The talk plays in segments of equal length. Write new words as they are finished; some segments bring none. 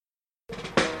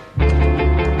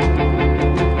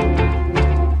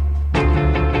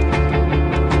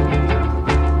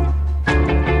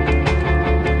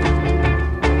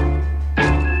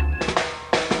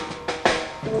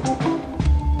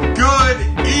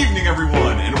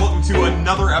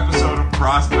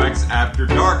After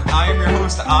Dark. I am your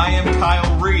host. I am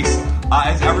Kyle Reese.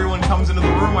 As everyone comes into the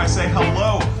room, I say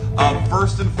hello.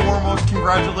 First and foremost,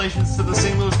 congratulations to the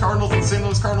St. Louis Cardinals and St.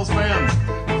 Louis Cardinals fans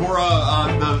for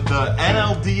the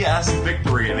NLDS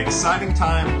victory. An exciting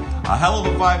time. A hell of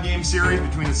a 5-game series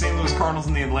between the St. Louis Cardinals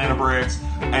and the Atlanta Braves.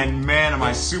 And man, am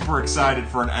I super excited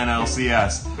for an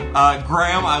NLCS.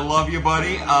 Graham, I love you,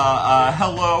 buddy.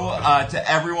 Hello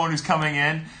to everyone who's coming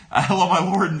in. Hello, my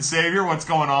Lord and Savior. What's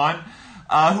going on?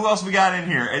 Who else we got in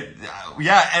here?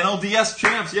 NLDS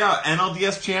champs.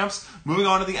 NLDS champs. Moving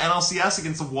on to the NLCS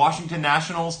against the Washington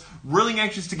Nationals. Really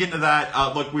anxious to get into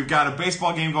that. Look, we've got a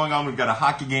baseball game going on. We've got a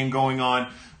hockey game going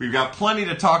on. We've got plenty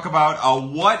to talk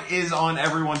about. What is on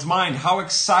everyone's mind? How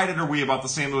excited are we about the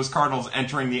St. Louis Cardinals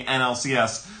entering the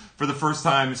NLCS for the first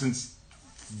time since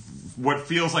what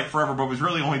feels like forever, but was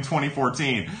really only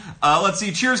 2014. Let's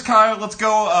see. Cheers, Kyle. Let's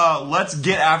go. Let's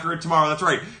get after it tomorrow. That's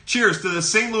right. Cheers to the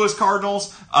St. Louis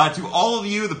Cardinals, to all of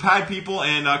you, the Pad people,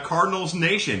 and Cardinals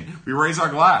Nation. We raise our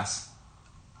glass.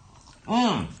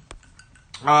 Let's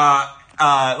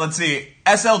see.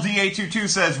 SLD822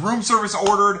 says, room service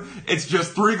ordered. It's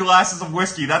just 3 glasses of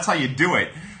whiskey. That's how you do it.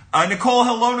 Nicole,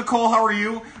 hello, Nicole. How are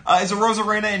you? Is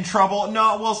Arozarena in trouble?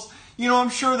 No, well, I'm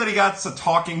sure that he got some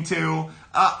talking to.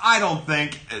 I don't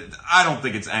think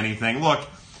it's anything. Look,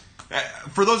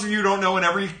 for those of you who don't know, and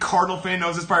every Cardinal fan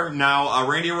knows this by now,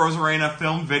 Randy Arozarena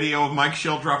filmed video of Mike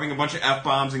Shildt dropping a bunch of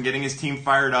F-bombs and getting his team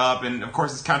fired up. And, of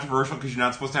course, it's controversial because you're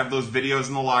not supposed to have those videos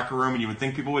in the locker room, and you would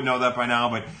think people would know that by now,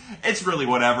 but it's really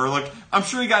whatever. Look, I'm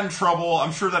sure he got in trouble.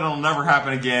 I'm sure that it'll never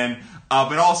happen again.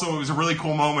 But also, it was a really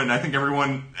cool moment, and I think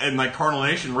everyone in Cardinal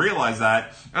Nation realized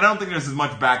that. And I don't think there's as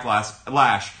much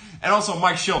backlash. And also,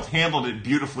 Mike Shildt handled it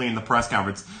beautifully in the press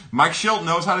conference. Mike Shildt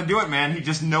knows how to do it, man. He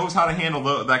just knows how to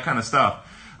handle that kind of stuff.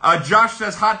 Josh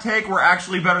says, hot take, we're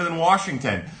actually better than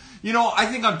Washington. I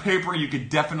think on paper you could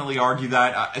definitely argue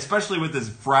that, especially with as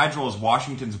fragile as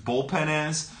Washington's bullpen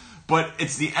is. But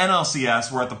it's the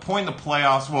NLCS. We're at the point in the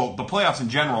playoffs, well, the playoffs in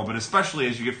general, but especially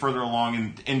as you get further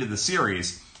along into the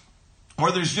series,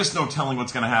 where there's just no telling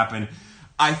what's going to happen.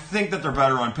 I think that they're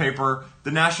better on paper.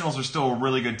 The Nationals are still a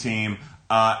really good team.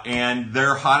 And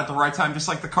they're hot at the right time, just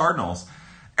like the Cardinals.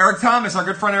 Eric Thomas, our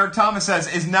good friend Eric Thomas says,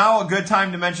 is now a good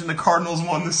time to mention the Cardinals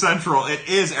won the Central? It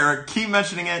is, Eric. Keep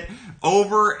mentioning it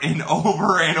over and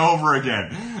over and over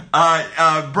again.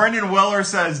 Brendan Weller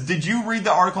says, did you read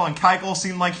the article on Keuchel?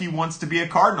 Seemed like he wants to be a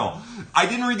Cardinal. I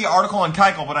didn't read the article on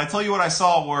Keuchel, but I tell you what I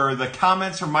saw were the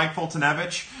comments from Mike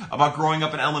Foltynewicz about growing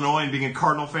up in Illinois and being a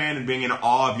Cardinal fan and being in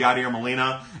awe of Yadier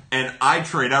Molina. And I'd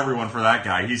trade everyone for that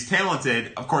guy. He's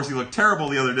talented. Of course, he looked terrible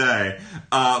the other day.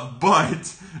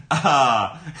 But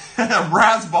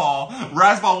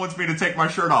Rasball wants me to take my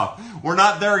shirt off. We're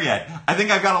not there yet. I think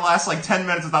I've got to last 10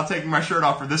 minutes without taking my shirt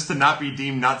off for this to not be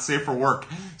deemed not safe for work.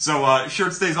 So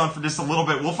shirt stays on for just a little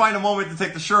bit. We'll find a moment to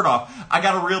take the shirt off. I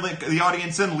got to reel the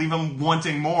audience in, leave them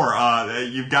wanting more.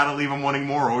 You've got to leave them wanting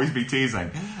more. Always be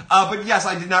teasing. But yes,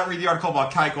 I did not read the article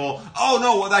about Keuchel. Oh,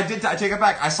 no, I did. I take it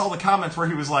back. I saw the comments where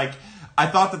he was like, I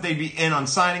thought that they'd be in on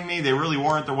signing me. They really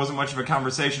weren't. There wasn't much of a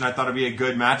conversation. I thought it'd be a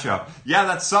good matchup. Yeah,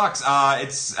 that sucks.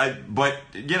 But,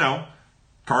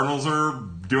 Cardinals are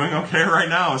doing okay right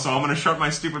now, so I'm going to shut my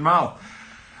stupid mouth.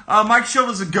 Mike Shildt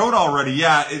is a GOAT already.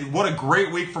 Yeah, what a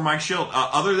great week for Mike Shildt.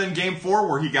 Other than Game 4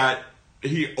 where he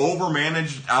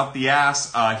overmanaged out the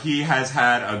ass, he has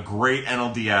had a great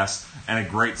NLDS and a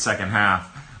great second half.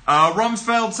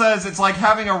 Rumsfeld says, it's like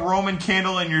having a Roman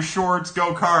candle in your shorts,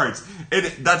 go Cards.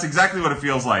 That's exactly what it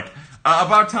feels like.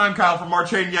 About time, Kyle from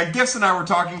March Hayden. Yeah, Gifts and I were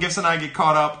talking. Gifts and I get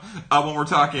caught up when we're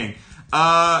talking.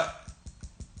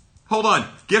 Hold on.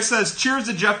 Gift says, cheers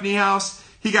to Jeff Niehaus.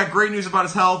 He got great news about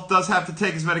his health. Does have to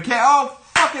take his medication. Oh,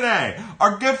 fucking A.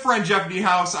 Our good friend Jeff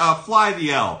Niehaus, fly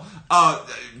the L.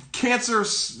 Cancer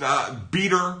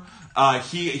beater.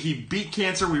 He beat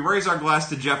cancer. We raise our glass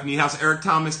to Jeff Niehaus. Eric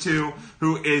Thomas, too,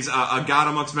 who is a god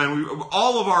amongst men.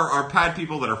 All of our pad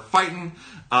people that are fighting.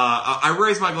 I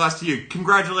raise my glass to you.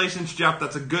 Congratulations, Jeff.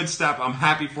 That's a good step. I'm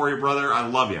happy for you, brother. I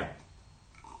love you.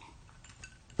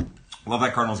 Love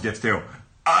that Cardinals gets, too.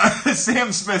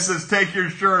 Sam Smith says, take your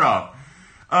shirt off.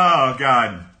 Oh,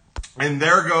 God. And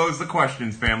there goes the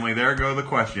questions, family. There go the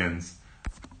questions.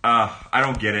 I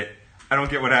don't get it. I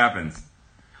don't get what happens.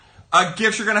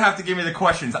 Gifts, you're going to have to give me the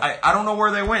questions. I don't know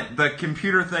where they went. The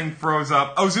computer thing froze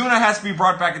up. Ozuna has to be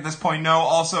brought back at this point. No.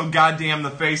 Also, goddamn, the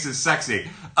face is sexy.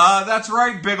 That's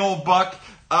right, big old buck.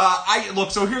 Look,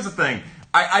 so here's the thing.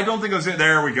 I don't think Ozuna...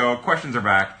 There we go. Questions are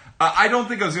back. I don't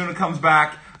think Ozuna comes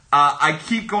back. I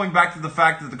keep going back to the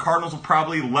fact that the Cardinals will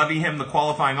probably levy him the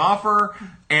qualifying offer,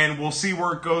 and we'll see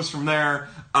where it goes from there.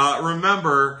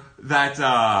 Remember that,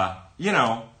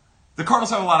 The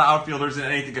Cardinals have a lot of outfielders, and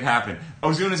anything could happen.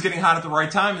 Ozuna's getting hot at the right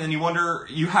time, and then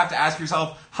you have to ask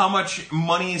yourself, how much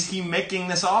money is he making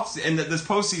this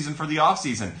postseason for the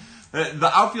offseason?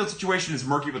 The outfield situation is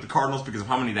murky with the Cardinals because of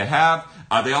how many they have.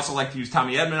 They also like to use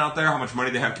Tommy Edman out there, how much money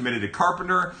they have committed to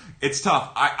Carpenter. It's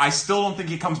tough. I still don't think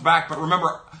he comes back, but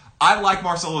remember, I like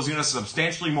Marcell Ozuna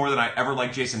substantially more than I ever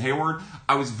liked Jason Hayward.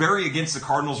 I was very against the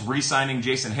Cardinals re-signing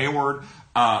Jason Hayward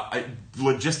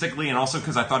logistically, and also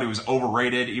because I thought he was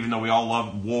overrated, even though we all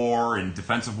love WAR and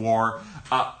defensive WAR.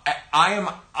 I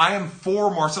am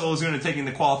for Marcell Ozuna taking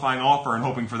the qualifying offer and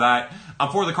hoping for that.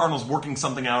 I'm for the Cardinals working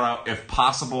something out if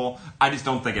possible. I just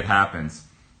don't think it happens.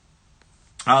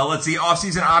 Let's see,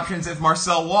 offseason options if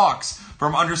Marcell walks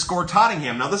from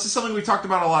 _Tottingham. Now, this is something we talked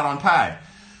about a lot on Pad.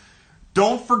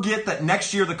 Don't forget that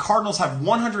next year the Cardinals have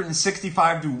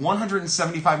 $165 to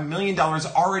 $175 million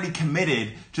already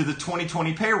committed to the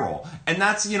 2020 payroll. And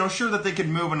that's, sure that they could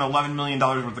move an $11 million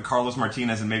worth of Carlos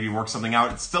Martinez and maybe work something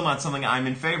out. It's still not something I'm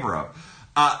in favor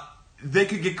of. They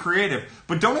could get creative,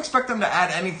 but don't expect them to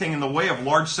add anything in the way of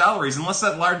large salaries unless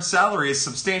that large salary is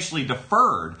substantially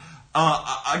deferred.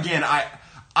 Again,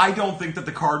 I don't think that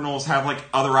the Cardinals have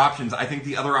other options. I think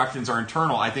the other options are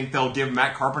internal. I think they'll give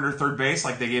Matt Carpenter third base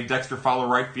like they gave Dexter Fowler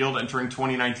right field entering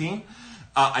 2019.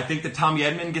 I think that Tommy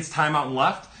Edman gets time out and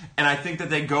left. And I think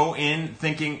that they go in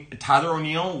thinking Tyler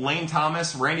O'Neill, Lane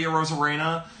Thomas, Randy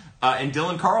Arozarena, and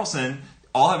Dylan Carlson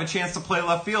all have a chance to play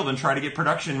left field and try to get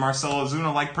production, Marcell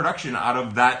Ozuna-like production out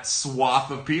of that swath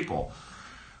of people.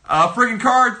 Friggin'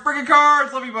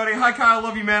 cards, love you, buddy. Hi, Kyle,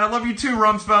 love you, man. I love you too,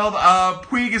 Rumsfeld.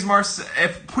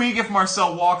 Puig if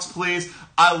Marcell walks, please.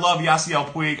 I love Yasiel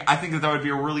Puig. I think that would be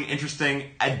a really interesting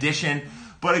addition.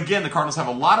 But again, the Cardinals have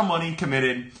a lot of money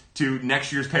committed to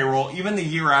next year's payroll. Even the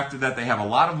year after that, they have a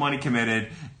lot of money committed.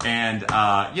 And,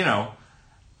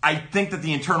 I think that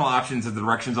the internal options are the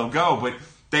directions they'll go. But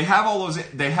they have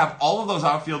all of those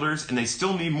outfielders, and they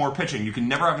still need more pitching. You can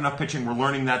never have enough pitching. We're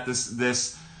learning that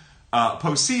this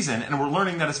postseason, and we're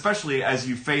learning that especially as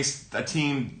you face a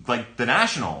team like the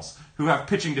Nationals, who have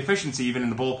pitching deficiency even in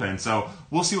the bullpen. So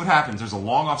we'll see what happens. There's a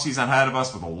long offseason ahead of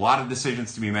us with a lot of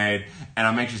decisions to be made, and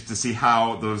I'm anxious to see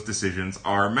how those decisions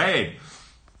are made.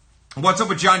 What's up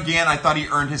with John Gant? I thought he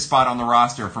earned his spot on the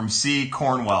roster, from C.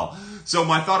 Cornwell. So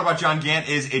my thought about John Gant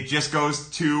is it just goes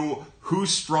to who's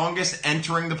strongest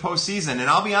entering the postseason. And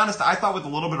I'll be honest, I thought with a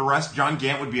little bit of rest, John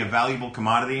Gant would be a valuable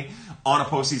commodity on a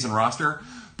postseason roster.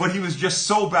 But he was just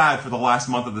so bad for the last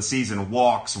month of the season.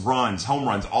 Walks, runs, home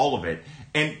runs, all of it.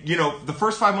 And, the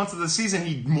first 5 months of the season,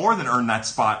 he more than earned that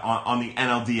spot on the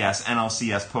NLDS,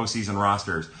 NLCS postseason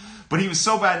rosters. But he was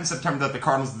so bad in September that the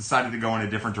Cardinals decided to go in a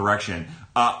different direction.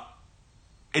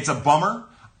 It's a bummer.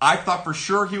 I thought for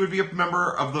sure he would be a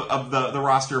member of the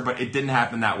roster, but it didn't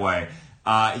happen that way.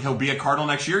 He'll be a Cardinal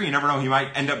next year. You never know. He might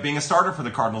end up being a starter for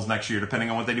the Cardinals next year, depending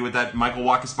on what they do with that Michael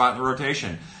Wacha spot in the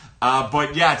rotation.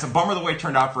 But yeah, it's a bummer the way it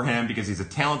turned out for him because he's a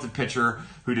talented pitcher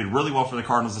who did really well for the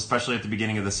Cardinals, especially at the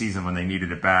beginning of the season when they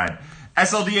needed it bad.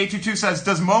 SLD822 says,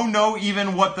 does Mo know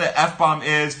even what the F-bomb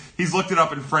is? He's looked it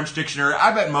up in French dictionary.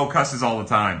 I bet Mo cusses all the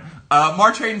time.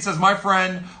 March Hayden says, my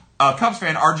friend, Cubs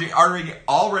fan, RJ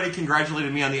already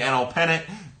congratulated me on the NL pennant.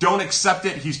 Don't accept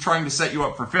it. He's trying to set you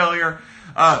up for failure.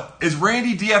 Is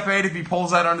Randy DFA'd if he pulls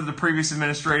that under the previous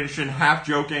administration? Half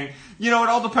joking. It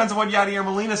all depends on what Yadier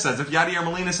Molina says. If Yadier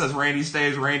Molina says Randy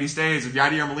stays, Randy stays. If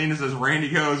Yadier Molina says Randy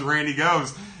goes, Randy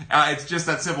goes. It's just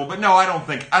that simple. But no, I don't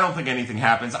think anything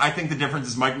happens. I think the difference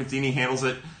is Mike Matheny handles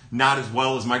it not as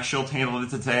well as Mike Shildt handled it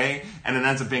today, and it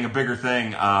ends up being a bigger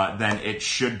thing than it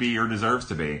should be or deserves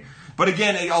to be. But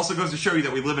again, it also goes to show you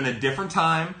that we live in a different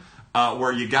time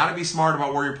where you got to be smart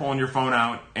about where you're pulling your phone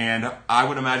out, and I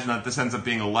would imagine that this ends up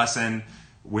being a lesson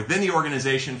within the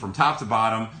organization from top to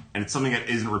bottom, and it's something that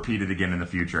isn't repeated again in the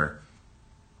future.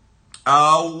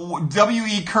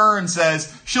 W.E. Kern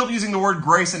says, Shildt using the word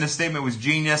grace in his statement was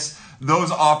genius. Those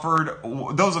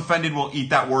offended will eat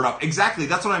that word up. Exactly,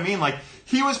 that's what I mean.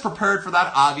 He was prepared for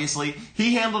that, obviously.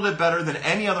 He handled it better than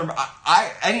any other...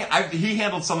 he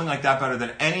handled something like that better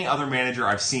than any other manager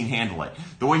I've seen handle it.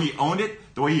 The way he owned it,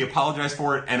 the way he apologized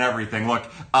for it, and everything. Look,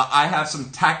 I have some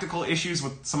tactical issues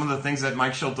with some of the things that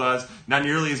Mike Shildt does. Not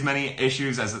nearly as many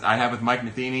issues as I have with Mike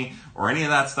Matheny or any of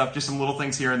that stuff. Just some little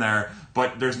things here and there.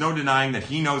 But there's no denying that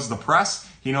he knows the press.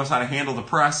 He knows how to handle the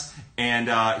press. And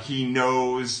he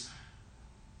knows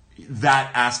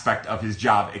that aspect of his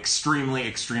job extremely,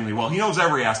 extremely well. He knows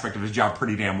every aspect of his job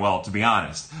pretty damn well, to be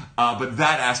honest. But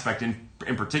that aspect in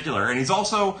particular. And he's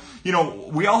also,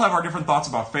 we all have our different thoughts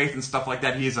about faith and stuff like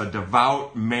that. He is a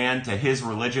devout man to his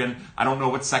religion. I don't know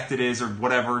what sect it is or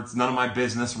whatever. It's none of my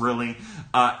business, really.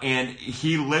 And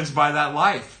he lives by that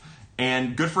life.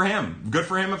 And good for him. Good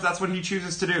for him if that's what he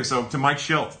chooses to do. So to Mike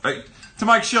Schilt. To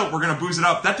Mike Schilt, we're going to booze it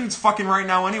up. That dude's fucking right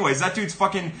now anyways. That dude's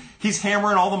fucking, he's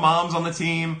hammering all the moms on the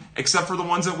team, except for the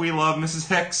ones that we love, Mrs.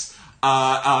 Hicks, the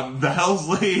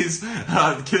Helsleys,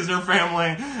 the Kisner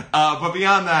family. But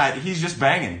beyond that, he's just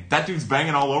banging. That dude's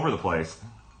banging all over the place.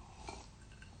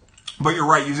 But you're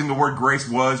right, using the word grace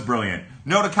was brilliant.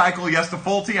 No to Keuchel, yes to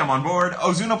Folty, I'm on board.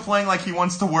 Ozuna playing like he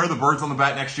wants to wear the birds on the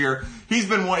bat next year. He's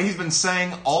been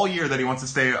saying all year that he wants to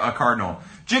stay a Cardinal.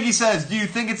 Jiggy says, do you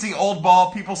think it's the old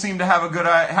ball? People seem to have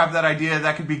that idea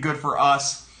that could be good for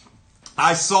us.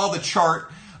 I saw the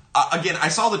chart. Again, I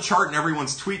saw the chart in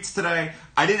everyone's tweets today.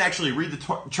 I didn't actually read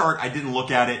the chart. I didn't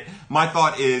look at it. My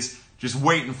thought is, just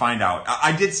wait and find out.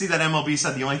 I did see that MLB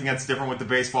said the only thing that's different with the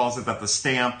baseball is that the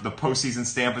stamp, the postseason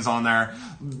stamp is on there.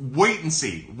 Wait and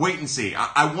see. Wait and see.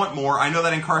 I want more. I know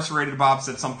that Incarcerated Bob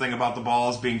said something about the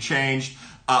balls being changed.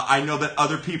 I know that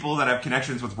other people that have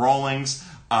connections with Rawlings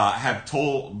have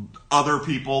told other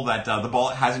people that the ball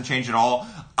hasn't changed at all.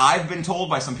 I've been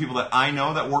told by some people that I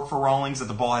know that work for Rawlings that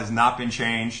the ball has not been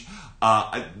changed.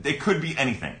 It could be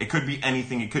anything. It could be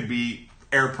anything. It could be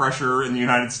air pressure in the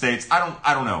United States.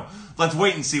 I don't know. Let's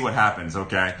wait and see what happens,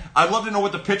 okay? I'd love to know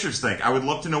what the pitchers think. I would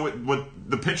love to know what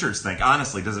the pitchers think,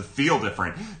 honestly. Does it feel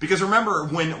different? Because remember,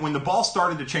 when the ball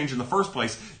started to change in the first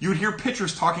place, you would hear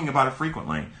pitchers talking about it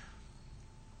frequently.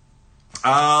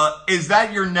 Is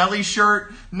that your Nelly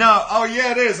shirt? No. Oh,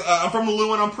 yeah, it is. I'm from the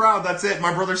Lou and I'm proud. That's it.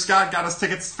 My brother Scott got us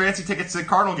fancy tickets to the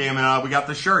Cardinal game, and we got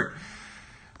the shirt.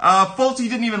 Folty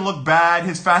didn't even look bad.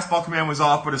 His fastball command was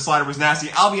off, but his slider was nasty.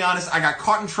 I'll be honest, I got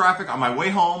caught in traffic on my way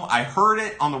home. I heard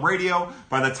it on the radio.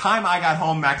 By the time I got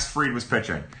home, Max Fried was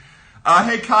pitching.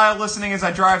 Hey, Kyle, listening as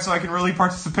I drive so I can really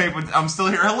participate, but I'm still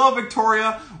here. Hello,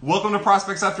 Victoria. Welcome to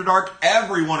Prospects After Dark.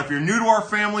 Everyone, if you're new to our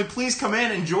family, please come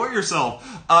in, enjoy yourself.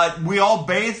 We all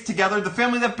bathe together. The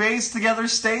family that bathes together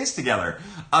stays together.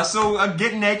 So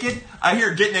get naked.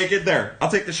 Here, get naked. There,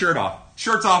 I'll take the shirt off.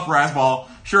 Shirt's off, Razzball.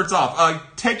 Shirt's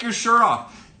off. Take your shirt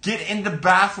off. Get in the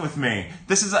bath with me.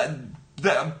 This is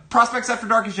the Prospects After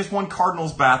Dark is just one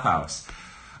Cardinals bathhouse.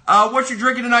 What you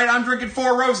drinking tonight? I'm drinking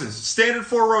Four Roses. Standard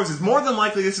Four Roses. More than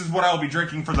likely, this is what I'll be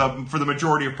drinking for the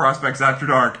majority of Prospects After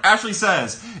Dark. Ashley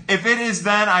says, if it is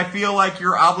then, I feel like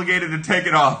you're obligated to take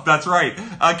it off. That's right.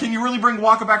 Can you really bring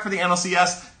Waka back for the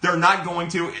NLCS? They're not going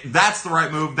to. That's the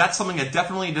right move. That's something that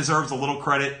definitely deserves a little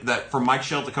credit from Mike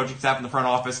Schilt, the coaching staff in the front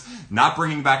office, not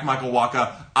bringing back Michael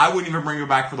Waka. I wouldn't even bring him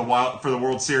back for the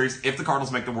World Series if the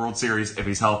Cardinals make the World Series if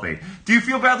he's healthy. Do you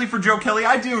feel badly for Joe Kelly?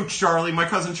 I do, Charlie, my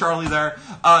cousin Charlie there.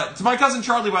 To my cousin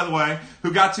Charlie, by the way,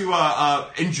 who got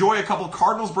to enjoy a couple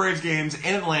Cardinals-Braves games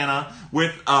in Atlanta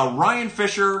with Ryan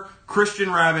Fisher,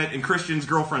 Christian Rabbit, and Christian's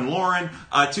girlfriend Lauren,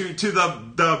 to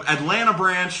the Atlanta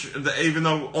branch, even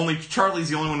though only Charlie's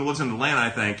the only one who lives in Atlanta, I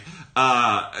think.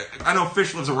 I know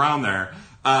Fish lives around there.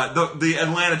 The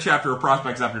Atlanta chapter of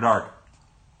Prospects After Dark.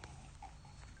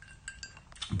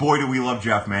 Boy, do we love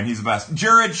Jeff, man. He's the best.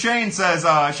 Jared Shane says,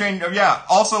 yeah,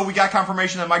 also we got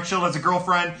confirmation that Mike Schilt has a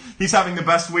girlfriend. He's having the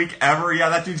best week ever. Yeah,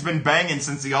 that dude's been banging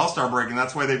since the All-Star break, and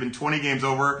that's why they've been 20 games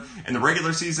over in the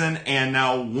regular season and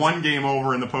now 1 game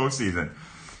over in the postseason.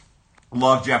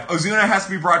 Love Jeff. Ozuna has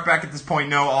to be brought back at this point.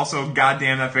 No, also,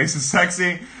 goddamn, that face is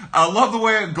sexy. Love the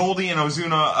way Goldie and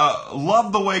Ozuna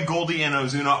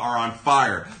are on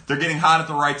fire. They're getting hot at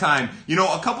the right time. You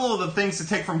know, a couple of the things to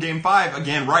take from Game 5,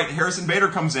 again, right, Harrison Bader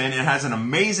comes in and has an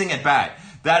amazing at-bat.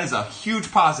 That is a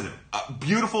huge positive.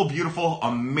 Beautiful, beautiful,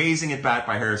 amazing at-bat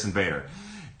by Harrison Bader.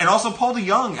 And also, Paul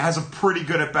DeJong has a pretty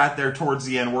good at-bat there towards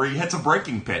the end where he hits a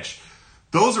breaking pitch.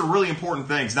 Those are really important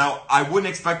things. Now, I wouldn't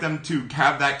expect them to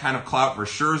have that kind of clout for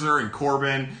Scherzer and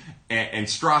Corbin and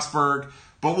Strasburg,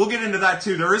 but we'll get into that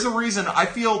too. There is a reason I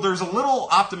feel there's a little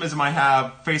optimism I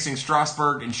have facing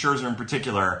Strasburg and Scherzer in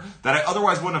particular that I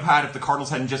otherwise wouldn't have had if the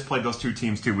Cardinals hadn't just played those two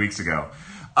teams 2 weeks ago.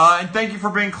 And thank you for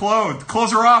being clothed.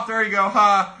 Clothes are off. There you go.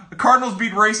 The Cardinals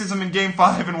beat racism in Game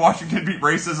 5 and Washington beat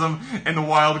racism in the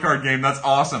wild card game. That's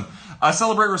awesome.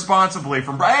 Celebrate responsibly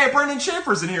from Brendan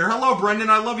Schaefer's in here. Hello, Brendan.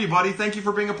 I love you, buddy. Thank you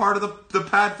for being a part of the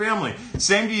Pad family.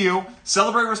 Same to you.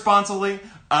 Celebrate responsibly.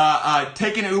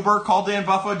 Take an Uber. Call Dan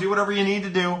Buffa. Do whatever you need to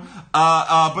do.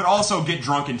 But also get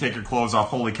drunk and take your clothes off.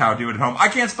 Holy cow, do it at home. I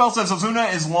Can't Spell says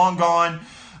Ozuna is long gone.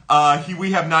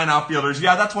 We have 9 outfielders.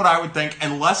 Yeah, that's what I would think.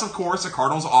 Unless, of course, the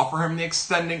Cardinals offer him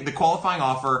the qualifying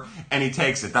offer, and he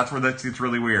takes it. That's where that gets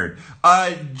really weird.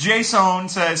 Jason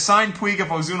says, sign Puig if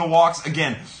Ozuna walks.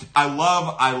 Again, I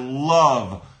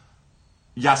love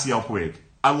Yasiel Puig.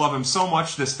 I love him so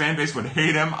much. This fan base would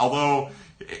hate him, although,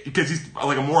 because he's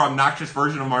like a more obnoxious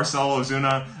version of Marcell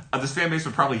Ozuna. This fan base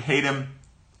would probably hate him,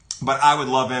 but I would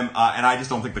love him, and I just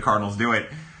don't think the Cardinals do it.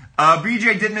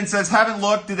 BJ Didman says, haven't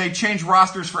looked. Did they change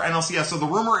rosters for NLCS? So the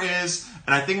rumor is,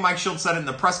 and I think Mike Schilt said it in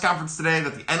the press conference today,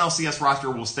 that the NLCS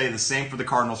roster will stay the same for the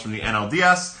Cardinals from the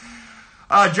NLDS.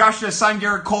 Josh says, sign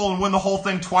Garrett Cole and win the whole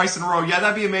thing twice in a row. Yeah,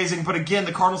 that'd be amazing. But again,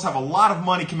 the Cardinals have a lot of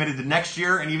money committed to next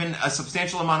year and even a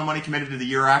substantial amount of money committed to the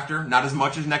year after. Not as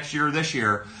much as next year or this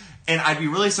year. And I'd be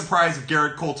really surprised if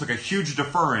Garrett Cole took a huge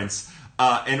deference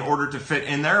in order to fit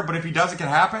in there. But if he does, it can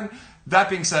happen. That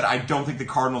being said, I don't think the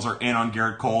Cardinals are in on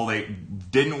Garrett Cole. They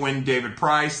didn't win David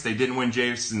Price. They didn't win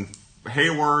Jason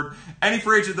Hayward. Any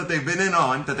free agent that they've been in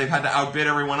on that they've had to outbid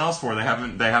everyone else for, they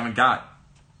haven't got.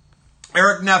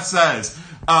 Eric Neff says,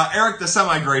 Eric the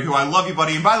semi-great, who I love you,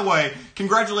 buddy. And by the way,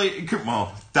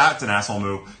 well, that's an asshole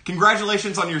move.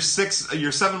 Congratulations on your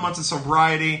 7 months of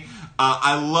sobriety.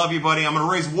 I love you, buddy. I'm going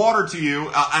to raise water to you.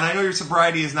 And I know your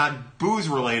sobriety is not booze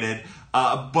related,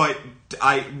 but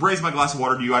I raise my glass of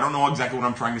water to you. I don't know exactly what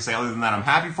I'm trying to say other than that. I'm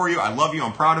happy for you. I love you.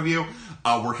 I'm proud of you.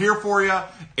 We're here for you.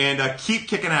 And keep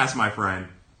kicking ass, my friend.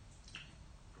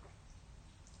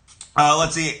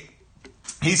 Let's see.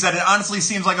 He said, it honestly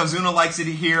seems like Ozuna likes it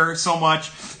here so much,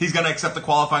 he's going to accept the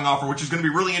qualifying offer, which is going to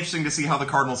be really interesting to see how the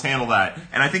Cardinals handle that.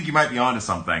 And I think you might be onto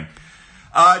something.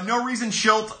 No reason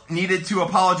Schilt needed to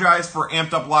apologize for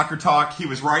amped up locker talk. He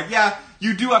was right. Yeah,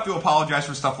 you do have to apologize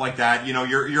for stuff like that. You know,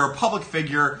 you're a public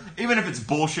figure. Even if it's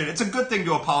bullshit, it's a good thing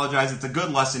to apologize. It's a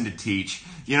good lesson to teach.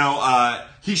 You know,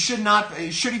 should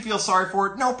he feel sorry for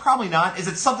it? No, probably not. Is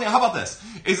it something, how about this?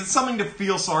 Is it something to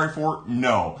feel sorry for?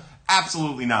 No.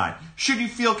 Absolutely not. Should you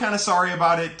feel kind of sorry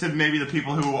about it to maybe the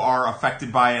people who are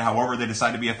affected by it, however they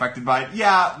decide to be affected by it?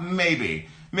 Yeah, maybe.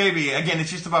 Maybe. Again,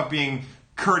 it's just about being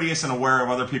courteous and aware of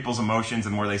other people's emotions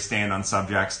and where they stand on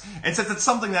subjects. And since it's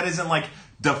something that isn't like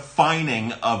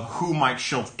defining of who Mike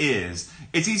Schilt is,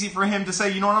 it's easy for him to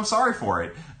say, you know what, I'm sorry for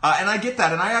it. And I get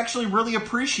that, and I actually really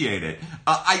appreciate it.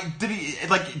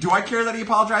 Do I care that he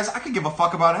apologized? I could give a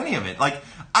fuck about any of it. Like,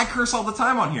 I curse all the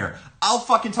time on here. I'll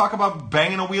fucking talk about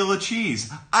banging a wheel of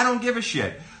cheese. I don't give a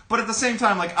shit. But at the same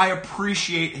time, like, I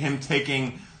appreciate him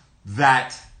taking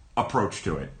that approach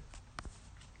to it.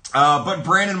 But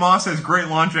Brandon Moss has great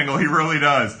launch angle. He really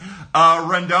does.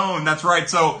 Rendon, that's right.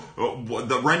 So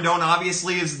the Rendon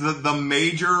obviously is the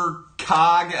major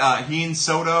cog. He and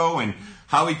Soto and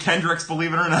Howie Kendricks,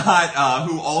 believe it or not,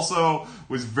 who also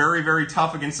was very, very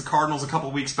tough against the Cardinals a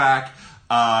couple weeks back.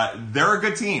 They're a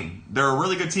good team. They're a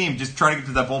really good team. Just try to get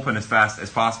to that bullpen as fast as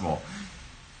possible.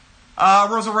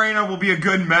 Rosarena will be a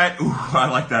good Met. Ooh, I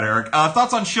like that, Eric.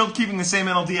 Thoughts on Schilt keeping the same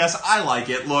NLDS? I like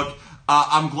it. Look,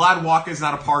 I'm glad Walker's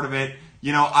not a part of it.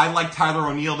 You know, I like Tyler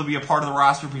O'Neill to be a part of the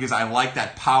roster because I like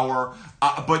that power.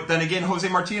 But then again, Jose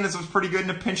Martinez was pretty good in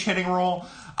a pinch hitting role.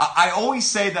 I always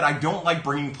say that I don't like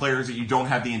bringing players that you don't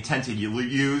have the intent to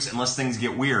use unless things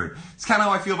get weird. It's kind of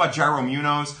how I feel about Jairo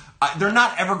Munoz. They're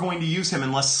not ever going to use him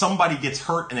unless somebody gets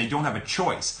hurt and they don't have a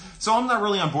choice. So I'm not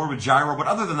really on board with Jairo, but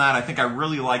other than that, I think I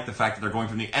really like the fact that they're going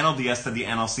from the NLDS to the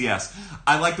NLCS.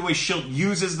 I like the way Schilt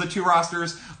uses the two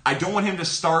rosters. I don't want him to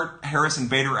start Harrison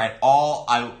Bader at all.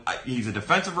 He's a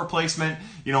defensive replacement.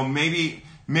 You know, maybe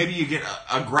you get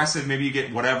aggressive, maybe you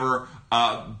get whatever,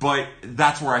 but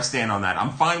that's where I stand on that.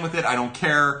 I'm fine with it. I don't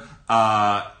care.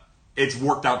 It's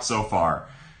worked out so far.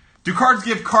 Do Cards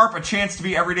give Carp a chance to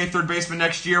be everyday third baseman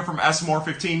next year from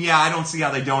SMore15? Yeah, I don't see how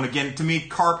they don't. Again, to me,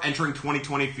 Carp entering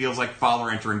 2020 feels like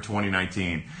Fowler entering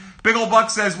 2019. Big Ol'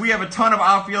 Buck says, we have a ton of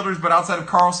outfielders, but outside of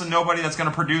Carlson, nobody that's going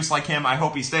to produce like him. I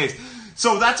hope he stays.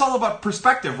 So that's all about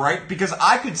perspective, right? Because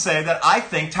I could say that I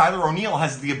think Tyler O'Neill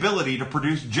has the ability to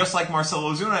produce just like Marcell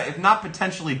Ozuna, if not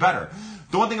potentially better.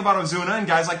 The one thing about Ozuna and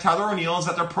guys like Tyler O'Neill is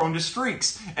that they're prone to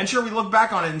streaks. And sure, we look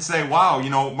back on it and say, wow, you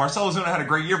know, Marcell Ozuna had a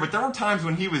great year, but there were times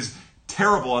when he was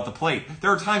terrible at the plate. There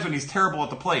are times when he's terrible at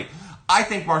the plate. I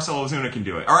think Marcell Ozuna can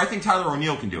do it. Or I think Tyler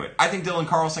O'Neill can do it. I think Dylan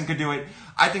Carlson could do it.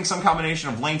 I think some combination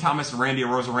of Lane Thomas and Randy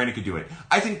Arozarena could do it.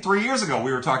 I think 3 years ago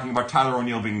we were talking about Tyler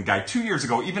O'Neill being the guy. 2 years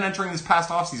ago, even entering this past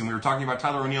offseason, we were talking about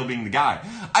Tyler O'Neill being the guy.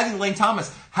 I think Lane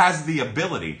Thomas has the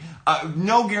ability.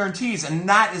 No guarantees, and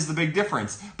that is the big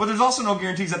difference. But there's also no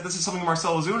guarantees that this is something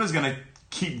Marcell Ozuna is going to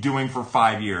keep doing for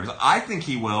 5 years. I think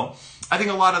he will. I think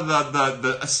a lot of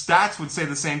the stats would say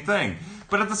the same thing.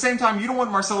 But at the same time, you don't want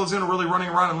Marcell Ozuna really running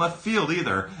around in left field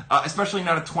either, especially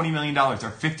not at $20 million or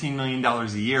 $15 million a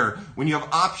year when you have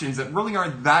options that really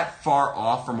aren't that far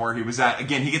off from where he was at.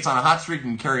 Again, he gets on a hot streak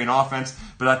and can carry an offense,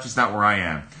 but that's just not where I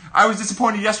am. I was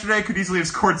disappointed yesterday. Could easily have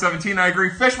scored 17. I agree.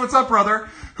 Fish, what's up, brother?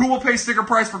 Who will pay sticker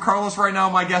price for Carlos right now?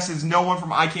 My guess is no one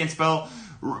from I Can't Spell.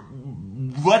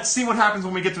 Let's see what happens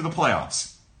when we get through the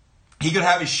playoffs. He could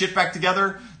have his shit back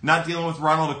together, not dealing with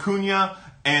Ronald Acuna,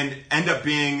 and end up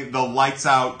being the lights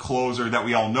out closer that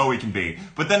we all know he can be.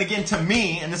 But then again, to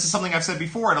me, and this is something I've said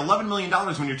before, at $11 million,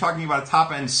 when you're talking about a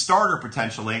top end starter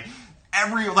potentially,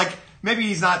 maybe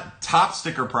he's not top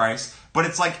sticker price, but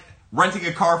it's like renting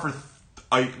a car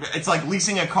it's like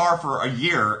leasing a car for a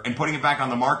year and putting it back on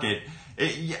the market.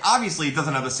 Obviously, it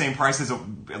doesn't have the same price as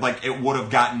it would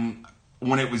have gotten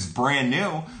when it was brand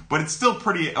new, but it's still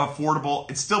pretty affordable.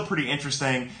 It's still pretty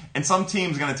interesting, and some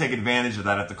team's going to take advantage of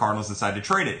that if the Cardinals decide to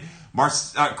trade it.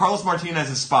 Carlos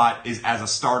Martinez's spot is as a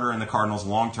starter in the Cardinals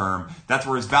long term. That's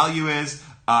where his value is,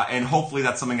 and hopefully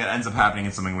that's something that ends up happening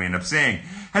and something we end up seeing.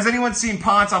 Has anyone seen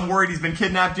Ponce? I'm worried he's been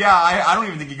kidnapped. Yeah, I don't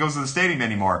even think he goes to the stadium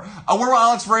anymore. Where will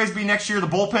Alex Reyes be next year? The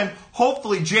bullpen?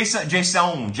 Hopefully Jason,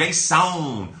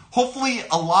 hopefully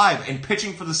alive and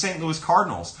pitching for the St. Louis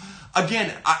Cardinals.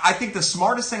 Again, I think the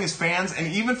smartest thing as fans, and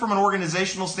even from an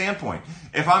organizational standpoint,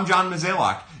 if I'm John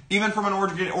Mozeliak, even from an or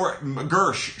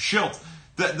Gersh, Schilt,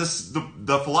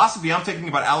 the philosophy I'm taking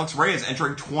about Alex Reyes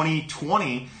entering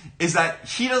 2020 is that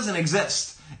he doesn't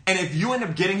exist. And if you end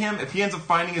up getting him, if he ends up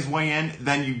finding his way in,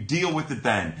 then you deal with it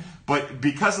then. But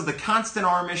because of the constant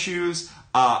arm issues,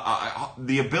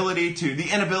 the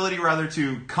inability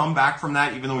to come back from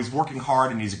that, even though he's working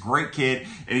hard and he's a great kid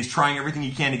and he's trying everything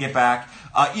he can to get back,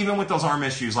 even with those arm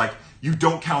issues, you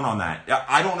don't count on that.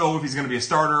 I don't know if he's going to be a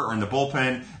starter or in the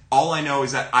bullpen. All I know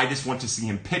is that I just want to see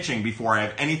him pitching before I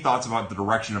have any thoughts about the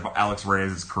direction of Alex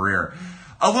Reyes' career.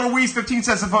 A Little Weeze 15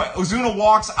 says, if Ozuna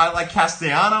walks, I like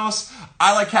Castellanos.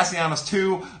 I like Castellanos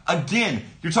too. Again,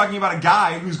 you're talking about a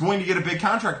guy who's going to get a big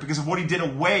contract because of what he did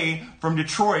away from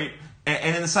Detroit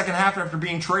and in the second half after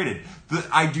being traded.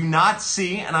 I do not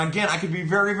see, and again, I could be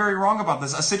very, very wrong about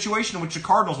this, a situation in which the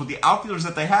Cardinals, with the outfielders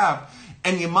that they have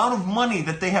and the amount of money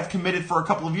that they have committed for a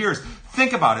couple of years,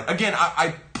 think about it. Again,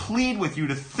 I plead with you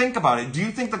to think about it. Do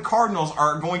you think the Cardinals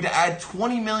are going to add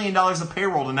 $20 million of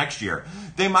payroll to next year?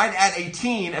 They might add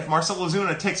 18 if Marcell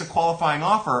Ozuna takes a qualifying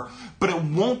offer, but it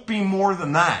won't be more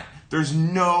than that. There's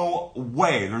no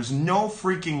way. There's no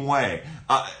freaking way.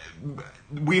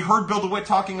 We heard Bill DeWitt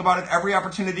talking about it every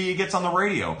opportunity he gets on the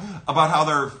radio, about how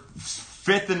they're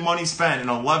 5th in money spent and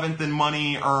 11th in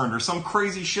money earned or some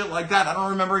crazy shit like that. I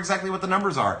don't remember exactly what the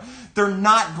numbers are. They're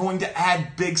not going to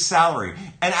add big salary.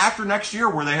 And after next year,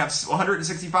 where they have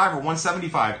 165 or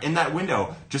 175 in that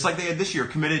window, just like they had this year,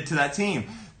 committed to that team,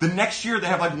 the next year they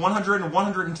have 100 and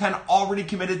 110 already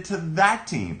committed to that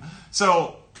team.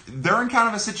 So they're in kind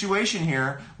of a situation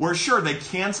here where, sure, they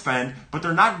can spend, but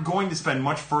they're not going to spend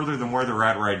much further than where they're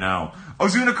at right now.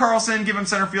 Ozuna, Carlson, give him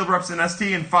center field reps in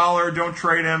ST, and Fowler, don't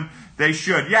trade him. They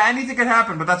should. Yeah, anything could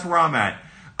happen, but that's where I'm at.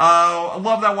 I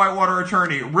love that Whitewater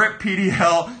attorney. Rip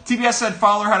PDL. TBS said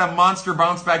Fowler had a monster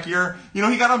bounce back year. He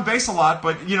got on base a lot,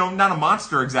 but, not a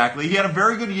monster exactly. He had a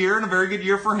very good year and a very good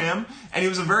year for him, and he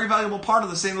was a very valuable part of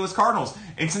the St. Louis Cardinals.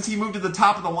 And since he moved to the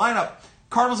top of the lineup,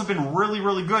 Cardinals have been really,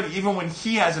 really good, even when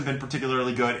he hasn't been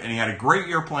particularly good, and he had a great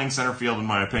year playing center field, in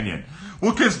my opinion.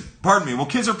 Will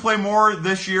Kizer play more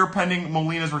this year pending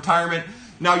Molina's retirement?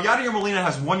 Now, Yadier Molina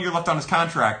has 1 year left on his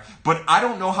contract, but I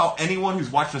don't know how anyone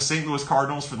who's watched the St. Louis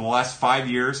Cardinals for the last 5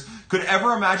 years could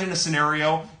ever imagine a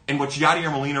scenario in which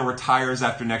Yadier Molina retires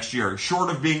after next year. Short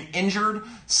of being injured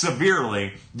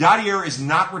severely, Yadier is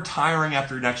not retiring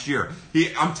after next year.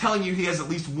 I'm telling you, he has at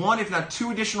least 1, if not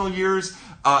 2 additional years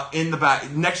in the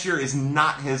back. Next year is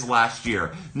not his last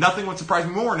year. Nothing would surprise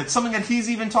me more, and it's something that he's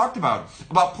even talked about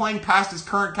playing past his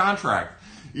current contract.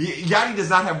 Yadi does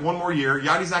not have 1 more year.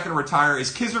 Yadi's not going to retire.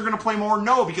 Is Kisner going to play more?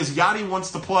 No, because Yadi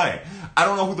wants to play. I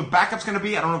don't know who the backup's going to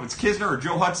be. I don't know if it's Kisner or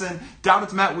Joe Hudson. Doubt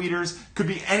it's Matt Wieters. Could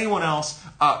be anyone else.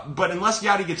 But unless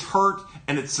Yadi gets hurt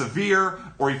and it's severe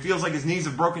or he feels like his knees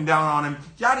have broken down on him,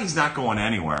 Yadi's not going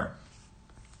anywhere.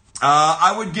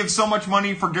 I would give so much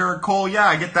money for Garrett Cole. Yeah,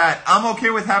 I get that. I'm okay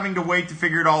with having to wait to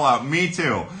figure it all out. Me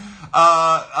too.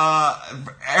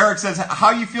 Eric says, how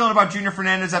are you feeling about Junior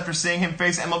Fernandez after seeing him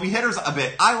face MLB hitters a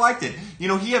bit? I liked it.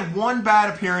 He had 1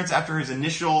 bad appearance after his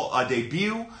initial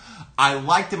debut. I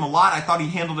liked him a lot. I thought he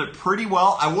handled it pretty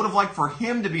well. I would have liked for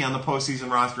him to be on the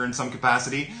postseason roster in some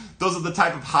capacity. Those are the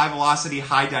type of high velocity,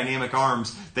 high dynamic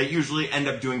arms that usually end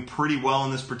up doing pretty well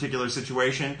in this particular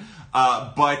situation.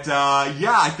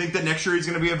 I think that next year he's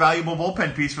going to be a valuable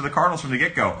bullpen piece for the Cardinals from the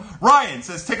get-go. Ryan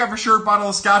says, take off your shirt, bottle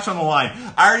of scotch on the line.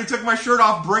 I already took my shirt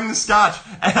off, bring the scotch.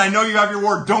 And I know you have your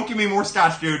word. Don't give me more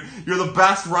scotch, dude. You're the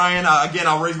best, Ryan. Again,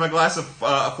 I'll raise my glass of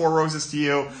 4 roses to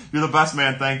you. You're the best,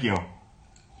 man. Thank you.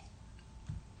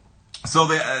 So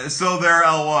there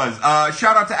L was.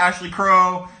 Shout out to Ashley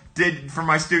Crow. Did for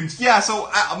my students. Yeah, so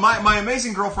my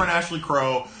amazing girlfriend, Ashley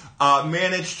Crow,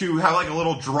 managed to have a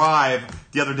little drive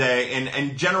the other day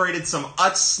and generated some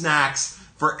Utz snacks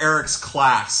for Eric's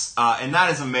class, and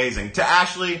that is amazing. To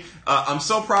Ashley, I'm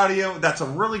so proud of you. That's a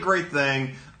really great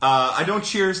thing. I don't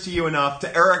cheers to you enough.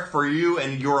 To Eric, for you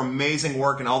and your amazing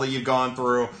work and all that you've gone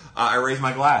through, I raise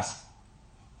my glass.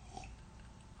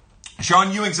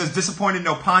 Sean Ewing says, disappointed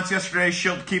no Ponce yesterday.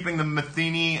 Schilt keeping the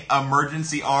Matheny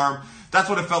emergency arm. That's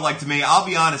what it felt like to me. I'll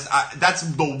be honest. That's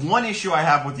the one issue I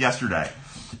have with yesterday,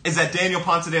 is that Daniel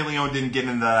Ponce de Leon didn't get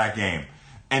into that game.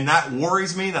 And that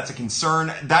worries me. That's a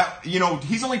concern. That,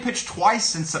 he's only pitched twice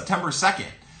since September 2nd.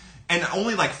 And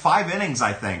only like 5 innings,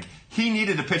 I think. He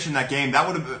needed to pitch in that game. That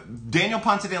would have Daniel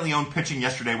Ponce de Leon pitching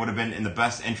yesterday would have been in the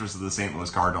best interest of the St. Louis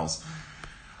Cardinals.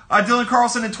 Dylan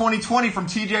Carlson in 2020 from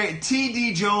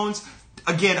TD Jones.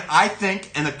 Again, I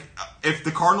think, if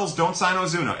the Cardinals don't sign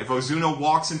Ozuna, if Ozuna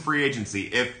walks in free agency,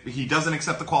 if he doesn't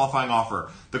accept the qualifying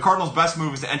offer, the Cardinals' best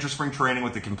move is to enter spring training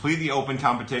with a completely open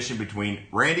competition between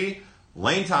Randy,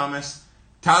 Lane Thomas,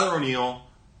 Tyler O'Neill,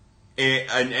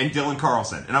 and Dylan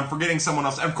Carlson. And I'm forgetting someone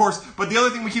else. Of course, but the other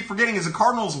thing we keep forgetting is the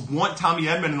Cardinals want Tommy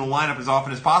Edman in the lineup as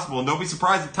often as possible. And don't be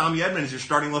surprised if Tommy Edman is your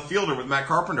starting left fielder with Matt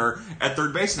Carpenter at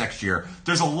third base next year.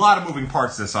 There's a lot of moving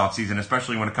parts this offseason,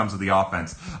 especially when it comes to the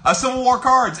offense. Civil War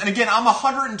cards. And again, I'm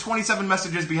 127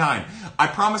 messages behind. I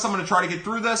promise I'm going to try to get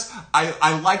through this.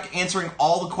 I like answering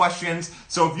all the questions.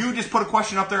 So if you just put a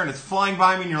question up there and it's flying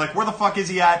by me and you're like, where the fuck is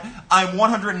he at? I'm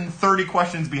 130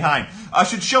 questions behind.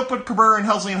 Should Schilt put Cabrera and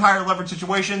Helsley in higher leverage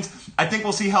situations? I think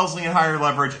we'll see Helsley in higher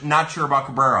leverage. Not sure about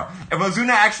Cabrera. If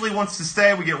Ozuna actually wants to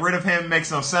stay, we get rid of him. Makes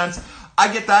no sense.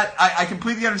 I get that. I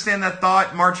completely understand that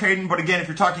thought, March Hayden. But again, if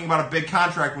you're talking about a big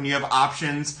contract when you have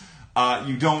options,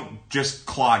 you don't just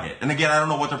clog it. And again, I don't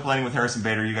know what they're planning with Harrison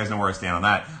Bader. You guys know where I stand on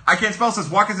that. I Can't Spell says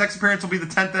Wacha's next appearance will be the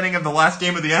 10th inning of the last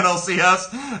game of the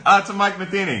NLCS. To Mike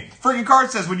Matheny. Friggin'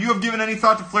 Card says, would you have given any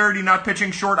thought to Flaherty not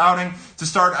pitching short outing to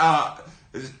start?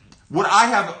 Would I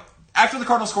have, after the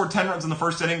Cardinals scored 10 runs in the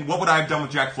first inning, what would I have done with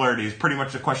Jack Flaherty is pretty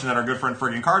much the question that our good friend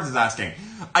Friggin' Cards is asking.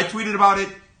 I tweeted about it.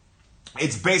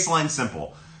 It's baseline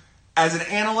simple. As an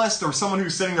analyst or someone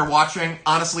who's sitting there watching,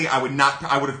 honestly, I would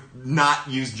have not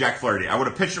used Jack Flaherty. I would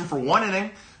have pitched him for 1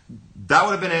 inning. That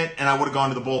would have been it, and I would have gone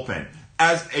to the bullpen.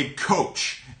 As a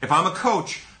coach, if I'm a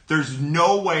coach, there's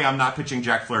no way I'm not pitching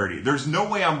Jack Flaherty. There's no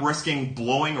way I'm risking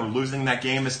blowing or losing that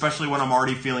game, especially when I'm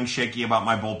already feeling shaky about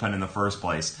my bullpen in the first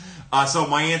place. So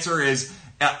my answer is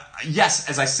yes,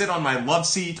 as I sit on my love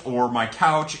seat or my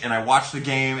couch and I watch the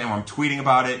game and I'm tweeting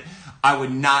about it, I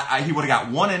would not. He would have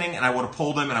got 1 inning and I would have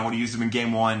pulled him and I would have used him in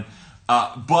game 1.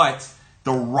 But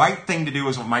the right thing to do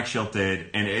is what Mike Schilt did,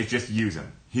 and it's just use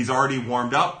him. He's already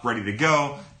warmed up, ready to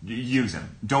go. Use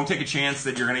him. Don't take a chance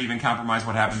that you're going to even compromise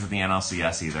what happens with the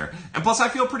NLCS either. And plus, I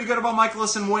feel pretty good about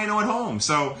Michaelis and Waino at home,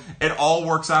 so it all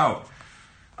works out.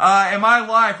 Am I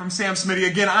live from Sam Smitty?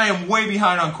 Again, I am way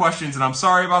behind on questions, and I'm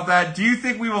sorry about that. Do you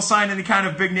think we will sign any kind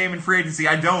of big name in free agency?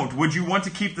 I don't. Would you want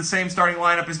to keep the same starting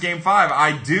lineup as Game 5?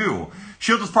 I do.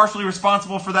 Schilt is partially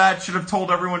responsible for that. Should have told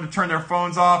everyone to turn their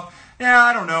phones off. Yeah,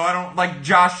 I don't know. I don't, like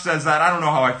Josh says that. I don't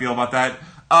know how I feel about that.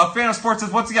 Fan of Sports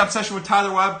says, what's the obsession with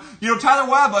Tyler Webb?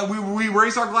 Tyler Webb, we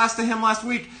raised our glass to him last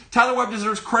week. Tyler Webb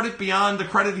deserves credit beyond the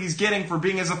credit he's getting for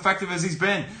being as effective as he's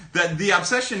been. The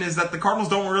obsession is that the Cardinals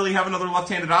don't really have another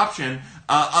left-handed option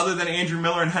other than Andrew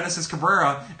Miller and Genesis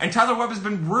Cabrera. And Tyler Webb has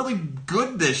been really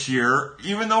good this year,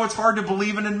 even though it's hard to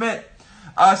believe and admit.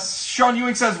 Sean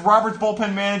Ewing says, Roberts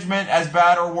bullpen management as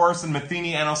bad or worse than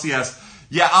Matheny NLCS.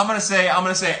 Yeah, I'm gonna say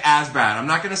as bad. I'm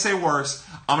not gonna say worse.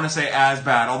 I'm going to say as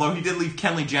bad, although he did leave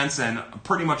Kenley Jensen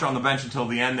pretty much on the bench until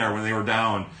the end there when they were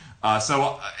down.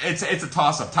 So it's a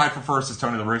toss-up. Tied for first, as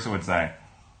Tony La Russa would say.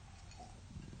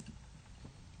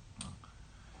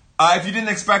 If you didn't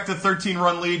expect a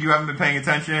 13-run lead, you haven't been paying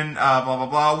attention. Blah, blah,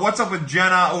 blah. What's up with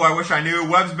Jenna? Oh, I wish I knew.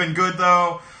 Webb's been good,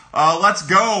 though. Let's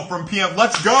go from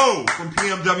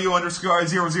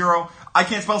PMW_00. I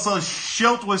Can't Spell says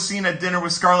Schilt was seen at dinner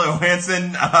with Scarlett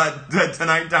Johansson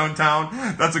tonight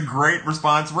downtown. That's a great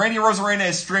response. Randy Rosarena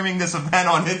is streaming this event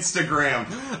on Instagram.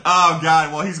 Oh,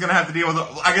 God. Well, he's going to have to deal with it.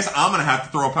 I guess I'm going to have to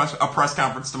throw a press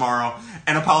conference tomorrow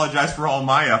and apologize for all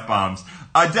my F-bombs.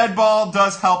 Dead Ball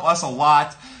does help us a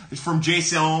lot. It's from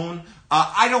Jason.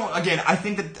 I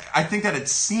think that it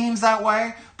seems that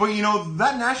way, but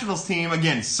that Nationals team,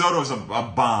 again, Soto's a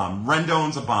bomb,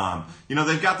 Rendon's a bomb.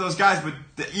 They've got those guys, but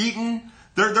Eaton,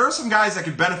 there are some guys that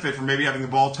could benefit from maybe having the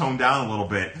ball toned down a little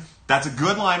bit. That's a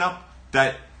good lineup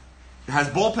that has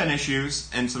bullpen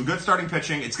issues and some good starting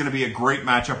pitching. It's going to be a great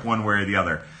matchup one way or the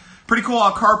other. Pretty cool.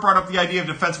 Carp brought up the idea of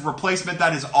defensive replacement.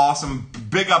 That is awesome.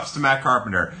 Big ups to Matt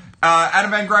Carpenter.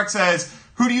 Adam Van Grek says,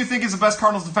 who do you think is the best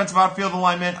Cardinals defensive outfield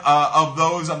alignment of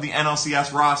those of the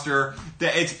NLCS roster?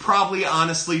 It's probably,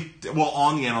 honestly,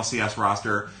 on the NLCS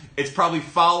roster, It's probably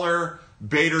Fowler,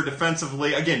 Bader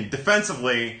defensively. Again,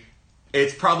 defensively,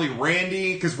 it's probably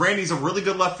Randy, because Randy's a really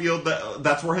good left field.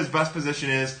 That's where his best position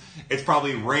is. It's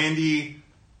probably Randy,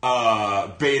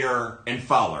 Bader, and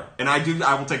Fowler. And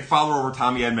I will take Fowler over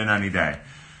Tommy Edman any day.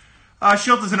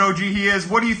 Schilt is an OG, he is.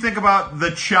 What do you think about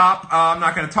the chop? I'm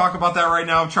not going to talk about that right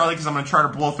now, Charlie, because I'm going to try to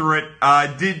blow through it.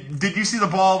 Did you see the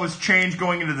ball was changed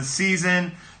going into the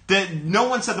season? No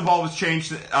one said the ball was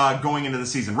changed going into the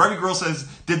season. Revy Grill says,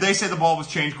 did they say the ball was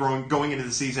changed going into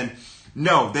the season?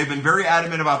 No, they've been very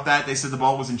adamant about that. They said the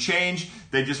ball wasn't changed.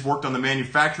 They just worked on the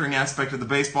manufacturing aspect of the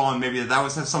baseball, and maybe that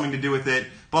has something to do with it.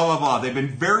 Blah, blah, blah. They've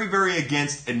been very, very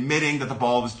against admitting that the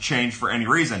ball was changed for any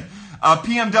reason.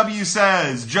 PMW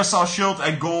says, just saw Schilt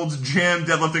at Gold's Gym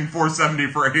deadlifting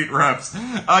 470 for 8 reps.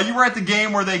 You were at the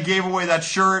game where they gave away that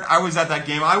shirt. I was at that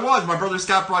game. I was. My brother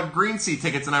Scott brought green seat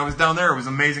tickets, and I was down there. It was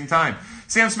an amazing time.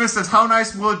 Sam Smith says, how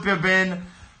nice will it have been?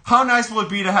 How nice will it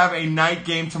be to have a night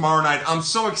game tomorrow night? I'm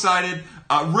so excited.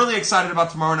 Really excited about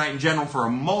tomorrow night in general for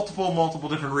multiple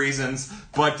different reasons.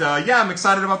 But, yeah, I'm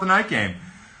excited about the night game.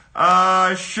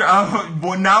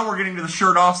 Well, now we're getting to the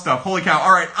shirt off stuff. Holy cow.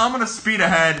 All right, I'm going to speed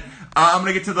ahead. I'm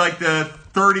going to get to the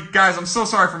 30. Guys, I'm so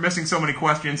sorry for missing so many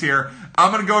questions here.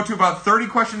 I'm going to go to about 30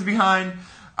 questions behind.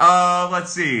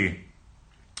 Let's see.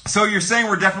 So you're saying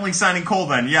we're definitely signing Cole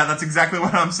then? Yeah, that's exactly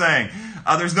what I'm saying.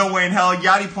 There's no way in hell.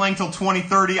 Yachty playing till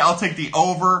 2030. I'll take the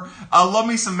over. Love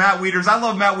me some Matt Wieters. I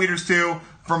love Matt Wieters too,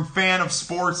 from Fan of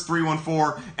Sports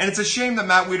 314. And it's a shame that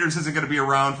Matt Wieters isn't going to be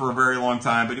around for a very long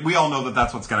time, but we all know that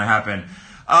that's what's going to happen.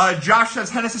 Josh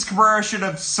says Genesis Cabrera should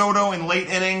have Soto in late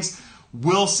innings.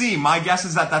 We'll see. My guess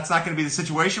is that that's not going to be the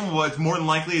situation. Well, it's more than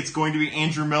likely it's going to be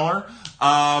Andrew Miller,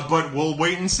 but we'll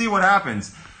wait and see what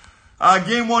happens.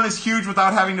 Game 1 is huge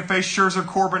without having to face Scherzer,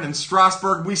 Corbin, and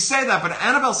Strasburg. We say that, but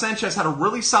Anibal Sanchez had a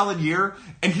really solid year,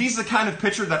 and he's the kind of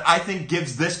pitcher that I think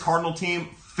gives this Cardinal team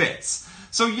fits.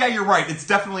 So, yeah, you're right. It's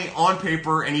definitely on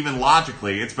paper and even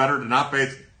logically, it's better to not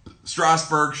face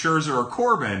Strasburg, Scherzer, or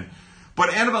Corbin.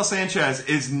 But Anibal Sanchez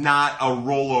is not a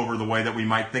rollover the way that we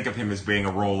might think of him as being a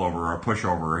rollover or a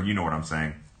pushover. You know what I'm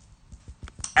saying.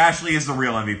 Ashley is the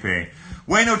real MVP.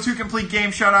 Wayno, 2 complete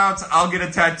game shutouts. I'll get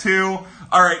a tattoo.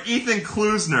 All right, Ethan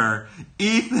Klusner.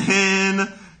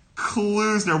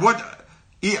 What?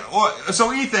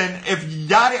 So Ethan, if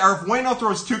Wayno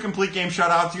throws 2 complete game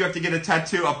shutouts, you have to get a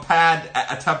tattoo, a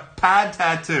pad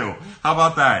tattoo. How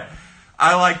about that?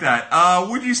 I like that.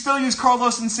 Would you still use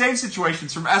Carlos in save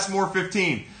situations from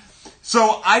S-More15?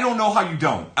 So I don't know how you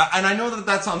don't. And I know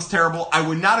that sounds terrible. I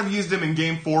would not have used him in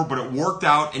Game 4, but it worked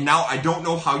out, and now I don't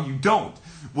know how you don't.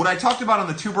 What I talked about on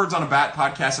the Two Birds on a Bat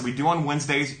podcast that we do on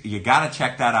Wednesdays, you got to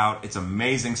check that out. It's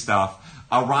amazing stuff.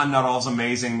 Ron Nuttall's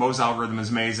amazing. Mo's algorithm is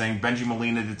amazing. Benji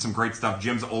Molina did some great stuff.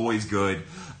 Jim's always good.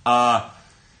 What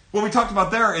we talked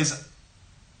about there is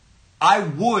I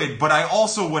would, but I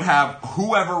also would have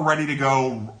whoever ready to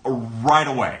go right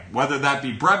away. Whether that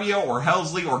be Brevio or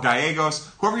Helsley or Gallegos,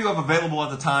 whoever you have available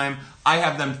at the time, I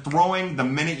have them throwing the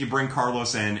minute you bring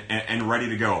Carlos in and ready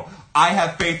to go. I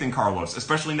have faith in Carlos,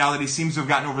 especially now that he seems to have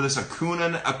gotten over this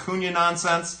Acuna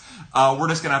nonsense. We're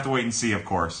just going to have to wait and see, of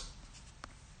course.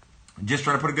 Just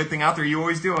try to put a good thing out there. You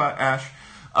always do, Ash.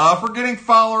 Forgetting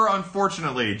Fowler,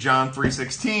 unfortunately. John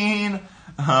 3:16.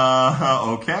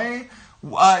 Okay.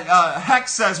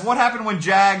 Hex says, what happened when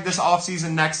Jag this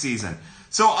offseason next season?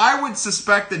 So I would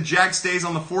suspect that Jag stays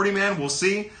on the 40-man. We'll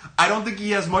see. I don't think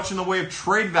he has much in the way of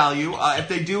trade value. If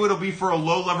they do, it'll be for a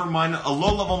low-level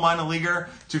minor leaguer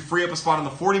to free up a spot on the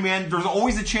 40-man. There's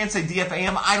always a chance they DFA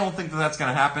him. I don't think that's going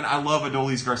to happen. I love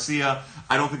Adolis Garcia.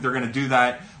 I don't think they're going to do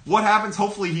that. What happens?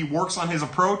 Hopefully he works on his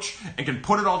approach and can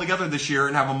put it all together this year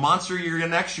and have a monster year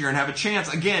next year and have a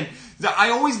chance. Again,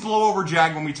 I always blow over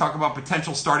Jag when we talk about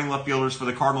potential starting left fielders for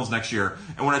the Cardinals next year,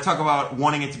 and when I talk about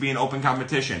wanting it to be an open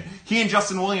competition. He and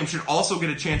Justin Williams should also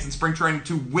get a chance in spring training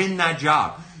to win that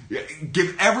job.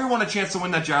 Give everyone a chance to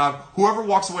win that job. Whoever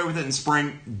walks away with it in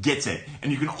spring gets it. And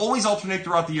you can always alternate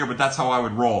throughout the year, but that's how I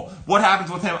would roll. What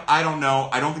happens with him, I don't know.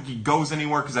 I don't think he goes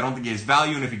anywhere because I don't think he has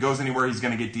value, and if he goes anywhere, he's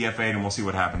going to get DFA'd, and we'll see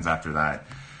what happens after that.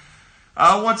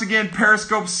 Once again,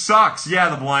 Periscope sucks. Yeah,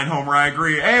 the blind homer, I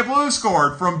agree. Hey, Blue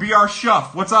scored from BR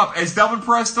Shuff. What's up? Is Delvin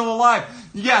Perez still alive?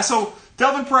 Yeah, so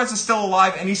Delvin Perez is still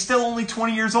alive, and he's still only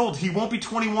 20 years old. He won't be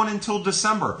 21 until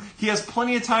December. He has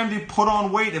plenty of time to put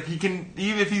on weight if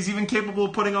he's even capable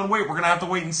of putting on weight. We're going to have to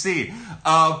wait and see.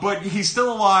 But he's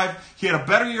still alive. He had a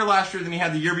better year last year than he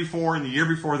had the year before and the year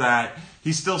before that.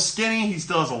 He's still skinny. He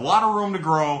still has a lot of room to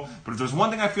grow. But if there's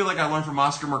one thing I feel like I learned from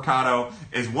Oscar Mercado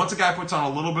is once a guy puts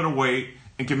on a little bit of weight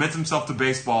and commits himself to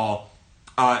baseball,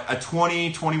 a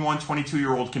 20, 21,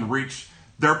 22-year-old can reach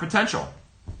their potential.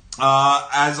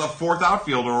 as a fourth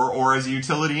outfielder or as a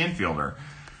utility infielder.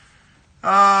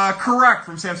 Correct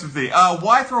from Samson V.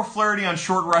 Why throw Flaherty on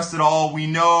short rest at all? We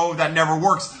know that never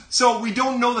works. So we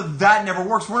don't know that never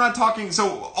works. We're not talking.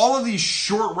 So all of these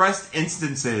short rest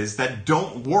instances that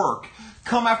don't work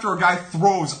come after a guy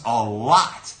throws a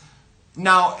lot.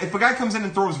 Now, if a guy comes in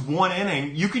and throws one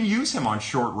inning, you can use him on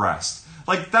short rest.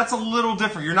 Like, that's a little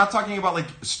different. You're not talking about, like,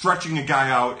 stretching a guy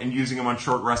out and using him on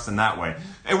short rest in that way.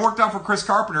 It worked out for Chris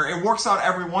Carpenter. It works out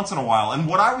every once in a while. And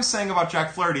what I was saying about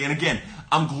Jack Flaherty, and again,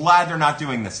 I'm glad they're not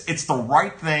doing this. It's the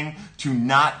right thing to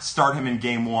not start him in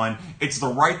game one. It's the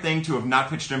right thing to have not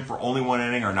pitched him for only one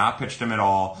inning or not pitched him at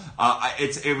all.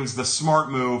 It was the smart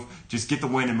move. Just get the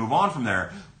win and move on from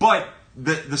there. But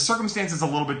the circumstance is a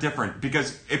little bit different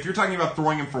because if you're talking about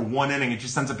throwing him for one inning, it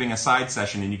just ends up being a side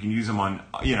session and you can use him on,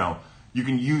 you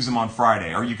can use him on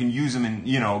Friday or you can use him in,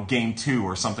 game two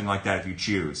or something like that if you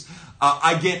choose.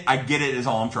 I get it is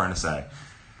all I'm trying to say.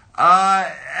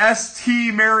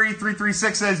 ST Mary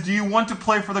 336 says, do you want to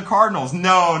play for the Cardinals?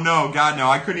 No, God, no.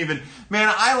 I couldn't even.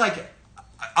 Man,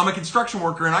 I'm a construction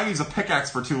worker and I use a pickaxe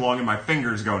for too long and my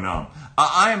fingers go numb.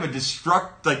 I am a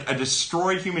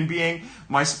destroyed human being.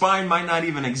 My spine might not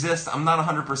even exist. I'm not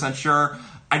 100% sure.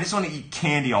 I just want to eat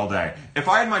candy all day. If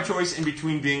I had my choice in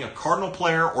between being a Cardinal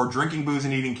player or drinking booze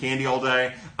and eating candy all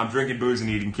day, I'm drinking booze and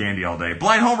eating candy all day.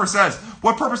 Blind Homer says,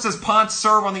 what purpose does Ponce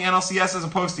serve on the NLCS as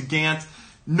opposed to Gant?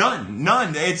 None.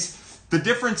 The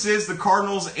difference is the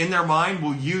Cardinals, in their mind,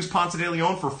 will use Ponce de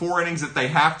Leon for 4 innings if they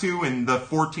have to in the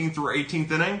 14th or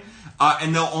 18th inning,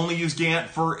 and they'll only use Gant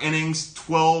for innings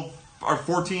 12 or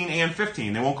 14 and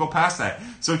 15. They won't go past that.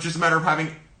 So it's just a matter of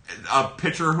having a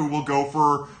pitcher who will go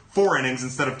for 4 innings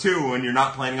instead of 2, and you're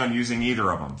not planning on using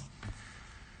either of them.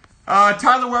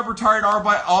 Tyler Webb retired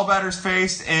all batters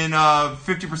faced in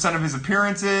 50% of his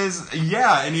appearances.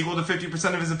 Yeah, and equal to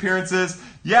 50% of his appearances.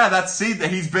 Yeah, that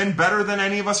he's been better than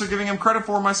any of us are giving him credit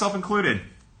for, myself included.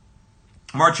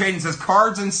 Mark Hayden says,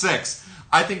 Cards in 6.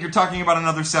 I think you're talking about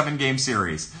another 7-game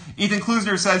series. Ethan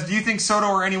Klusner says, do you think Soto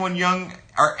or anyone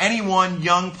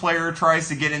young player tries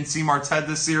to get in Seamart's head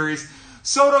this series?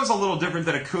 Soto's a little different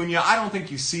than Acuna. I don't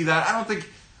think you see that. I don't think,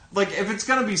 if it's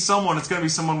going to be someone, it's going to be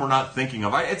someone we're not thinking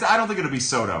of. I don't think it'll be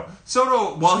Soto.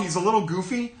 Soto, while he's a little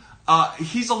goofy,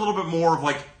 he's a little bit more of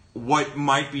what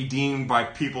might be deemed by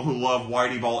people who love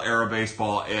Whitey Ball era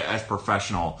baseball as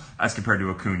professional as compared to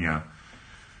Acuna.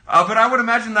 But I would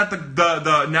imagine that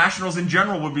the Nationals in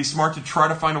general would be smart to try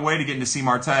to find a way to get into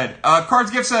Seamart's head. Cards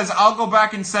Gift says, I'll go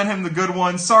back and send him the good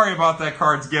ones. Sorry about that,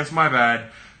 Cards Gifts. My bad.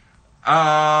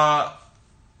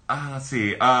 Let's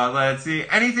see.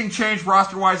 Anything changed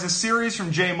roster-wise this series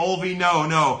from Jay Mulvey?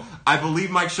 No. I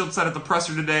believe Mike Schultz said at the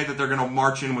presser today that they're going to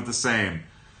march in with the same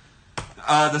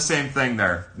thing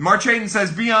there. March Hayden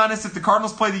says, be honest, if the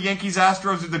Cardinals play the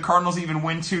Yankees-Astros, do the Cardinals even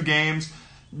win 2 games?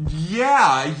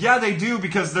 Yeah, they do,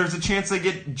 because there's a chance they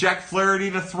get Jack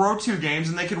Flaherty to throw 2 games,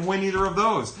 and they could win either of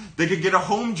those. They could get a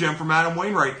home gem from Adam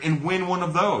Wainwright and win one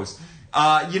of those.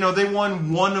 They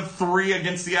won 1 of 3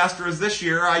 against the Astros this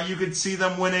year. You could see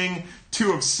them winning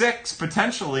 2 of 6,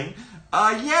 potentially.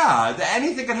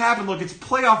 Anything could happen. Look, it's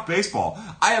playoff baseball.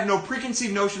 I have no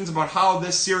preconceived notions about how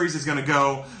this series is going to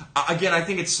go. Again, I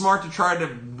think it's smart to try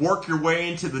to work your way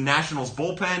into the Nationals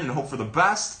bullpen and hope for the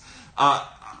best.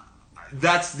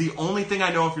 That's the only thing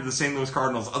I know if you're the St. Louis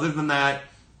Cardinals. Other than that,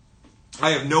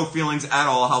 I have no feelings at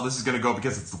all how this is going to go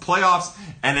because it's the playoffs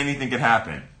and anything could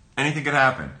happen.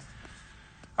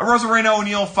 Rosarena,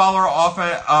 O'Neill, Fowler off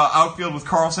outfield with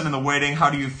Carlson in the waiting. How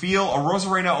do you feel?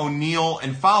 Rosarena, O'Neill,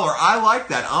 and Fowler. I like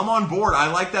that. I'm on board. I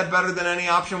like that better than any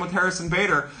option with Harrison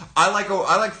Bader. I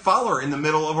like Fowler in the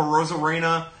middle of a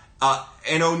Rosarena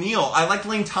and O'Neill. I like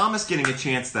Lane Thomas getting a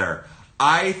chance there.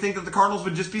 I think that the Cardinals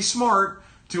would just be smart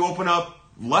to open up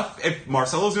left, if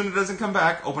Marcell Ozuna doesn't come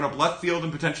back, open up left field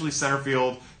and potentially center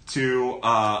field to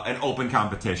an open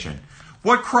competition.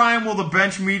 What crime will the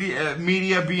bench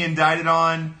media be indicted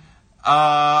on?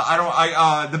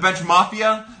 The bench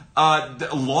mafia?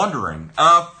 Laundering.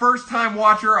 First time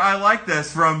watcher, I like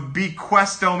this from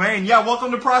Bequest Domain. Yeah,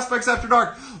 welcome to Prospects After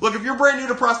Dark. Look, if you're brand new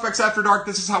to Prospects After Dark,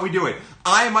 this is how we do it.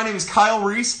 My name is Kyle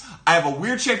Reese. I have a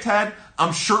weird shaped head.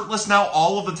 I'm shirtless now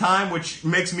all of the time, which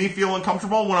makes me feel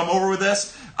uncomfortable when I'm over with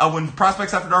this. When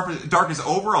Prospects After Dark is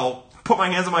over, I'll put my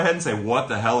hands on my head and say, what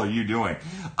the hell are you doing?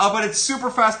 But it's super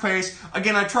fast-paced.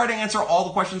 Again, I try to answer all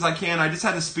the questions I can. I just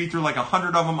had to speed through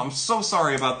 100 of them. I'm so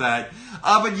sorry about that.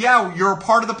 But yeah, you're a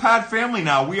part of the Pad family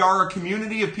now. We are a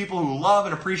community of people who love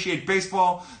and appreciate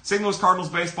baseball, St. Louis Cardinals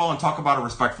baseball, and talk about it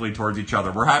respectfully towards each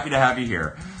other. We're happy to have you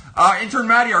here. Intern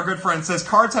Maddie, our good friend, says,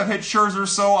 Cards have hit Scherzer,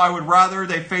 so I would rather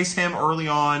they face him early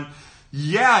on.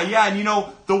 Yeah, and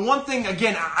the one thing,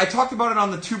 again, I talked about it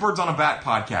on the Two Birds on a Bat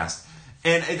podcast,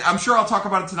 and I'm sure I'll talk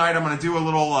about it tonight. I'm going to do a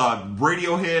little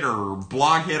radio hit or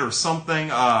blog hit or something.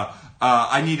 I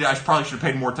probably should have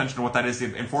paid more attention to what that is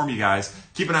to inform you guys.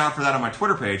 Keep an eye out for that on my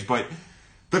Twitter page, but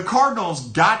the Cardinals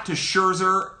got to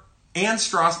Scherzer and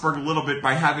Strasburg a little bit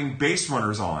by having base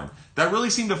runners on. That really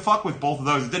seemed to fuck with both of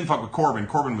those. It didn't fuck with Corbin.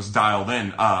 Corbin was dialed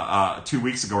in 2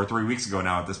 weeks ago or 3 weeks ago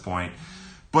now at this point.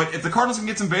 But if the Cardinals can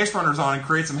get some base runners on and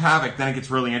create some havoc, then it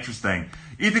gets really interesting.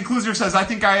 Ethan Klusner says, I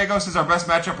think Gallegos is our best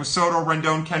matchup with Soto,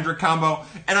 Rendon, Kendrick combo.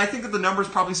 And I think that the numbers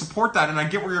probably support that. And I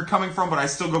get where you're coming from, but I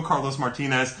still go Carlos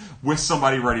Martinez with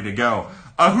somebody ready to go.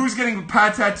 Who's getting the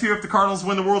pad tattoo if the Cardinals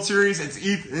win the World Series? It's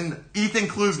Ethan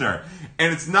Klusner.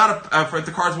 And it's not if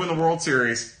the Cards win the World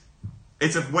Series.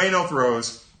 It's if Waino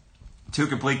throws 2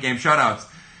 complete game shutouts.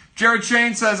 Jared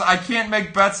Shane says, I can't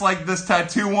make bets like this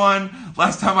tattoo one.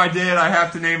 Last time I did, I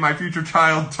have to name my future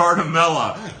child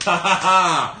Tartamella.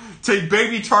 To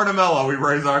baby Tartamella, we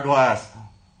raise our glass.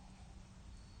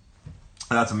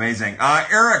 That's amazing.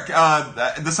 Eric,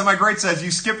 the Semi-Great says,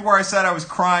 you skipped where I said I was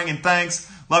crying, and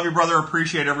thanks. Love you, brother.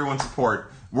 Appreciate everyone's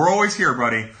support. We're always here,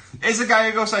 buddy. Is the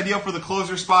Gallegos ideal for the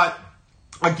closer spot?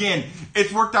 Again,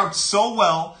 it's worked out so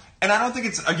well, and I don't think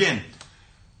it's, again,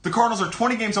 the Cardinals are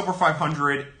 20 games over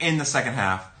 500 in the second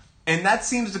half, and that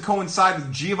seems to coincide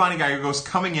with Giovanni Gallegos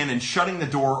coming in and shutting the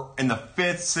door in the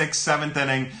 5th, 6th, 7th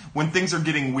inning when things are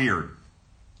getting weird.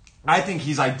 I think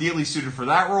he's ideally suited for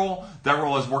that role. That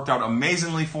role has worked out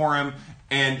amazingly for him,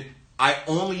 and I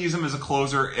only use him as a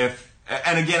closer if,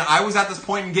 and again, I was at this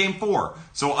point in Game 4,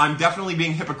 so I'm definitely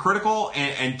being hypocritical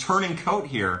and turning coat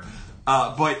here,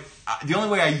 but the only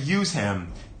way I use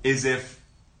him is if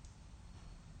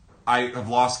I have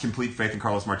lost complete faith in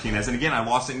Carlos Martinez. And again, I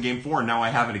lost it in Game 4, and now I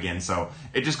have it again. So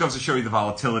it just goes to show you the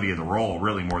volatility of the role,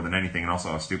 really, more than anything, and also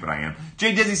how stupid I am.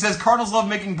 Jay Dizzy says, Cardinals love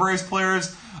making Braves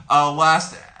players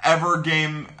last ever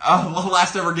game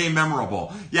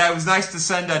memorable. Yeah, it was nice to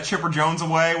send Chipper Jones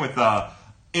away with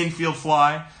infield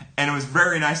fly, and it was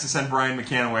very nice to send Brian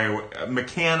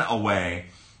McCann away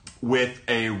with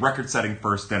a record-setting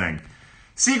first inning.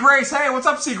 C. Grace, hey, what's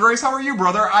up, C. Grace? How are you,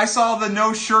 brother? I saw the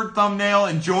no-shirt thumbnail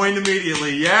and joined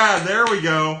immediately. Yeah, there we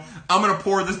go. I'm going to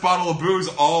pour this bottle of booze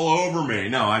all over me.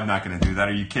 No, I'm not going to do that.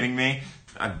 Are you kidding me?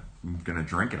 I'm going to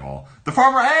drink it all.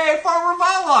 Farmer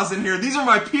Vala's in here. These are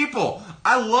my people.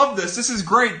 I love this. This is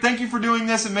great. Thank you for doing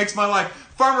this. It makes my life.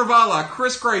 Farmer Vala,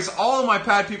 Chris Grace, all of my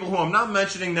pad people who I'm not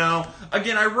mentioning now.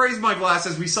 Again, I raise my glass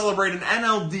as we celebrate an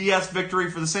NLDS victory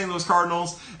for the St. Louis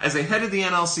Cardinals as they head to the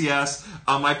NLCS.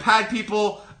 My pad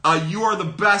people, you are the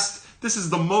best. This is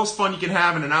the most fun you can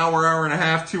have in an hour, hour and a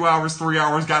half, 2 hours, 3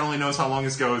 hours. God only knows how long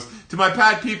this goes. To my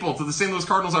pad people, to the St. Louis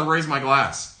Cardinals, I raise my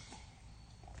glass.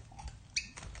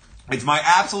 It's my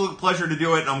absolute pleasure to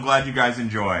do it, and I'm glad you guys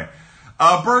enjoy.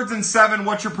 Birds in 7,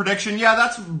 what's your prediction? Yeah,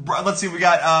 let's see, we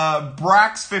got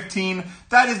Brax 15.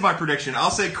 That is my prediction. I'll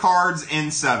say Cards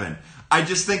in 7. I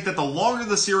just think that the longer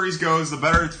the series goes, the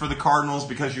better it's for the Cardinals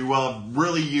because you will have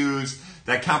really used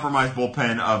that compromised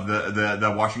bullpen of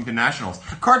the Washington Nationals.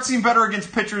 Cards seem better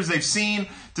against pitchers they've seen.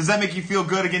 Does that make you feel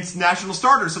good against national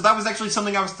starters? So that was actually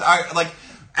something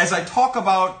as I talk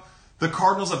about the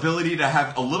Cardinals' ability to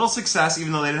have a little success,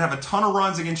 even though they didn't have a ton of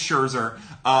runs against Scherzer,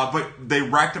 but they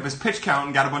racked up his pitch count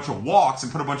and got a bunch of walks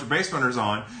and put a bunch of base runners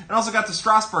on, and also got to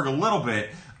Strasburg a little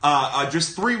bit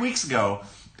just 3 weeks ago,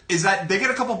 is that they get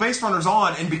a couple base runners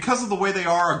on, and because of the way they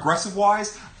are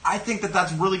aggressive-wise, I think that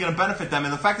that's really going to benefit them,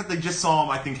 and the fact that they just saw him,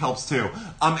 I think, helps too.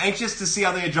 I'm anxious to see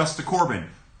how they adjust to Corbin.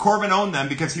 Corbin owned them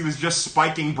because he was just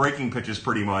spiking breaking pitches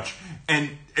pretty much,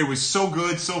 and it was so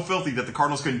good, so filthy that the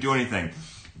Cardinals couldn't do anything.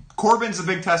 Corbin's a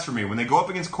big test for me. When they go up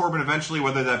against Corbin eventually,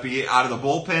 whether that be out of the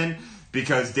bullpen,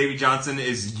 because Davey Johnson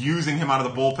is using him out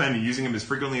of the bullpen and using him as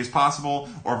frequently as possible,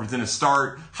 or if it's in a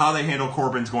start, how they handle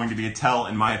Corbin's going to be a tell,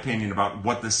 in my opinion, about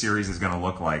what this series is going to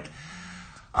look like.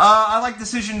 I like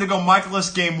decision to go Michaelis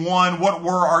Game 1. What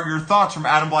are your thoughts from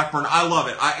Adam Blackburn? I love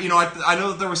it. I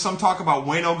know that there was some talk about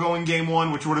Waino going Game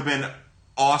 1, which would have been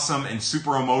awesome and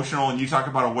super emotional, and you talk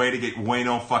about a way to get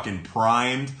Waino fucking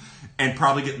primed and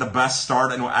probably get the best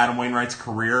start in Adam Wainwright's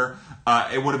career.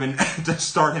 It would have been to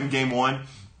start him Game 1.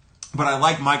 But I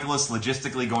like Michaelis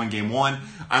logistically going Game 1.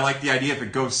 I like the idea if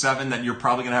it goes 7 that you're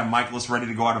probably going to have Michaelis ready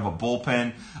to go out of a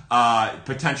bullpen.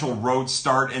 Potential road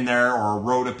start in there or a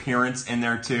road appearance in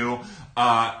there too.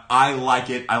 I like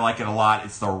it. I like it a lot.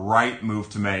 It's the right move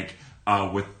to make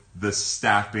with the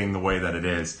staff being the way that it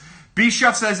is.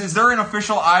 B-Chef says, is there an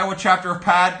official Iowa chapter of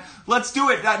PAD? Let's do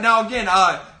it. Now, again,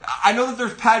 I know that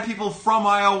there's Pad people from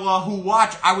Iowa who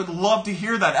watch. I would love to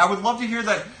hear that. I would love to hear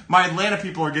that my Atlanta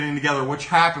people are getting together, which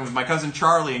happened with my cousin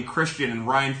Charlie and Christian and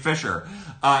Ryan Fisher.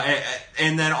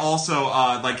 And then also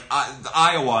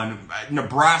Iowa and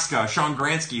Nebraska, Sean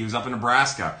Gransky, who's up in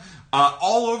Nebraska.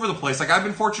 All over the place. Like, I've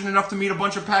been fortunate enough to meet a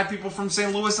bunch of Pad people from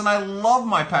St. Louis, and I love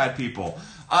my Pad people.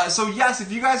 So yes,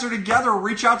 if you guys are together,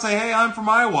 reach out, say, hey, I'm from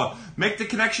Iowa. Make the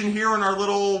connection here in our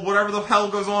little whatever the hell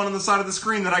goes on the side of the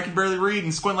screen that I can barely read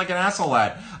and squint like an asshole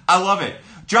at. I love it.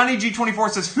 Johnny G24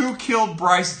 says, who killed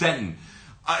Bryce Denton?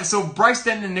 So Bryce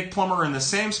Denton and Nick Plummer are in the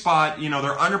same spot. You know,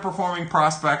 they're underperforming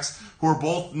prospects who are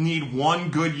both need one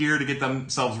good year to get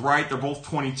themselves right. They're both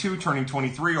 22, turning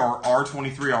 23, or are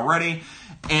 23 already.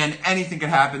 And anything could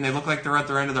happen. They look like they're at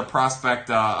their end of their prospect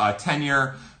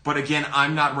tenure. But again,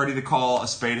 I'm not ready to call a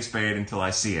spade until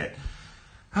I see it.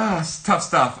 It's tough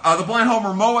stuff. The Blind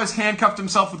Homer, Mo has handcuffed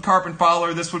himself with Carp and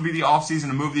Fowler. This would be the offseason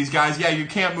to move these guys. Yeah, you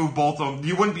can't move both of them.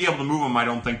 You wouldn't be able to move them, I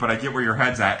don't think, but I get where your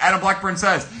head's at. Adam Blackburn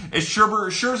says, is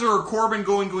Scherzer or Corbin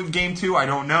going game 2? I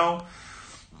don't know.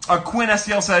 Quinn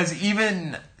STL says,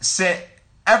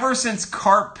 ever since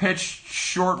Carp pitched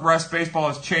short rest, baseball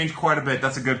has changed quite a bit.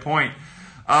 That's a good point.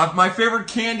 My favorite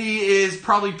candy is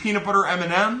probably peanut butter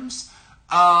M&Ms.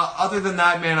 Other than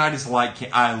that, man, I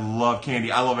love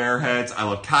candy. I love Airheads. I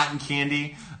love cotton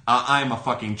candy. I'm a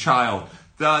fucking child.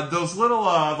 Those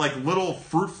little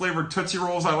fruit flavored Tootsie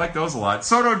Rolls, I like those a lot.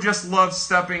 Soto just loves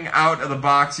stepping out of the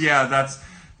box. Yeah,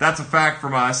 that's a fact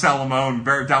from Dominic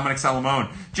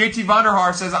Salamone. JT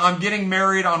Vonderhaar says, I'm getting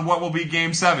married on what will be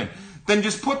Game 7. Then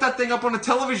just put that thing up on a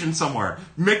television somewhere.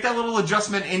 Make that little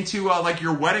adjustment into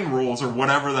your wedding rules or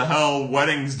whatever the hell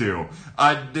weddings do.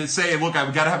 Say, look,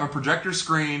 we got to have a projector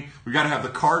screen. We got to have the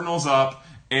Cardinals up.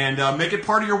 And make it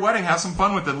part of your wedding. Have some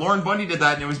fun with it. Lauren Bundy did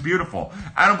that, and it was beautiful.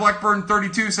 Adam Blackburn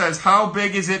 32 says, how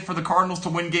big is it for the Cardinals to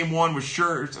win Game 1 with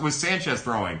Sanchez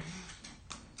throwing?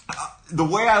 The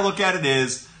way I look at it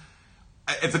is,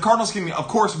 if the Cardinals can, of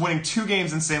course, winning 2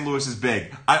 games in St. Louis is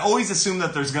big. I always assume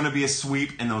that there's going to be a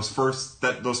sweep in those first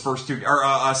 2, or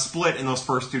a split in those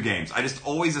first 2 games. I just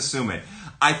always assume it.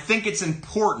 I think it's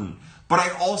important, but I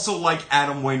also like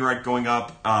Adam Wainwright going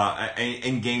up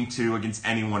in Game 2 against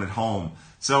anyone at home.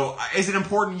 So, is it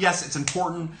important? Yes, it's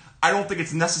important. I don't think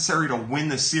it's necessary to win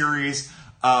the series.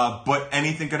 But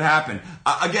anything could happen.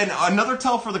 Again, another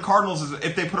tell for the Cardinals is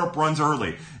if they put up runs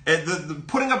early.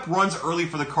 Putting up runs early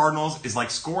for the Cardinals is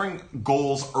like scoring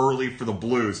goals early for the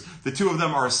Blues. The two of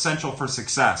them are essential for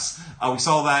success. We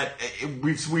saw that.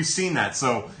 We've seen that.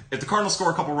 So if the Cardinals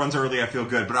score a couple runs early, I feel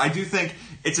good. But I do think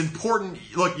it's important.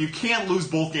 Look, you can't lose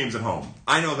both games at home.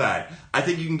 I know that. I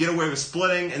think you can get away with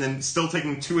splitting and then still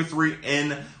taking 2 or 3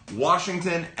 in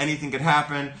Washington. Anything could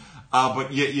happen.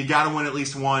 But you got to win at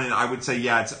least one, and I would say,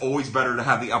 yeah, it's always better to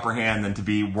have the upper hand than to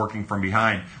be working from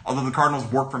behind. Although the Cardinals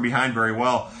work from behind very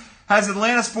well. Has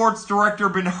Atlanta sports director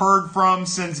been heard from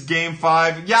since Game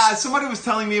 5? Yeah, somebody was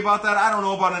telling me about that. I don't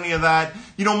know about any of that.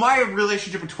 You know, my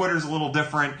relationship with Twitter is a little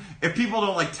different. If people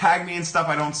don't tag me and stuff,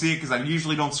 I don't see it because I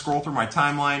usually don't scroll through my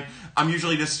timeline. I'm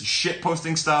usually just shit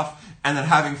posting stuff and then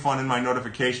having fun in my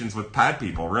notifications with Pad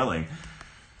people, really.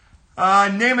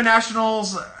 Name a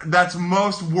Nationals that's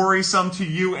most worrisome to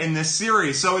you in this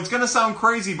series. So it's going to sound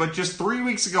crazy, but just 3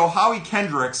 weeks ago, Howie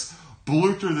Kendricks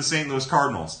blew through the St. Louis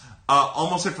Cardinals.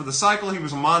 Almost hit for the cycle. He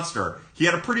was a monster. He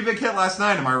had a pretty big hit last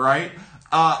night, am I right?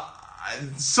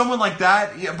 Someone like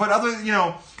that. Yeah, but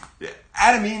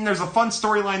Adam Eaton, there's a fun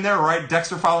storyline there, right?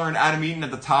 Dexter Fowler and Adam Eaton at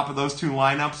the top of those 2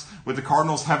 lineups with the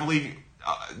Cardinals heavily,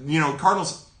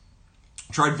 Cardinals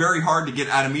tried very hard to get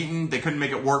Adam Eaton. They couldn't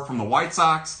make it work from the White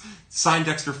Sox. Signed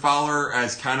Dexter Fowler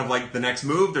as kind of like the next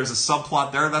move. There's a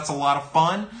subplot there. That's a lot of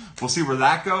fun. We'll see where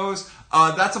that goes.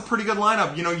 That's a pretty good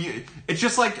lineup. It's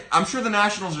just like, I'm sure the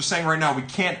Nationals are saying right now, we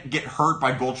can't get hurt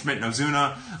by Goldschmidt and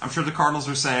Ozuna. I'm sure the Cardinals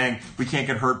are saying we can't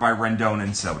get hurt by Rendon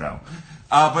and Soto.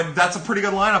 But that's a pretty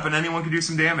good lineup, and anyone can do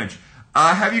some damage.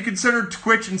 Have you considered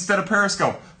Twitch instead of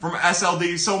Periscope from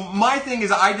SLD? So my thing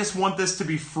is I just want this to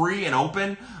be free and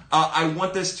open. I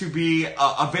want this to be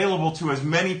available to as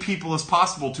many people as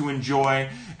possible to enjoy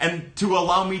and to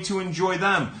allow me to enjoy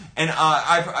them. And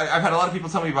I've had a lot of people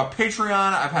tell me about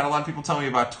Patreon. I've had a lot of people tell me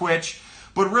about Twitch.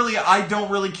 But really, I don't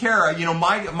really care.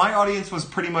 My audience was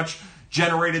pretty much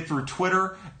generated through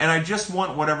Twitter, and I just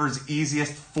want whatever's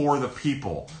easiest for the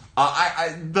people.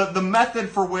 The method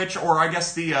for which, or I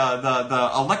guess the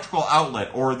electrical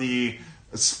outlet or the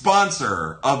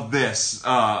sponsor of this,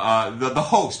 the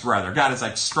host rather. God,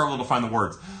 it's struggle to find the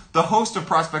words. The host of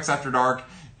Prospects After Dark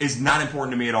is not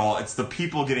important to me at all. It's the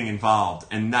people getting involved,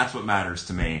 and that's what matters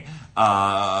to me.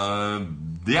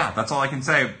 Yeah, that's all I can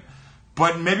say.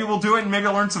 But maybe we'll do it and maybe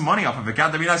I'll earn some money off of it. God,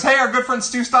 that'd be nice. Hey, our good friend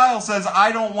Stu Styles says,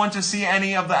 I don't want to see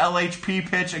any of the LHP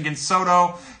pitch against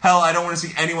Soto. Hell, I don't want to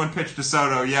see anyone pitch to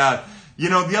Soto. Yeah. You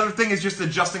know, the other thing is just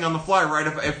adjusting on the fly, right?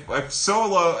 If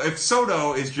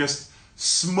Soto is just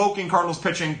smoking Cardinals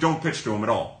pitching, don't pitch to him at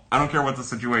all. I don't care what the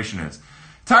situation is.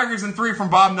 Tigers in 3 from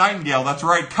Bob Nightingale. That's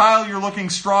right. Kyle, you're looking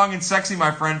strong and sexy,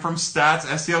 my friend, from Stats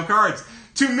STL Cards.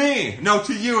 To me. No,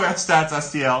 to you, Stats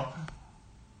STL.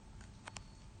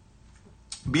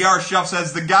 BR Chef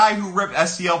says, the guy who ripped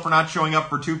STL for not showing up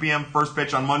for 2 p.m. first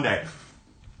pitch on Monday.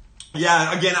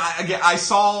 Yeah, again, I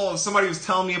saw somebody was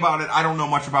telling me about it. I don't know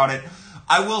much about it.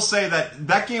 I will say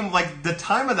that game, like the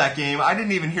time of that game, I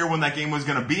didn't even hear when that game was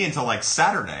going to be until like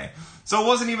Saturday. So it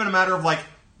wasn't even a matter of like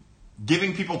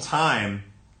giving people time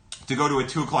to go to a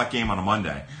 2 o'clock game on a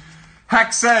Monday.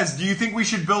 Heck says, do you think we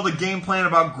should build a game plan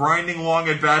about grinding long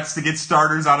at-bats to get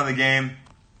starters out of the game?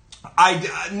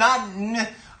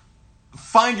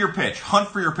 Find your pitch. Hunt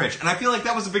for your pitch. And I feel like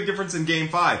that was a big difference in Game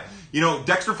 5. You know,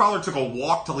 Dexter Fowler took a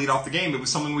walk to lead off the game. It was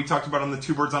something we talked about on the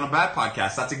Two Birds on a Bat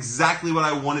podcast. That's exactly what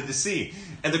I wanted to see.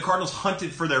 And the Cardinals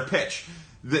hunted for their pitch.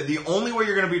 The only way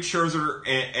you're going to beat Scherzer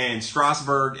and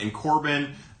Strasburg and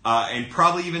Corbin and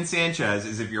probably even Sanchez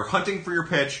is if you're hunting for your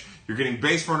pitch, you're getting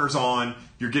base runners on,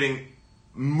 you're getting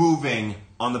moving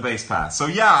on the base path. So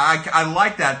yeah, I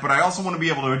like that, but I also want to be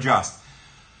able to adjust.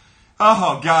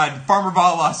 Oh, God. Farmer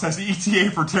Bala says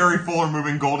ETA for Terry Fuller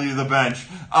moving Goldie to the bench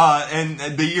in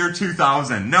the year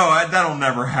 2000. No, that'll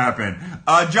never happen.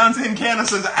 Johnson Canna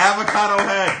says avocado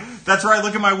head. That's right.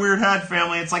 Look at my weird head,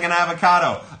 family. It's like an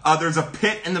avocado. There's a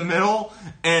pit in the middle,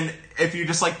 and if you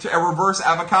just like a reverse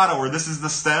avocado where this is the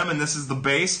stem and this is the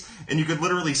base, and you could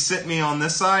literally sit me on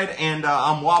this side, and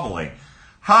I'm wobbly.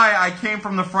 Hi, I came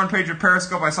from the front page of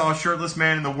Periscope. I saw a shirtless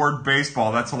man in the word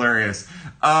baseball. That's hilarious.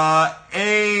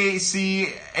 AC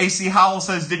Howell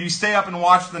says, did you stay up and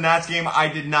watch the Nats game? I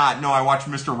did not. No, I watched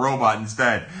Mr. Robot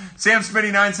instead. Sam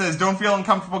Smitty9 says, don't feel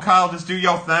uncomfortable, Kyle. Just do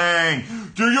your thing.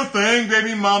 Do your thing,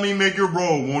 baby mommy. Make it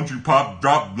roll. Won't you pop,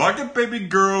 drop like a baby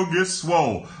girl, get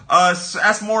swole. S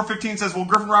More15 says, will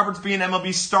Griffin Roberts be an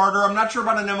MLB starter? I'm not sure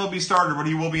about an MLB starter, but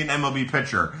he will be an MLB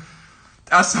pitcher.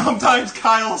 Sometimes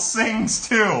Kyle sings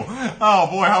too. Oh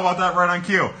boy, how about that right on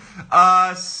cue?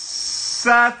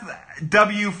 Seth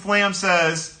W. Flam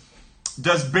says,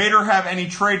 does Bader have any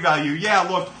trade value? Yeah,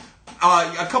 look,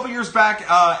 a couple years back,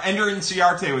 Ender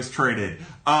Inciarte was traded.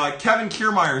 Kevin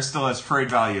Kiermaier still has trade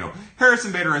value.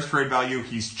 Harrison Bader has trade value.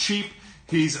 He's cheap.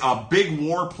 He's a big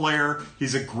WAR player.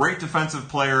 He's a great defensive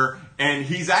player. And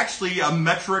he's actually a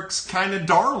metrics kind of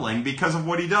darling because of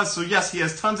what he does. So yes, he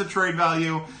has tons of trade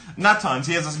value. Not tons.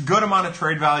 He has a good amount of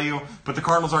trade value, but the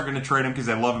Cardinals aren't going to trade him because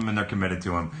they love him and they're committed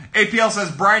to him. APL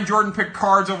says, Brian Jordan picked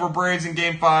Cards over Braves in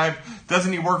Game 5.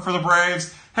 Doesn't he work for the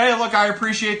Braves? Hey, look, I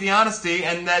appreciate the honesty,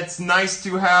 and that's nice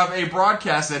to have a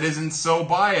broadcast that isn't so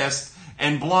biased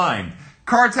and blind.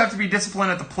 Cards have to be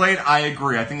disciplined at the plate. I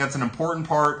agree. I think that's an important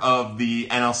part of the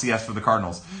NLCS for the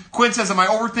Cardinals. Quinn says, am I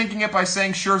overthinking it by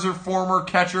saying Scherzer, former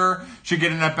catcher, should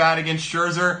get an at-bat against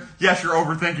Scherzer? Yes, you're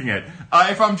overthinking it.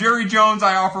 If I'm Jerry Jones,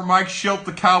 I offer Mike Schilt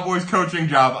the Cowboys coaching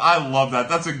job. I love that.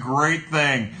 That's a great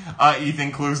thing,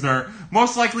 Ethan Klusner.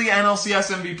 Most likely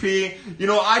NLCS MVP. You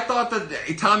know, I thought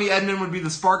that Tommy Edman would be the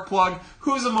spark plug.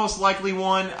 Who's the most likely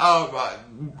one?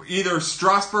 Either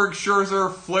Strasburg,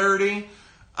 Scherzer, Flaherty,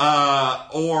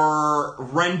 or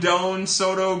Rendon,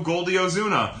 Soto, Goldie,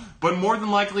 Ozuna. But more than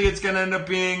likely it's going to end up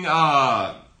being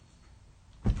Tommy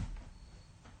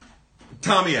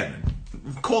Edman.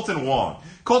 Colton Wong.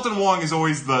 Colton Wong is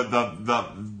always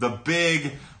the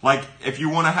big, like, if you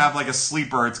want to have like a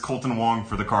sleeper, it's Colton Wong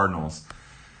for the Cardinals.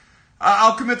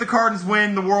 I'll commit the Cardinals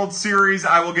win the World Series.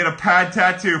 I will get a pad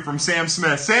tattoo from Sam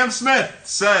Smith. Sam Smith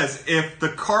says if the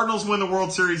Cardinals win the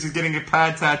World Series, he's getting a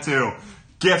pad tattoo.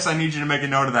 Gifts, I need you to make a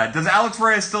note of that. Does Alex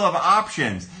Reyes still have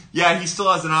options? Yeah, he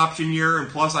still has an option year, and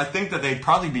plus I think that they'd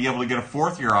probably be able to get a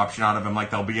fourth-year option out of him like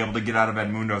they'll be able to get out of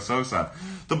Edmundo Sosa.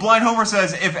 The Blind Homer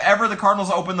says, if ever the Cardinals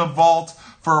open the vault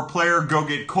for a player, go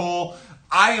get Cole.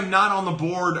 I am not on the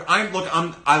board. I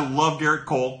love Garrett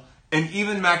Cole, and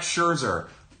even Max Scherzer.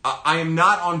 I am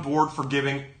not on board for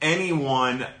giving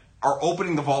anyone or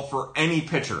opening the vault for any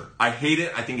pitcher. I hate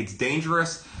it. I think it's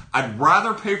dangerous. I'd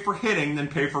rather pay for hitting than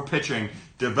pay for pitching.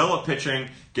 Develop pitching,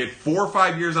 get 4 or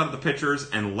 5 years out of the pitchers,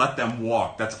 and let them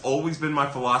walk. That's always been my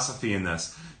philosophy in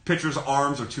this. Pitchers'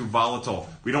 arms are too volatile.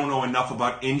 We don't know enough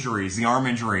about injuries, the arm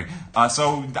injury.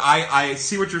 So I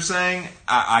see what you're saying.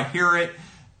 I hear it.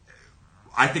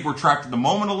 I think we're trapped in the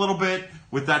moment a little bit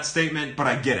with that statement, but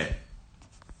I get it.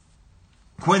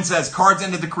 Quinn says, Cards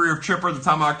ended the career of Chipper, the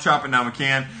Tomahawk Chop, and now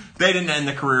McCann. They didn't end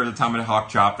the career of the Tomahawk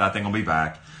Chop. That thing will be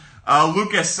back.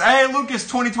 Lucas, hey Lucas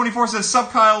 2024 says,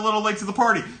 sup Kyle, a little late to the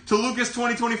party. To Lucas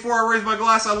 2024, I raise my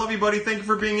glass. I love you, buddy. Thank you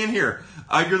for being in here.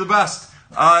 You're the best.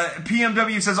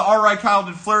 PMW says, alright Kyle,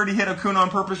 did Flaherty hit Acuna on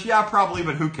purpose? Yeah, probably,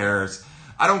 but who cares?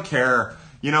 I don't care.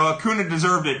 You know, Acuna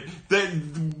deserved it.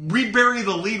 We bury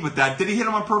the lead with that. Did he hit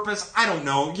him on purpose? I don't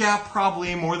know. Yeah,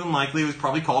 probably, more than likely. It was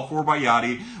probably called for by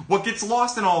Yachty. What gets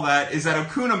lost in all that is that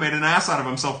Acuna made an ass out of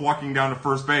himself walking down to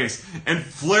first base. And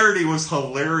Flaherty was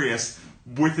hilarious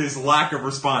with his lack of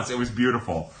response. It was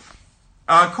beautiful.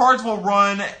 Cards will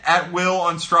run at will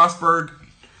on Strasburg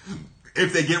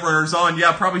if they get runners on.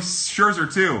 Yeah, probably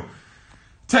Scherzer too.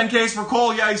 10Ks for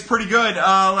Cole. Yeah, he's pretty good.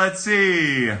 Let's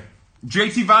see.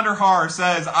 JT Vanderhaar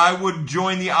says, I would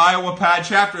join the Iowa Pad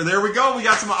chapter. There we go. We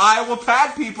got some Iowa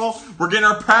Pad people. We're getting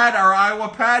our Iowa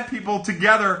Pad people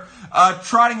together.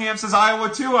 Trottingham says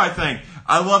Iowa too, I think.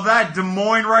 I love that. Des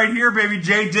Moines right here, baby.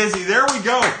 Jay Dizzy. There we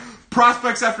go.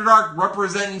 Prospects After Dark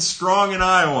representing strong in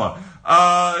Iowa.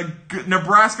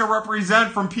 Nebraska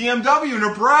represent from PMW.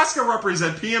 Nebraska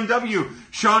represent PMW.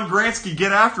 Sean Gransky,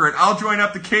 get after it. I'll join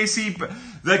up the KC.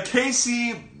 The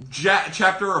KC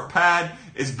chapter of Pad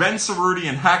is Ben Cerruti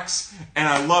and Hex, and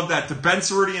I love that. The Ben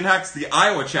Cerruti and Hex, the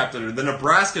Iowa chapter, the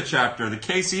Nebraska chapter, the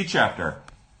KC chapter.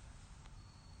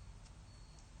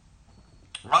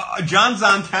 John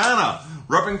Zantana,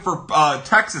 repping for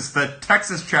Texas, the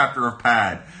Texas chapter of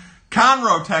Pad.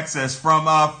 Conroe, Texas, from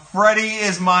Freddie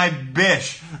is my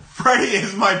bish. Freddie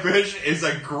is my bish is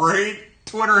a great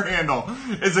Twitter handle.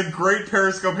 It's a great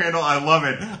Periscope handle. I love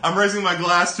it. I'm raising my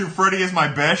glass to Freddie is my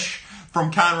bish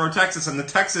from Conroe, Texas, and the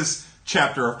Texas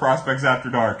chapter of Prospects After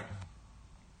Dark.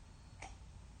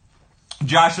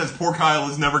 Josh says, poor Kyle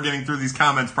is never getting through these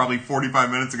comments probably 45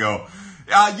 minutes ago.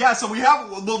 Yeah, so we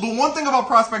have, the one thing about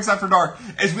Prospects After Dark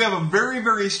is we have a very,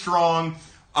 very strong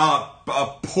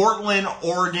Portland,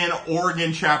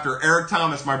 Oregon chapter. Eric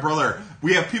Thomas, my brother.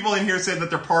 We have people in here saying that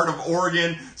they're part of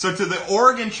Oregon. So to the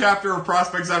Oregon chapter of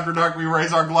Prospects After Dark, we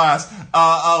raise our glass.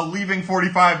 Leaving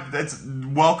 45, that's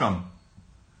welcome.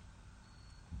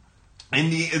 In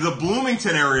the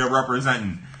Bloomington area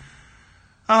representing.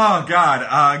 Oh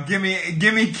God, give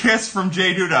me kiss from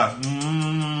Jay Duda.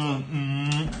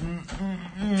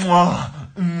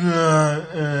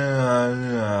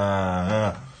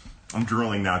 I'm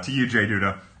drooling now. To you, Jay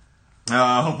Duda.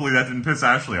 Hopefully that didn't piss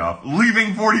Ashley off.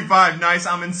 Leaving 45, nice.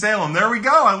 I'm in Salem. There we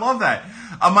go. I love that.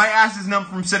 My ass is numb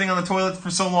from sitting on the toilet for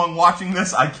so long watching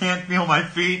this. I can't feel my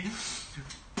feet.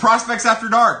 Prospects After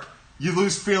Dark. You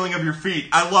lose feeling of your feet.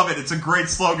 I love it. It's a great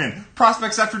slogan.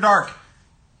 Prospects After Dark.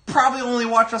 Probably only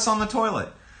watch us on the toilet.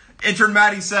 Intern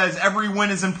Maddie says, every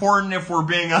win is important if we're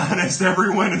being honest.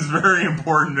 Every win is very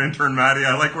important, Intern Maddie.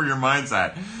 I like where your mind's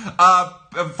at.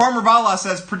 Farmer Bala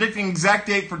says, predicting exact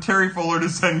date for Terry Fuller to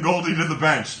send Goldie to the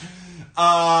bench.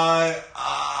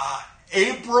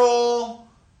 April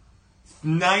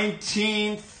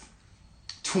 19th,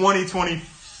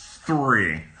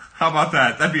 2023. How about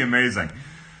that? That'd be amazing.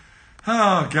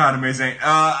 Oh, God, amazing.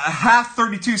 Half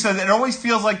 32 says, it always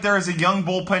feels like there is a young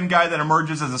bullpen guy that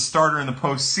emerges as a starter in the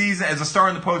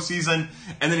postseason,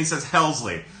 and then he says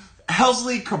Helsley.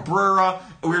 Helsley, Cabrera,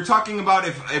 we were talking about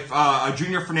if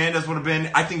Junior Fernandez would have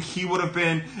been, I think he would have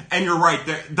been, and you're right.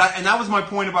 That was my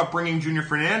point about bringing Junior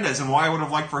Fernandez and why I would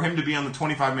have liked for him to be on the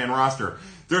 25-man roster.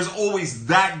 There's always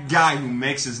that guy who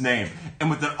makes his name. And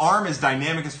with an arm as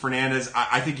dynamic as Fernandez,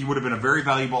 I think he would have been a very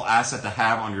valuable asset to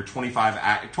have on your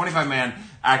 25-man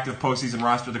active postseason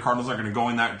roster. The Cardinals are going to go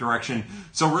in that direction.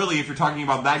 So really, if you're talking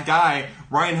about that guy,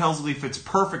 Ryan Helsley fits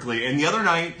perfectly. And the other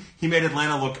night, he made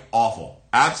Atlanta look awful.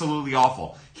 Absolutely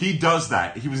awful. He does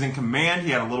that. He was in command. He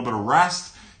had a little bit of rest.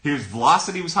 His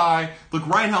velocity was high. Look,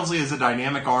 Ryan Helsley is a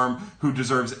dynamic arm who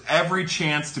deserves every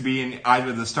chance to be in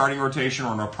either the starting rotation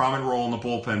or in a prominent role in the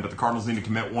bullpen, but the Cardinals need to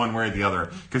commit one way or the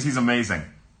other because he's amazing.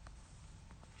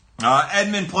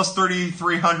 Edmund plus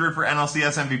 3,300 for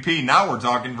NLCS MVP. Now we're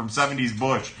talking from 70s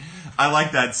Bush. I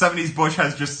like that. 70s Bush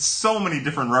has just so many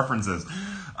different references.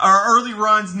 Our early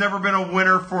run's never been a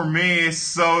winner for me,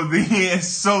 so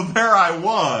there I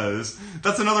was.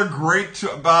 That's another great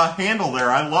handle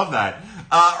there. I love that.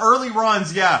 Early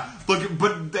runs, yeah. Look,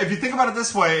 but if you think about it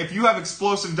this way, if you have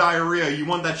explosive diarrhea, you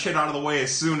want that shit out of the way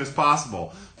as soon as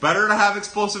possible. Better to have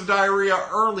explosive diarrhea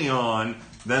early on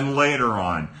than later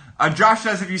on. Josh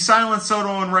says, if you silence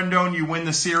Soto and Rendon, you win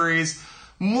the series.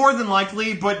 More than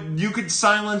likely, but you could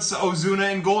silence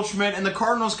Ozuna and Goldschmidt, and the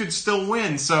Cardinals could still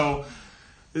win. So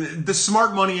The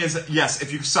smart money is, yes,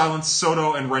 if you silence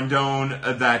Soto and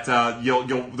Rendon, that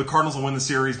the Cardinals will win the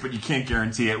series, but you can't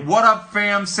guarantee it. What up,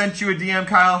 fam? Sent you a DM,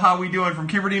 Kyle. How we doing? From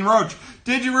Kiefer Dean Roach.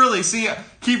 Did you really? See,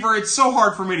 Kiefer, it's so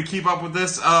hard for me to keep up with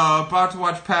this. About to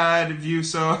watch Pad View,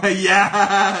 so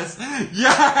yes!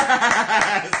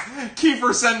 Yes!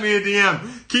 Kiefer sent me a DM.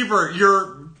 Kiefer,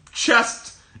 your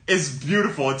chest is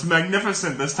beautiful. It's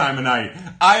magnificent this time of night.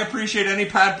 I appreciate any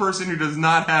pad person who does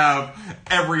not have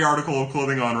every article of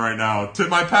clothing on right now. To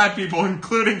my pad people,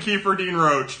 including Kiefer Dean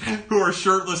Roach, who are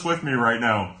shirtless with me right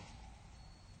now.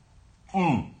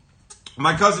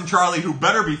 My cousin Charlie, who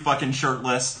better be fucking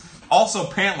shirtless, also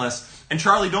pantless. And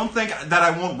Charlie, don't think that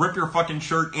I won't rip your fucking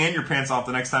shirt and your pants off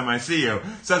the next time I see you.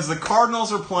 Says the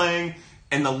Cardinals are playing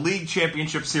in the League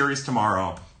Championship Series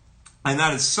tomorrow. And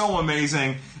that is so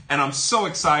amazing. And I'm so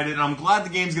excited, and I'm glad the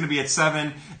game's going to be at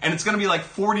 7, and it's going to be like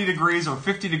 40 degrees or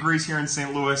 50 degrees here in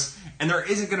St. Louis, and there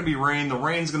isn't going to be rain. The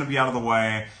rain's going to be out of the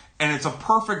way, and it's a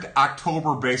perfect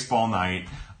October baseball night.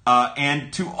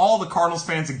 And to all the Cardinals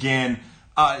fans, again,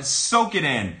 soak it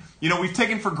in. You know, we've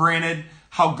taken for granted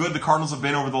how good the Cardinals have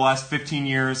been over the last 15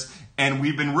 years, and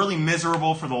we've been really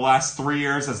miserable for the last 3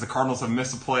 years as the Cardinals have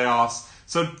missed the playoffs.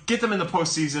 So get them in the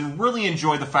postseason. Really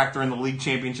enjoy the fact they're in the League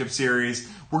Championship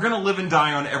Series. We're going to live and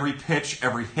die on every pitch,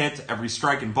 every hit, every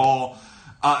strike and ball.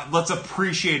 Let's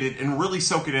appreciate it and really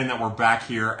soak it in that we're back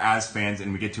here as fans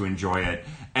and we get to enjoy it.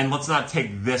 And let's not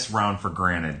take this round for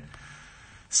granted.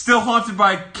 Still haunted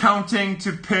by continuing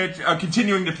to pitch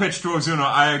to Ozuna.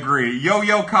 I agree.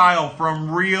 Yo Kyle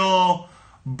from Real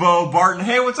Bo Barton.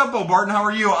 Hey, what's up, Bo Barton? How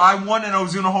are you? I won an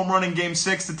Ozuna home run in Game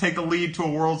 6 to take the lead to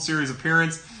a World Series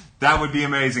appearance. That would be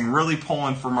amazing. Really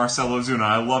pulling for Marcell Ozuna.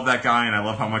 I love that guy, and I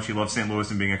love how much he loves St. Louis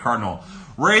and being a Cardinal.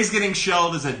 Rays getting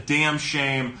shelled is a damn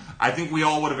shame. I think we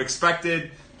all would have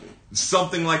expected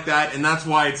something like that, and that's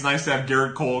why it's nice to have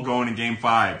Garrett Cole going in Game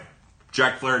 5.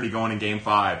 Jack Flaherty going in Game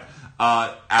 5.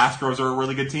 Astros are a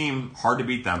really good team. Hard to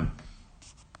beat them.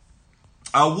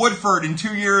 Woodford, in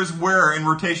 2 years, where in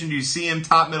rotation do you see him?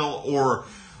 Top, middle, or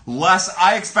less?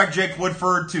 I expect Jake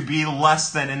Woodford to be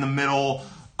less than in the middle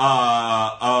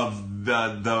of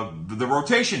the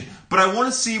rotation. But I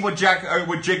want to see what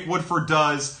Jake Woodford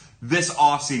does this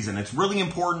offseason. It's really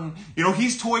important. You know,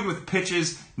 he's toyed with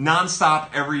pitches nonstop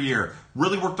every year.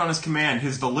 Really worked on his command,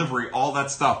 his delivery, all that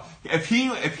stuff. If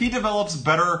he develops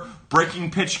better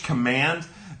breaking pitch command,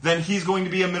 then he's going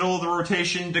to be a middle of the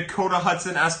rotation Dakota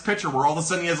Hudson-esque pitcher where all of a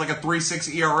sudden he has like a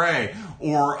 3.6 ERA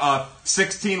or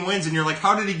 16 wins and you're like,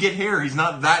 how did he get here? He's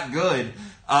not that good.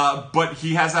 But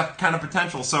he has that kind of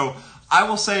potential. So I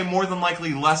will say more than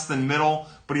likely less than middle,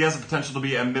 but he has the potential to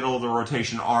be a middle of the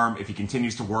rotation arm if he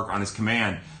continues to work on his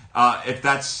command.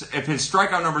 If his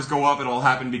strikeout numbers go up, it'll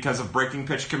happen because of breaking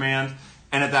pitch command,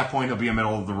 and at that point he'll be a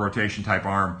middle of the rotation type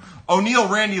arm. O'Neill,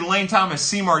 Randy, Lane Thomas,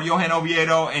 Seymour, Johan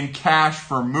Oviedo, and Cash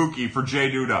for Mookie for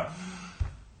Jay Duda.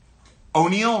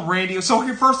 O'Neill, Randy. So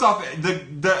here, first off,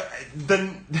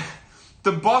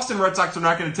 the Boston Red Sox are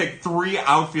not going to take 3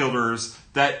 outfielders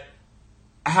that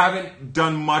haven't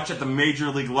done much at the major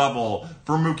league level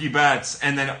for Mookie Betts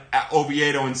and then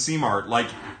Oviedo and Seymour. Like,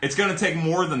 it's going to take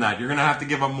more than that. You're going to have to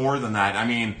give up more than that. I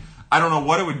mean, I don't know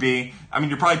what it would be. I mean,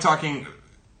 you're probably talking...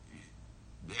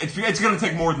 It's going to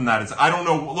take more than that. I don't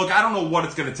know. Look, I don't know what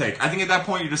it's going to take. I think at that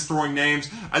point you're just throwing names.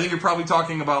 I think you're probably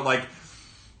talking about, like,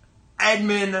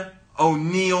 Edman,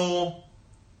 O'Neill,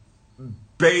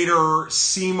 Bader,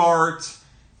 Seamart.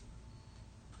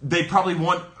 They probably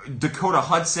want Dakota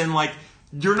Hudson. Like,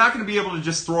 you're not going to be able to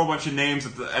just throw a bunch of names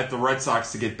at the Red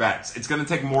Sox to get Betts. It's going to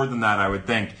take more than that, I would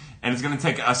think. And it's going to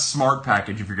take a smart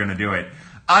package if you're going to do it.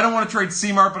 I don't want to trade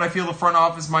Seamart, but I feel the front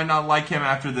office might not like him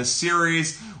after this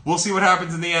series. We'll see what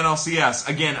happens in the NLCS.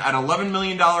 Again, at $11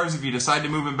 million, if you decide to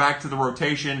move him back to the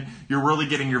rotation, you're really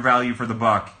getting your value for the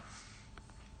buck.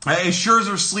 Is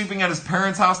Scherzer sleeping at his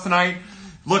parents' house tonight?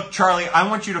 Look, Charlie, I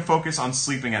want you to focus on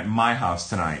sleeping at my house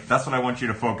tonight. That's what I want you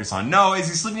to focus on. No, is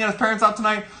he sleeping at his parents' house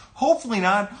tonight? Hopefully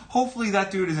not. Hopefully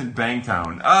that dude is in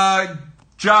Bangtown.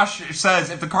 Josh says,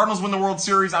 if the Cardinals win the World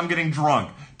Series, I'm getting drunk.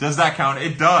 Does that count?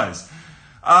 It does.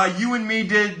 You and me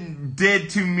did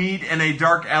to meet in a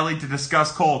dark alley to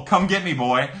discuss Cole. Come get me,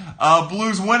 boy.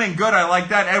 Blues winning. Good, I like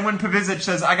that. Edwin Pavizic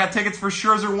says, I got tickets for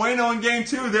Scherzer Waino in Game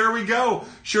 2. There we go.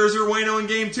 Scherzer Waino in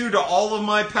Game 2 to all of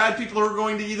my pad people who are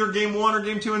going to either Game 1 or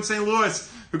Game 2 in St.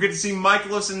 Louis, who get to see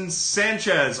Michaelis and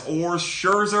Sanchez or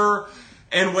Scherzer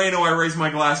and Waino. I raise my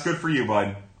glass. Good for you,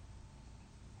 bud.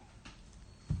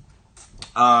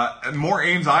 More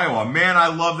Ames, Iowa. Man, I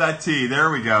love that tee.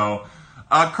 There we go.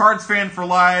 Cards fan for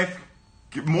life.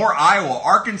 More Iowa.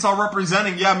 Arkansas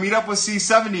representing. Yeah, meet up with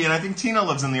C70, and I think Tina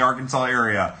lives in the Arkansas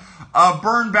area.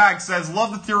 Burnback says,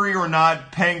 love the theory or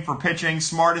not paying for pitching.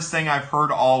 Smartest thing I've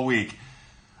heard all week.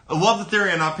 I love the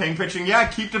theory of not paying pitching. Yeah,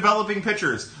 keep developing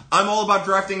pitchers. I'm all about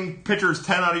drafting pitchers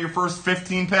 10 out of your first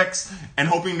 15 picks and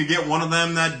hoping to get one of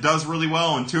them that does really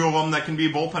well and two of them that can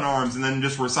be bullpen arms and then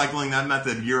just recycling that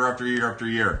method year after year after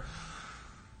year.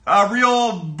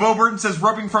 Real Bo Burton says,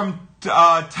 repping from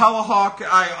Tullahawk,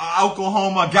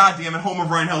 Oklahoma. God damn it, home of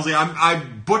Ryan Helsley. I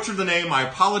butchered the name. I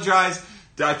apologize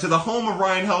to the home of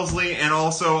Ryan Helsley and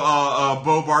also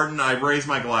Bo Barton. I raise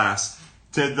my glass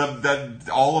to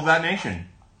all of that nation.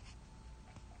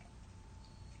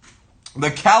 The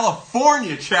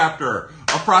California chapter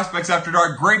of Prospects After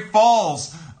Dark, Great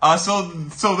Falls.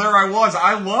 So there I was.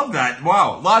 I love that.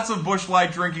 Wow. Lots of Busch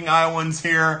Light drinking Iowans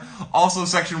here. Also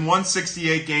section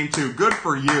 168, game 2. Good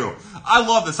for you. I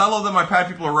love this. I love that my PAD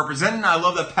people are represented. I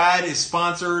love that PAD is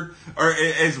sponsored or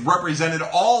is represented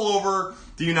all over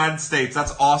the United States.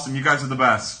 That's awesome. You guys are the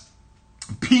best.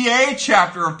 PA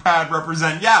chapter of PAD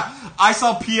represent. Yeah, I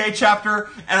saw PA chapter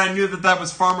and I knew that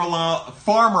was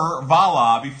Farmer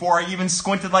Vala before I even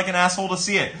squinted like an asshole to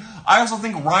see it. I also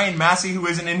think Ryan Massey, who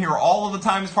isn't in here all of the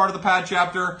time, is part of the PAD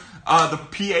chapter. The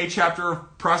PA chapter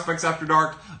of Prospects After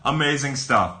Dark. Amazing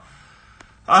stuff.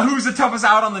 Who's the toughest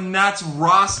out on the Nats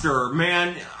roster?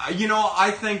 Man,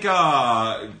 I think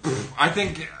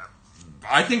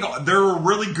they're a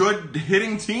really good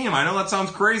hitting team. I know that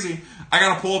sounds crazy. I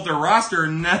gotta pull up their roster.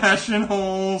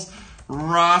 Nationals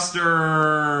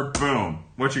roster. Boom.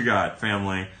 What you got,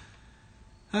 family?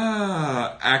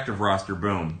 Active roster.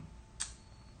 Boom.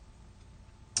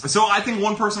 So I think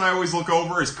one person I always look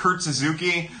over is Kurt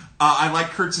Suzuki. I like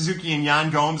Kurt Suzuki and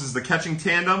Yan Gomes as the catching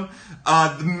tandem.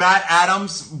 Matt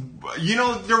Adams,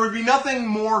 there would be nothing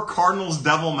more Cardinals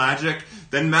devil magic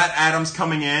than Matt Adams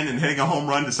coming in and hitting a home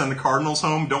run to send the Cardinals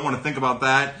home. Don't want to think about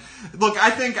that. Look,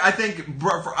 I think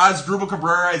Asdrubal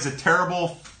Cabrera is a terrible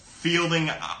fielding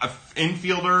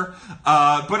infielder.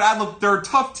 But they're a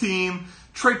tough team.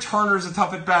 Trey Turner's a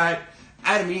tough at bat.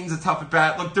 Adam Eaton's a tough at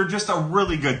bat. Look, they're just a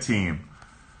really good team.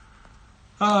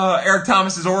 Eric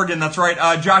Thomas is Oregon, that's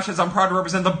right. Josh says, I'm proud to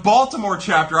represent the Baltimore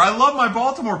chapter. I love my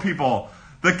Baltimore people.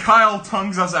 The Kyle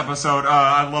Tungus episode,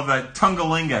 I love that.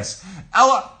 Tungalingus.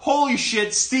 Ella, holy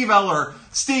shit, Steve Eller.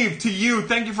 Steve, to you,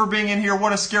 thank you for being in here.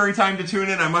 What a scary time to tune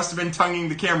in. I must have been tonguing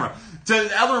the camera. To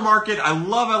Eller Market, I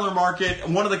love Eller Market.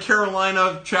 One of the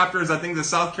Carolina chapters, I think the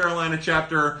South Carolina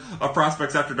chapter of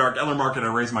Prospects After Dark. Eller Market,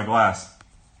 I raise my glass.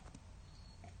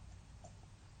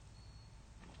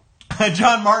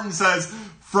 John Martin says,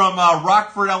 from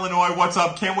Rockford, Illinois, what's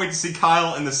up? Can't wait to see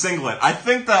Kyle in the singlet. I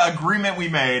think the agreement we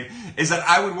made is that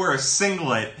I would wear a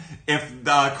singlet if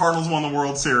the Cardinals won the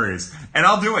World Series. And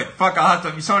I'll do it. Fuck,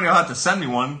 somebody will have to send me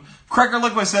one. Cracker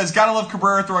Liquid says, gotta love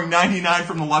Cabrera throwing 99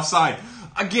 from the left side.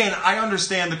 Again, I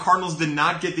understand the Cardinals did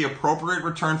not get the appropriate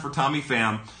return for Tommy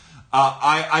Pham.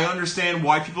 I understand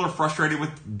why people are frustrated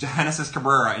with Genesis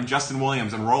Cabrera and Justin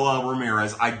Williams and Roel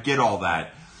Ramirez. I get all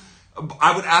that.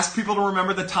 I would ask people to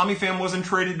remember that Tommy Pham wasn't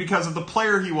traded because of the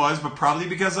player he was, but probably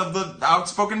because of the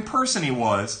outspoken person he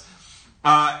was.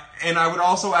 And I would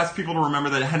also ask people to remember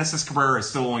that Genesis Cabrera is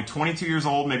still only 22 years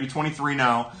old, maybe 23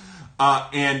 now,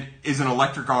 and is an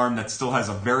electric arm that still has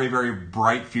a very, very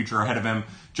bright future ahead of him.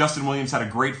 Justin Williams had a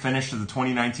great finish to the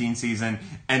 2019 season,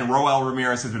 and Roel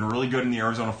Ramirez has been really good in the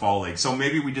Arizona Fall League. So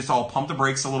maybe we just all pump the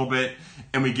brakes a little bit,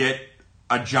 and we get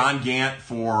a John Gant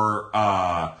for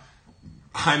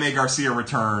Jaime Garcia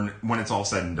return when it's all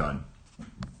said and done.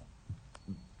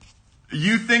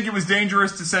 You think it was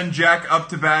dangerous to send Jack up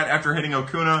to bat after hitting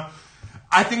Acuna?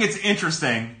 I think it's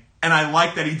interesting, and I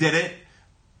like that he did it.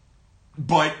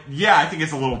 But, yeah, I think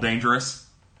it's a little dangerous.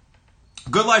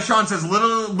 Good Life Sean says,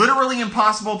 literally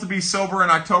impossible to be sober in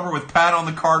October with Pat on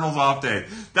the Cardinals off day.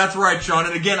 That's right, Sean.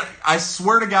 And again, I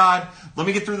swear to God, let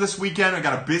me get through this weekend. I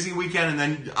got a busy weekend, and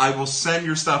then I will send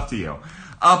your stuff to you.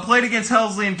 Played against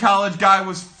Helsley in college. Guy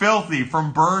was filthy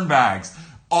from burn bags.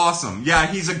 Awesome. Yeah,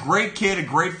 he's a great kid, a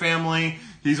great family.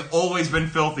 He's always been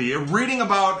filthy. I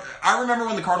remember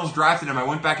when the Cardinals drafted him, I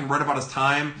went back and read about his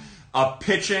time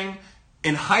pitching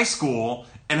in high school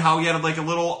and how he had like a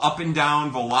little up and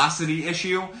down velocity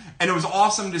issue. And it was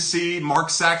awesome to see Mark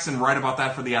Saxon write about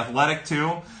that for The Athletic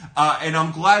too. And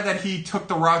I'm glad that he took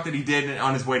the route that he did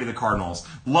on his way to the Cardinals.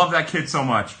 Love that kid so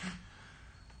much.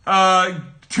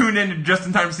 Tuned in just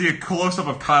in time to see a close-up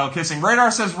of Kyle kissing.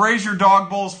 Radar says, raise your dog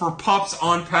bowls for pups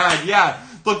on pad. Yeah,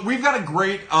 look, we've got a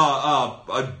great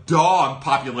a dog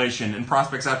population in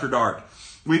Prospects After Dark.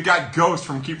 We've got Ghost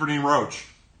from Kiefer Dean Roach.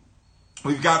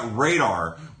 We've got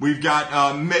Radar. We've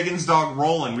got Megan's dog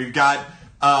Roland. We've got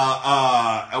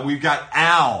We've got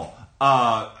Al,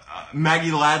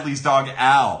 Maggie Ladley's dog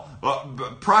Al.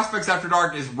 Prospects After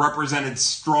Dark is represented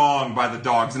strong by the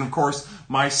dogs. And of course,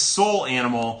 my soul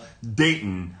animal,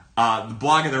 Dayton, the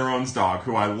Blog of Their Own's dog,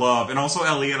 who I love. And also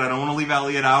Elliot. I don't want to leave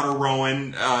Elliot out, or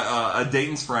Rowan,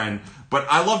 Dayton's friend. But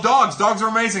I love dogs. Dogs are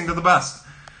amazing. They're the best.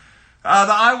 The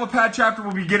Iowa Pad chapter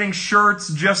will be getting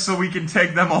shirts just so we can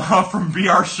take them off from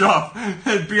BR Shuff.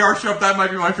 BR Shuff, that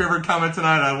might be my favorite comment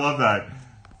tonight. I love that.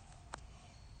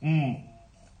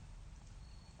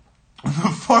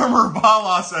 Farmer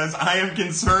Bala says, I am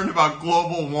concerned about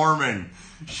global warming.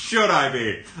 Should I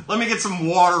be? Let me get some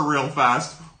water real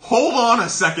fast. Hold on a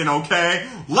second, okay?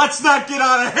 Let's not get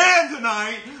out of hand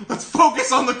tonight. Let's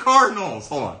focus on the Cardinals.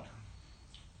 Hold on.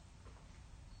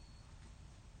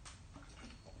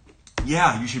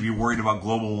 Yeah, you should be worried about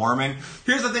global warming.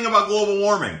 Here's the thing about global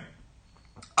warming.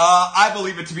 I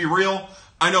believe it to be real.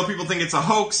 I know people think it's a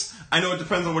hoax. I know it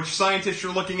depends on which scientist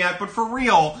you're looking at. But for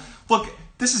real, look,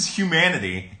 this is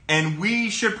humanity. And we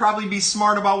should probably be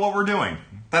smart about what we're doing.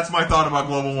 That's my thought about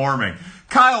global warming.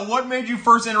 Kyle, what made you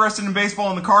first interested in baseball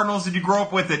and the Cardinals? Did you grow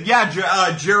up with it? Yeah,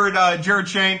 Jared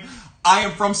Shane. I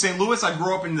am from St. Louis. I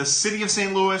grew up in the city of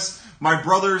St. Louis. My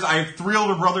brothers, I have 3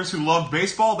 older brothers who loved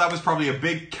baseball. That was probably a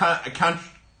big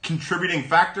contributing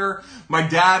factor. My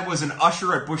dad was an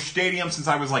usher at Busch Stadium since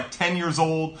I was like 10 years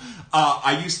old.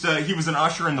 He was an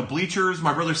usher in the bleachers.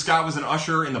 My brother Scott was an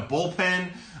usher in the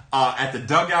bullpen, at the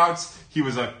dugouts. He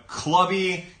was a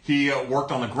clubby. He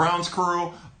worked on the grounds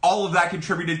crew. All of that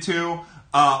contributed to.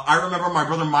 I remember my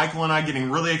brother Michael and I getting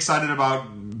really excited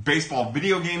about baseball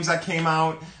video games that came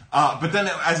out. But then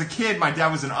as a kid, my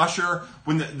dad was an usher.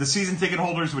 When the season ticket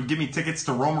holders would give me tickets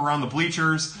to roam around the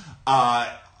bleachers,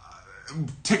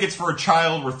 tickets for a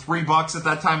child were $3 at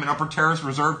that time, an Upper Terrace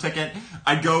Reserve ticket.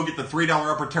 I'd go get the $3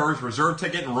 Upper Terrace Reserve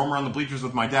ticket and roam around the bleachers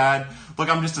with my dad. Look,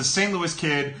 I'm just a St. Louis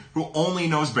kid who only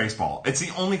knows baseball. It's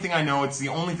the only thing I know. It's the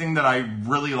only thing that I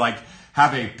really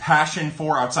have a passion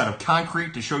for outside of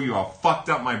concrete, to show you how fucked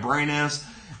up my brain is.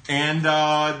 And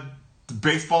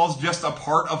baseball is just a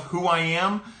part of who I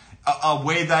am. A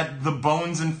way that the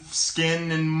bones and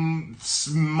skin and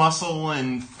muscle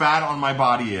and fat on my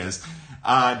body is.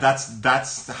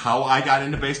 That's how I got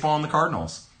into baseball and the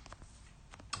Cardinals.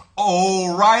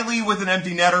 O'Reilly with an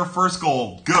empty netter, first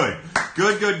goal. Good.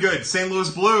 St.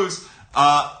 Louis Blues.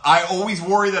 I always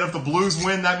worry that if the Blues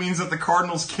win, that means that the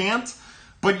Cardinals can't.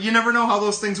 But you never know how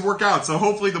those things work out. So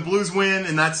hopefully the Blues win,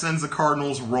 and that sends the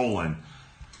Cardinals rolling.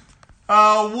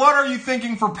 What are you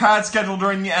thinking for pad schedule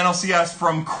during the NLCS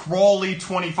from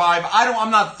Crawley25?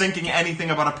 I'm not thinking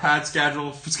anything about a pad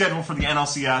schedule for the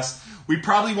NLCS. We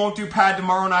probably won't do pad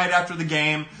tomorrow night after the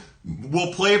game.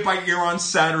 We'll play it by ear on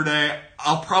Saturday.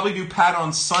 I'll probably do pad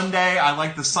on Sunday. I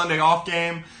like the Sunday off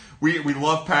game. We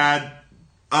love pad.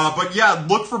 But yeah,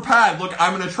 look for pad. Look,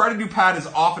 I'm going to try to do pad as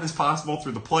often as possible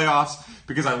through the playoffs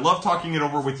because I love talking it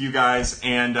over with you guys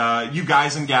and you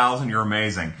guys and gals, and you're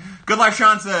amazing. Good Life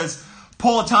Sean says,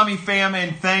 pull a Tommy Pham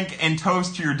and thank and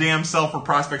toast to your damn self for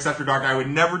Prospects After Dark. I would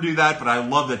never do that, but I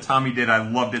love that Tommy did. I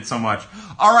loved it so much.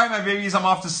 All right, my babies, I'm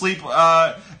off to sleep.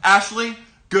 Ashley,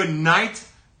 good night.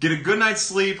 Get a good night's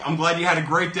sleep. I'm glad you had a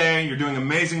great day. You're doing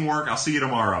amazing work. I'll see you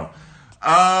tomorrow.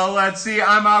 Let's see.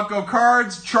 I'm out. Go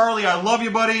Cards. Charlie, I love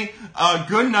you, buddy.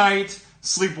 Good night.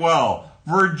 Sleep well.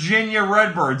 Virginia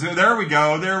Redbirds. There we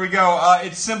go.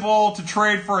 It's simple to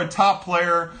trade for a top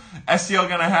player. STL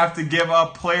gonna have to give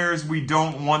up players we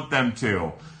don't want them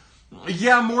to.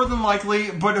 Yeah, more than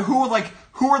likely. But who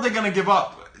are they gonna give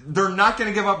up? They're not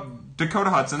gonna give up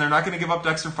Dakota Hudson. They're not gonna give up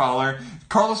Dexter Fowler.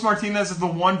 Carlos Martinez is the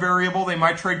one variable. They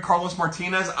might trade Carlos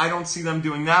Martinez. I don't see them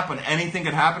doing that, but anything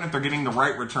could happen if they're getting the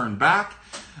right return back.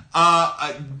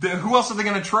 Who else are they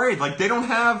gonna trade? They don't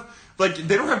have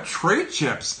trade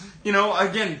chips.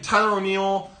 Again, Tyler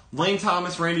O'Neill, Lane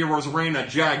Thomas, Randy Arozarena,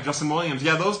 Jag, Justin Williams.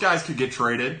 Yeah, those guys could get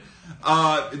traded.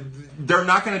 They're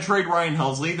not going to trade Ryan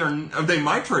Helsley. They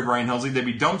might trade Ryan Helsley. They'd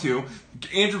be dumb to.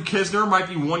 Andrew Kisner might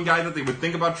be one guy that they would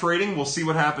think about trading. We'll see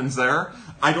what happens there.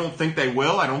 I don't think they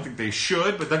will. I don't think they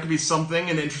should, but that could be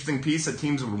an interesting piece that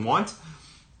teams would want.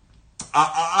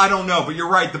 I don't know, but you're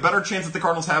right. The better chance that the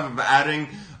Cardinals have of adding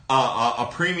a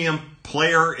premium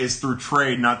player is through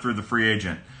trade, not through the free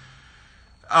agent.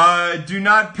 Do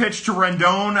not pitch to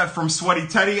Rendon from Sweaty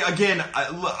Teddy. Again,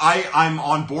 I'm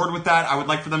on board with that. I would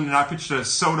like for them to not pitch to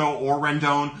Soto or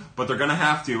Rendon, but they're going to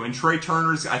have to. And Trey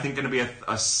Turner's, I think, going to be a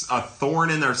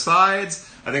thorn in their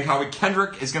sides. I think Howie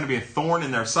Kendrick is going to be a thorn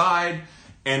in their side.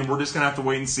 And we're just going to have to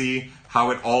wait and see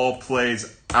how it all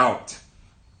plays out.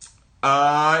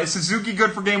 Is Suzuki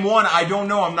good for game 1? I don't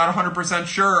know. I'm not 100%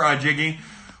 sure, Jiggy.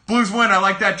 Blues win. I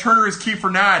like that. Turner is key for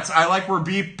Nats. I like where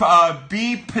B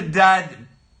Pedati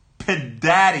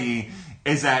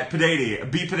is at.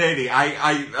 Pedati.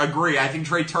 I agree. I think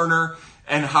Trey Turner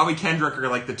and Howie Kendrick are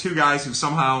like the two guys who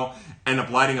somehow end up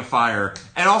lighting a fire.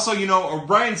 And also,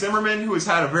 Ryan Zimmerman, who has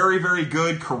had a very, very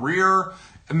good career.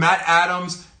 Matt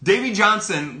Adams, Davey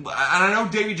Johnson, and I know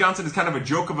Davey Johnson is kind of a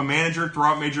joke of a manager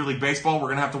throughout Major League Baseball. We're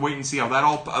going to have to wait and see how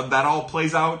that all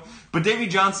plays out. But Davey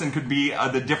Johnson could be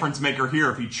the difference maker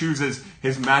here if he chooses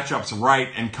his matchups right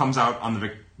and comes out on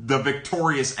the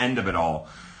victorious end of it all.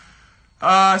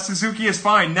 Suzuki is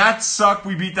fine. Nats suck.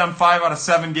 We beat them 5 out of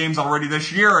 7 games already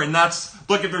this year. And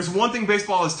look, if there's one thing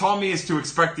baseball has taught me is to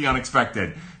expect the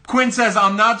unexpected. Quinn says,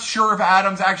 I'm not sure if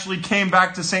Adams actually came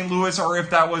back to St. Louis or if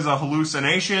that was a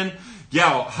hallucination.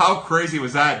 Yeah, how crazy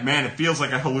was that? Man, it feels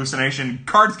like a hallucination.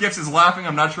 Cards Gifts is laughing.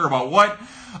 I'm not sure about what.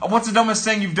 What's the dumbest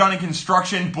thing you've done in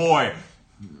construction? Boy,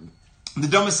 the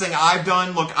dumbest thing I've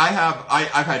done, look,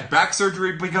 I've had back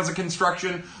surgery because of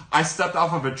construction. I stepped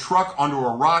off of a truck onto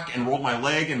a rock and rolled my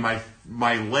leg, and my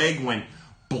leg went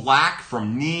black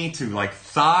from knee to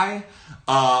thigh.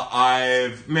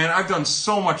 I've done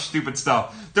so much stupid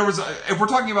stuff. If we're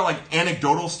talking about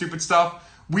anecdotal stupid stuff,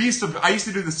 I used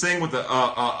to do this thing with a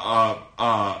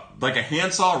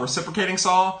handsaw, a reciprocating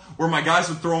saw, where my guys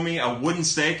would throw me a wooden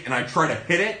stake and I'd try to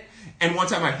hit it. And one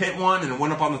time I hit one and it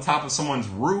went up on the top of someone's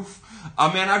roof.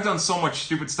 I've done so much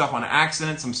stupid stuff on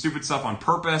accident, some stupid stuff on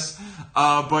purpose.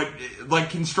 But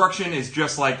construction is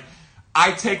just I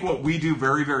take what we do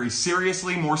very, very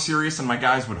seriously, more serious than my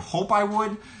guys would hope I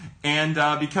would. And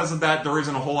because of that, there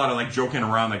isn't a whole lot of joking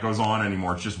around that goes on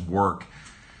anymore. It's just work.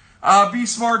 Be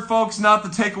smart, folks. Not the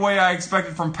takeaway I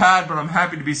expected from Pat, but I'm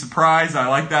happy to be surprised. I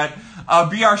like that.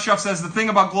 BR Shuff says, the thing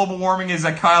about global warming is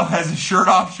that Kyle has his shirt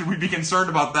off. Should we be concerned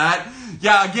about that?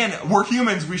 Yeah, again, we're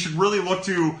humans. We should really look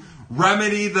to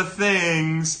remedy the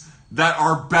things that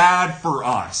are bad for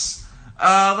us.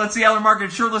 Let's see, Alan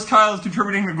Market. Shirtless Kyle is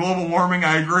contributing to global warming.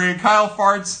 I agree. Kyle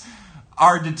farts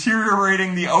are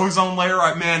deteriorating the ozone layer.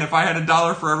 Man, if I had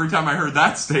 $1 for every time I heard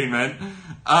that statement.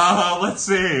 Let's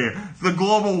see. The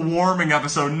global warming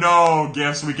episode. No,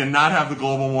 Gifts. We cannot have the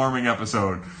global warming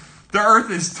episode. The Earth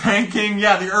is tanking.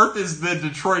 Yeah, the Earth is the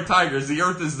Detroit Tigers. The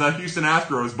Earth is the Houston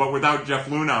Astros, but without Jeff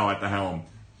Luhnow at the helm.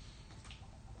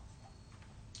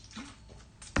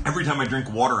 Every time I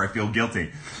drink water, I feel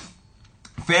guilty.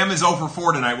 Pham is 0 for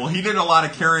 4 tonight. Well, he did a lot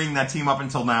of carrying that team up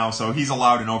until now, so he's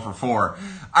allowed an 0 for 4.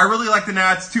 I really like the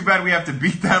Nats. Too bad we have to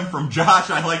beat them from Josh.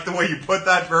 I like the way you put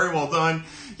that. Very well done.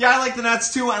 Yeah, I like the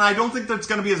Nats too, and I don't think that's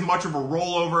going to be as much of a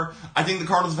rollover. I think the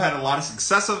Cardinals have had a lot of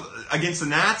success against the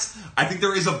Nats. I think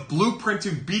there is a blueprint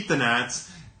to beat the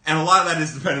Nats, and a lot of that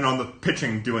is dependent on the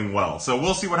pitching doing well. So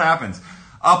we'll see what happens.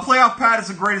 Playoff Pat is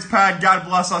the greatest Pat. God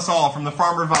bless us all. From the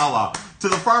Farmer Vala. To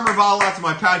the Farmer Vala, to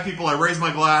my Pat people, I raise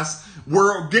my glass.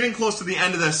 We're getting close to the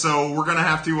end of this, so we're going to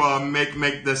have to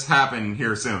make this happen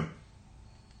here soon.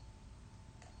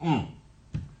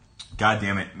 God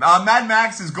damn it. Mad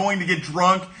Max is going to get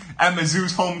drunk at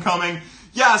Mizzou's homecoming.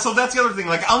 Yeah, so that's the other thing.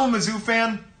 I'm a Mizzou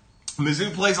fan.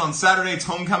 Mizzou plays on Saturday. It's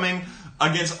homecoming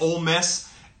against Ole Miss.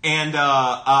 And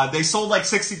they sold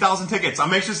 60,000 tickets.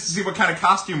 I'm anxious to see what kind of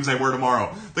costumes they wear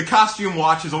tomorrow. The costume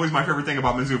watch is always my favorite thing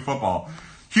about Mizzou football.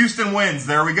 Houston wins.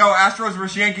 There we go. Astros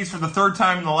versus Yankees for the 3rd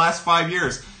time in the last 5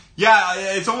 years. Yeah,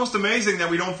 it's almost amazing that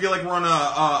we don't feel like we're on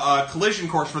a collision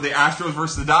course for the Astros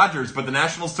versus the Dodgers, but the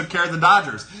Nationals took care of the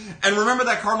Dodgers. And remember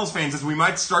that, Cardinals fans, as we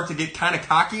might start to get kind of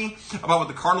cocky about what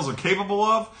the Cardinals are capable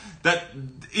of, that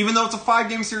even though it's a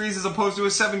 5-game series as opposed to a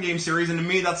 7-game series, and to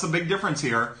me that's the big difference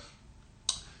here,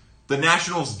 the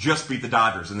Nationals just beat the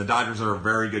Dodgers, and the Dodgers are a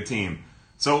very good team.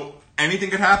 So anything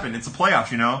could happen. It's the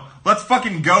playoffs, Let's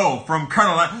fucking go from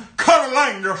Colonel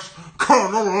Angus.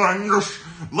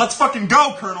 Let's fucking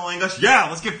go, Colonel Angus. Yeah,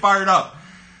 let's get fired up.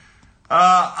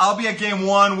 I'll be at game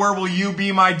 1. Where will you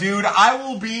be, my dude? I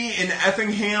will be in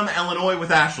Effingham, Illinois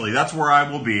with Ashley. That's where I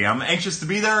will be. I'm anxious to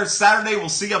be there. Saturday, we'll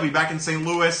see. I'll be back in St.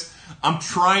 Louis. I'm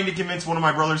trying to convince one of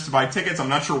my brothers to buy tickets. I'm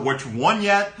not sure which one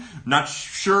yet. Not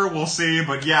sure. We'll see.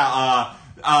 But yeah,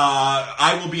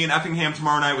 I will be in Effingham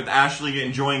tomorrow night with Ashley,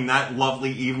 enjoying that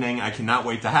lovely evening I cannot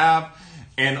wait to have.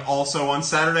 And also on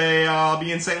Saturday, I'll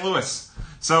be in St. Louis.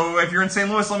 So if you're in St.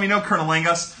 Louis, let me know, Colonel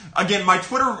Angus. Again, my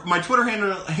Twitter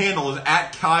handle is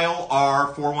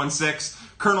 @KyleR416.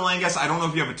 Colonel Angus, I don't know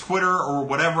if you have a Twitter or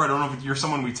whatever. I don't know if you're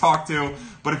someone we talk to.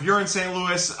 But if you're in St.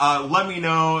 Louis, let me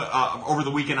know over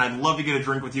the weekend. I'd love to get a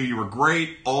drink with you. You were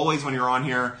great always when you're on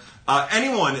here.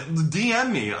 Anyone,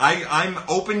 DM me. I'm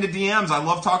open to DMs. I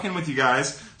love talking with you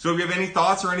guys. So if you have any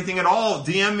thoughts or anything at all,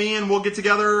 DM me and we'll get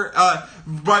together.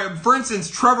 For instance,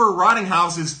 Trevor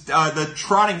Rottinghouse is the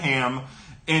Trottingham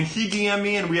and he DM'd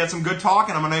me, and we had some good talk,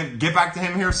 and I'm going to get back to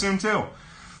him here soon, too.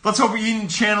 Let's hope Eden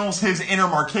channels his inner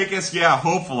Markakis. Yeah,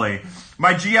 hopefully.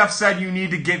 My GF said you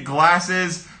need to get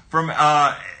glasses from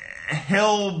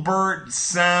Hilbert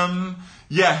Sem.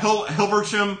 Yeah,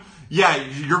 Hilbertsham. Yeah,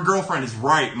 your girlfriend is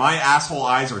right. My asshole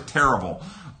eyes are terrible.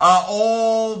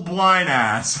 Old blind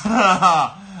ass.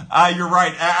 You're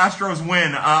right. Astros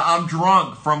win. I'm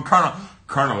drunk from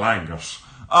Carnolangus.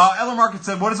 Eller Market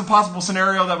said, what is a possible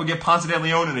scenario that would get Ponce de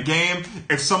Leon in a game?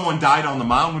 If someone died on the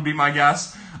mound would be my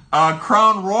guess.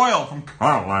 Crown Royal from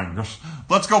Carnolangus.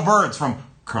 Let's Go Birds from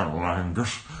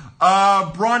Carnolangus.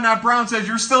 Braun Not Brown says,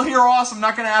 you're still here, awesome.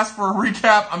 Not going to ask for a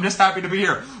recap. I'm just happy to be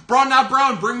here. Braun Not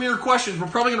Brown, bring me your questions. We're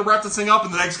probably going to wrap this thing up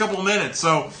in the next couple of minutes.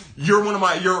 So you're one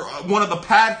of the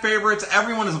pad favorites.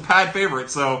 Everyone is a pad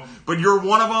favorite, but you're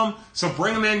one of them. So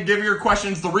bring them in, give me your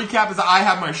questions. The recap is that I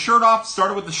have my shirt off,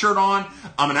 started with the shirt on.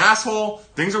 I'm an asshole.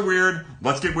 Things are weird.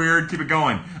 Let's get weird. Keep it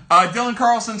going. Dylan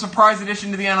Carlson, surprise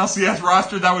addition to the NLCS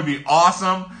roster. That would be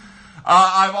awesome.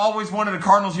 I've always wanted a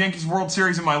Cardinals-Yankees World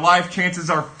Series in my life. Chances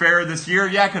are fair this year.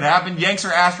 Yeah, it could happen. Yanks or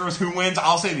Astros, who wins?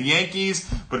 I'll say the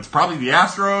Yankees, but it's probably the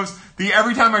Astros. The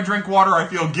every time I drink water, I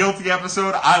feel guilty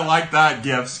episode. I like that,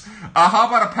 gifts. How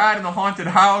about a pad in the haunted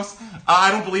house? I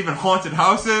don't believe in haunted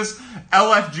houses.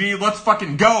 LFG, let's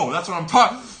fucking go. That's what I'm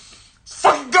talking. Let's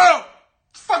fucking go.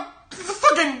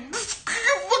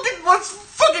 Let's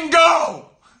fucking go.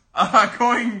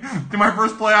 Going to my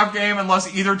first playoff game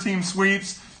unless either team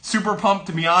sweeps. Super pumped,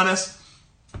 to be honest.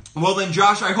 Well then,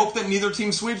 Josh, I hope that neither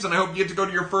team sweeps, and I hope you get to go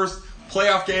to your first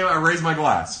playoff game. I raise my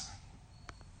glass.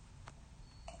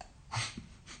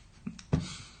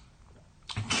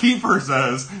 Kiefer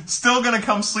says, still gonna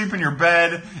come sleep in your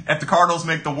bed if the Cardinals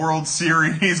make the World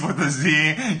Series with a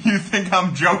Z. You think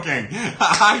I'm joking.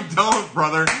 I don't,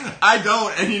 brother. I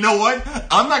don't. And you know what?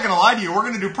 I'm not gonna lie to you. We're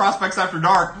gonna do Prospects After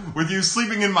Dark with you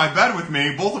sleeping in my bed with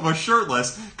me, both of us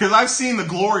shirtless, because I've seen the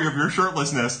glory of your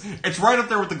shirtlessness. It's right up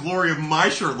there with the glory of my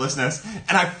shirtlessness,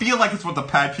 and I feel like it's what the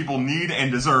pad people need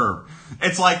and deserve.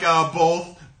 It's like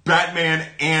both Batman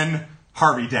and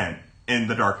Harvey Dent in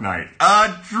The Dark Knight.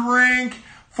 Drinking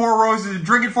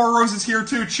Four Roses here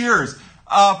too. Cheers.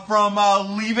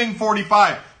 From Leaving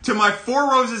 45. To my Four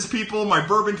Roses people, my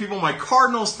bourbon people, my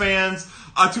Cardinals fans,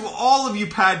 to all of you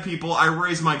pad people, I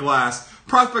raise my glass.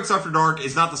 Prospects After Dark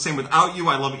is not the same without you.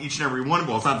 I love each and every one.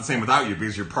 Well, it's not the same without you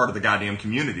because you're part of the goddamn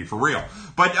community, for real.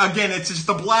 But again, it's just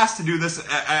a blast to do this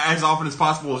as often as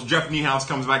possible as Jeff Niehaus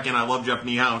comes back in. I love Jeff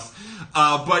Niehaus.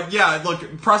 But yeah,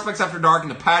 look, Prospects After Dark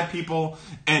and the pad people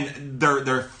and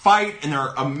their fight and their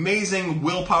amazing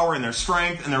willpower and their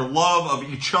strength and their love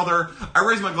of each other. I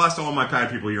raise my glass to all my pad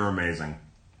people. You're amazing.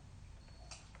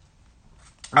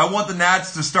 I want the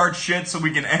Nats to start shit so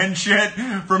we can end shit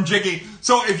from Jiggy.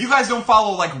 So if you guys don't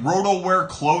follow like RotoWear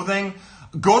clothing,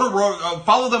 go to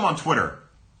follow them on Twitter.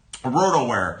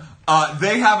 RotoWear.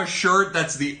 They have a shirt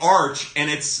that's the arch,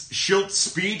 and it's Schilt's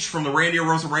speech from the Randy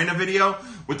Arozarena video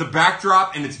with the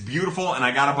backdrop, and it's beautiful, and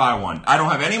I gotta buy one. I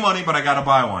don't have any money, but I gotta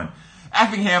buy one.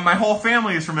 Effingham, my whole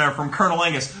family is from there, from Colonel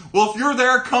Angus. Well, if you're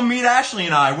there, come meet Ashley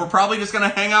and I. We're probably just gonna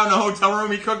hang out in a hotel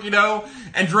room, eat cookie dough,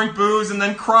 and drink booze, and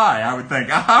then cry, I would think.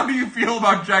 How do you feel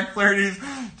about Jack Flaherty's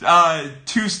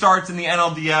 2 starts in the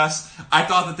NLDS? I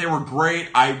thought that they were great.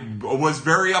 I was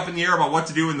very up in the air about what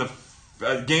to do in the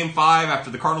Game 5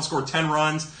 after the Cardinals scored 10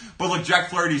 runs. But look, Jack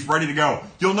Flaherty's ready to go.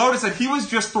 You'll notice that he was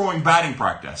just throwing batting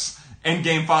practice in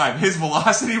Game 5. His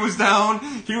velocity was down.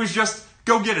 He was just,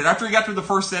 go get it. After he got through the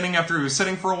first inning, after he was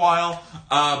sitting for a while.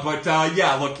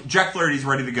 Yeah, look, Jack Flaherty's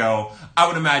ready to go. I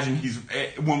would imagine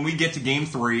when we get to Game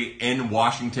 3 in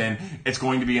Washington, it's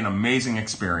going to be an amazing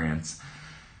experience.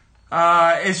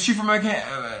 Is she from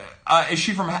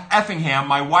Effingham?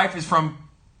 My wife is from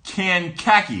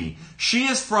Kankakee. She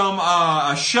is from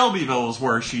Shelbyville is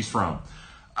where she's from.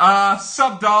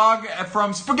 Sub dog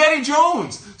from Spaghetti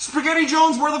Jones. Spaghetti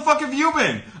Jones, where the fuck have you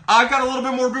been? I've got a little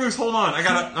bit more booze. Hold on. I'm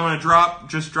gonna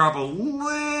drop a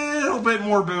little bit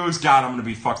more booze. God, I'm gonna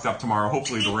be fucked up tomorrow.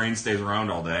 Hopefully the rain stays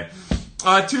around all day.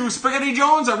 To Spaghetti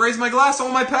Jones, I raise my glass to all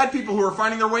my pad people who are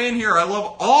finding their way in here. I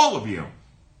love all of you.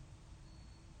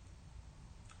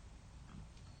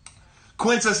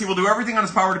 Quinn says he will do everything on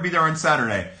his power to be there on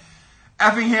Saturday.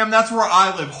 Effingham, that's where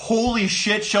I live. Holy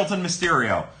shit, Shelton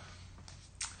Mysterio.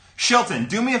 Shelton,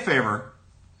 do me a favor.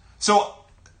 So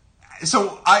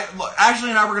Ashley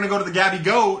and I were going to go to the Gabby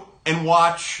Goat and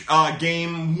watch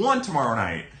Game 1 tomorrow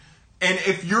night. And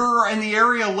if you're in the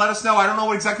area, let us know. I don't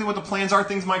know exactly what the plans are.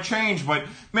 Things might change. But,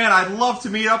 man, I'd love to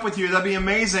meet up with you. That'd be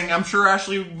amazing. I'm sure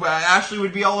Ashley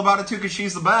would be all about it, too, because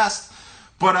she's the best.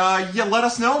 But, yeah, let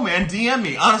us know, man. DM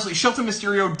me. Honestly, Shelton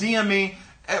Mysterio, DM me.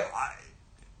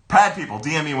 Pad people,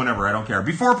 DM me whenever, I don't care.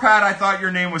 Before Pad, I thought your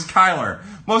name was Kyler.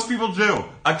 Most people do.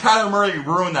 Kyler Murray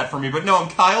ruined that for me, but no, I'm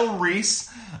Kyle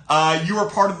Reese. You are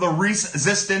part of the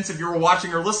Reese-sistance if you were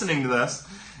watching or listening to this.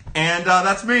 And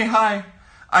that's me, hi.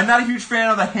 I'm not a huge fan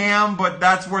of the ham, but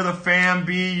that's where the fam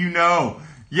be, you know.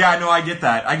 Yeah, no, I get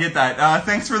that.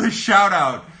 Thanks for the shout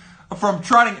out from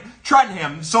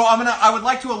Trottenham. So I would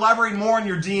like to elaborate more on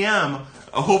your DM.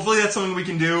 Hopefully that's something we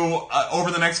can do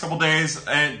over the next couple days,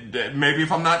 and maybe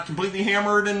if I'm not completely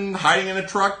hammered and hiding in a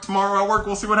truck tomorrow at work,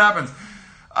 we'll see what happens.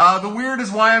 The weird is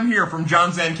why I'm here from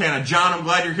John Zancana. John, I'm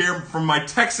glad you're here from my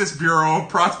Texas Bureau of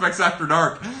Prospects After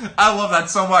Dark. I love that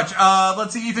so much.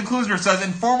 Let's see, Ethan Klusner says,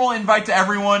 informal invite to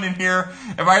everyone in here.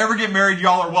 If I ever get married,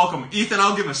 y'all are welcome. Ethan,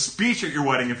 I'll give a speech at your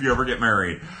wedding if you ever get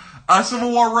married.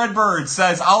 Civil War Redbird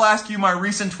says, I'll ask you my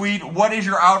recent tweet. What is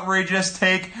your outrageous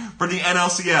take for the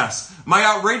NLCS? My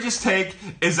outrageous take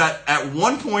is that at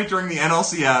one point during the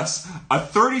NLCS, a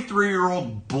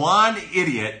 33-year-old blonde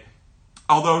idiot,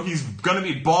 although he's going to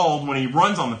be bald when he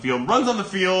runs on the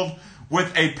field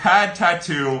with a pad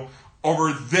tattoo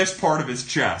over this part of his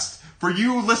chest. For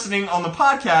you listening on the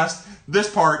podcast, this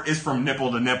part is from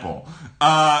nipple to nipple.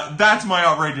 That's my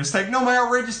outrageous take. No, my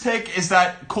outrageous take is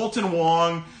that Colton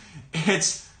Wong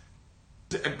hits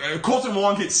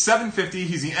 750.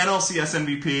 He's the NLCS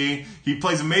MVP. He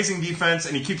plays amazing defense,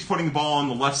 and he keeps putting the ball in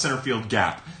the left center field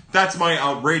gap. That's my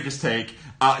outrageous take.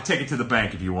 Take it to the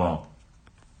bank, if you will.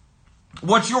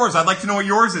 What's yours? I'd like to know what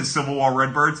yours is, Civil War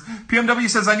Redbirds. PMW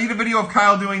says, I need a video of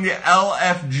Kyle doing the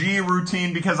LFG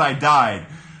routine because I died.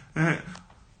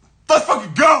 Let's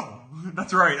fucking go!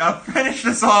 That's right. Finish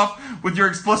this off with your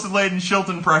explicit-laden Schilt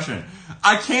impression.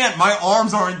 I can't. My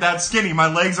arms aren't that skinny. My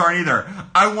legs aren't either.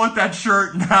 I want that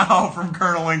shirt now from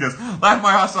Colonel Lingus. Laugh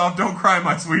my ass off. Don't cry,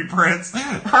 my sweet prince.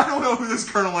 I don't know who this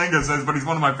Colonel Lingus is, but he's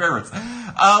one of my favorites.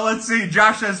 Let's see.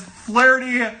 Josh says,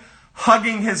 Flaherty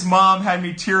hugging his mom had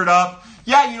me teared up.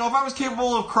 Yeah, if I was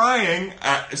capable of crying,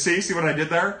 see what I did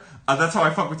there? That's how I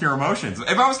fuck with your emotions.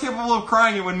 If I was capable of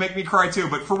crying, it would make me cry too.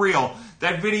 But for real,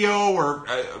 that video,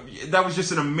 that was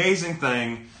just an amazing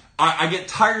thing. I get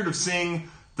tired of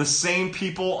seeing the same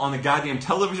people on the goddamn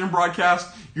television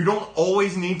broadcast. You don't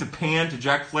always need to pan to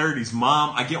Jack Flaherty's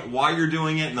mom. I get why you're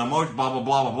doing it and the emotion, blah, blah,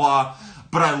 blah, blah, blah.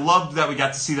 But I loved that we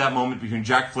got to see that moment between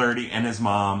Jack Flaherty and his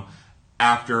mom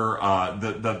after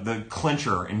the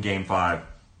clincher in Game 5.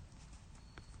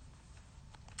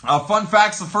 Fun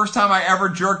facts, the first time I ever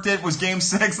jerked it was Game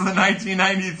 6 of the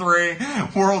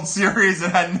 1993 World Series. It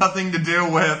had nothing to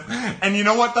do with... And you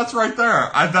know what? That's right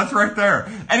there. That's right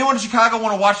there. Anyone in Chicago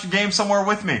want to watch the game somewhere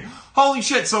with me? Holy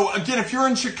shit. So, again, if you're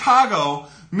in Chicago,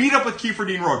 meet up with Kiefer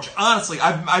Dean Roach. Honestly,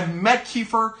 I've met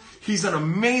Kiefer. He's an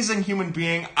amazing human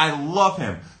being. I love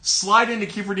him. Slide into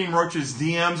Kiefer Dean Roach's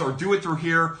DMs or do it through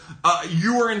here.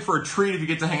 You are in for a treat if you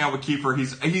get to hang out with Kiefer.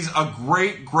 He's a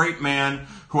great, great man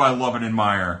who I love and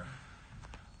admire.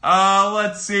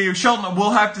 Let's see. Shelton,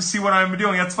 we'll have to see what I'm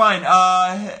doing. That's fine.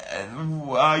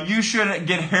 You should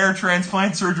get hair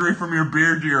transplant surgery from your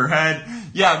beard to your head.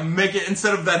 Yeah, make it,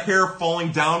 instead of that hair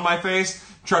falling down my face,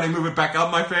 try to move it back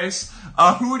up my face.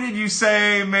 Who did you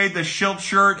say made the Schilt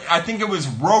shirt? I think it was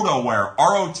RotoWear.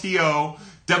 ROTOWEAR.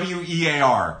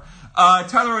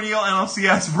 Tyler O'Neill,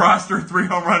 NLCS roster, 3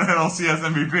 home run NLCS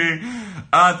MVP.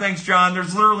 Thanks, John.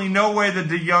 There's literally no way that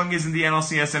DeYoung isn't the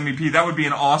NLCS MVP. That would be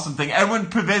an awesome thing. Edwin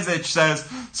Pavizic says,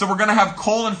 so we're going to have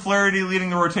Cole and Flaherty leading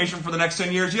the rotation for the next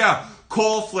 10 years? Yeah.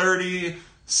 Cole, Flaherty,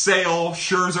 Sale,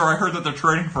 Scherzer. I heard that they're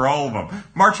trading for all of them.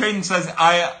 March Hayden says,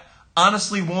 I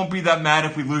honestly won't be that mad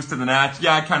if we lose to the Nats.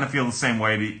 Yeah, I kind of feel the same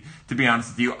way, to be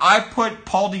honest with you. I put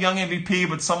Paul DeYoung MVP,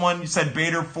 but someone said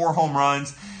Bader 4 home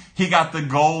runs. He got the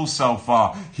goal so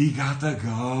far. He got the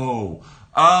go.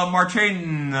 March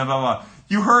Hayden, blah, blah.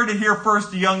 You heard it here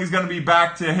first. DeYoung is going to be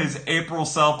back to his April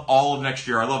self all of next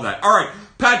year. I love that. All right,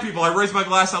 Pad people, I raise my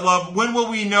glass. I love. When will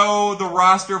we know the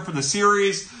roster for the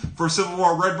series for Civil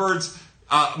War Redbirds?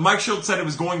 Mike Schilt said it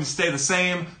was going to stay the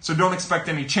same, so don't expect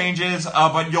any changes.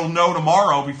 But you'll know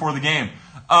tomorrow before the game.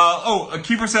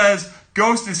 Keeper says,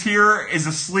 Ghost is here, is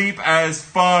asleep as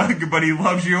fuck, but he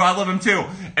loves you. I love him too.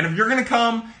 And if you're going to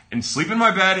come and sleep in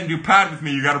my bed and do Pad with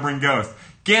me, you got to bring Ghost.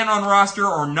 Gant on roster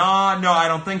or nah? No, I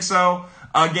don't think so.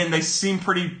 Again, they seem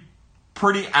pretty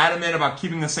adamant about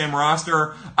keeping the same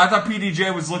roster. I thought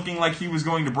PDJ was looking like he was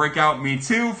going to break out. Me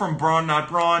too, from Braun Not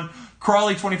Braun.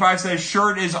 Crawley25 says,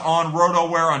 shirt is on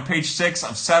RotoWear on page 6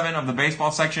 of 7 of the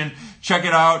baseball section. Check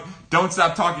it out. Don't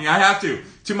stop talking. I have to.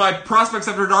 To my Prospects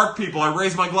After Dark people, I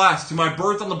raise my glass. To my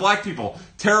Birth on the Black people,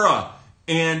 Tara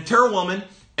Woman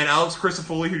and Alex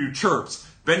Crisafulli, who do Chirps.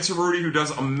 Ben Cerruti, who does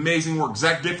amazing work.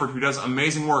 Zach Gifford, who does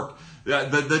amazing work.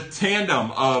 The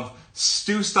tandem of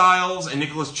Stu Styles and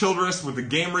Nicholas Childress with the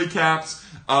game recaps.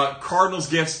 Cardinals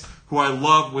Gifts, who I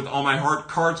love with all my heart.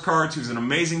 Cards, who's an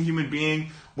amazing human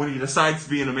being when he decides to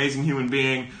be an amazing human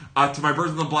being. To my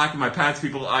Birds in the Black and my Pads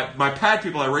people, I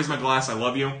raise my glass, I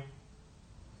love you.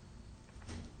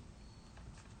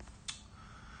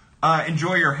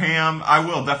 Enjoy your ham. I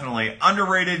will, definitely.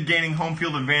 Underrated, gaining home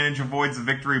field advantage, avoids the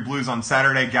victory blues on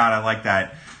Saturday. God, I like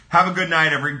that. Have a good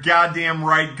night. Every goddamn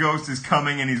right Ghost is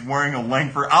coming, and he's wearing a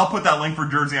Langford. I'll put that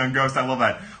Langford jersey on Ghost. I love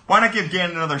that. Why not give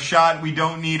Gannon another shot? We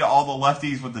don't need all the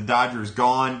lefties with the Dodgers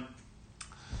gone.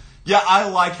 Yeah,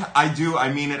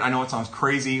 I mean it. I know it sounds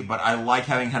crazy, but I like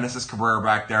having Genesis Cabrera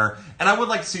back there. And I would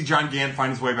like to see John Gant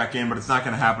find his way back in, but it's not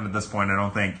going to happen at this point, I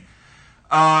don't think.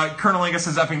 Colonel Inga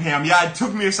says Effingham. Yeah, it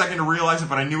took me a second to realize it,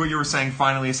 but I knew what you were saying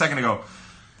finally a second ago.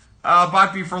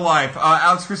 Botby for life.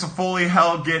 Alex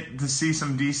Crisafulli, get to see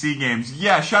some DC games.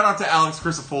 Yeah, shout out to Alex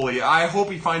Crisafulli. I hope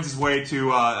he finds his way to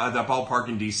that ballpark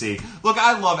in DC. Look,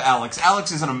 I love Alex.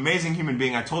 Alex is an amazing human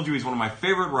being. I told you he's one of my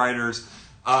favorite writers.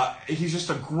 He's just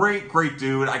a great, great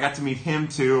dude. I got to meet him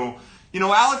too. You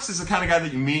know, Alex is the kind of guy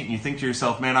that you meet and you think to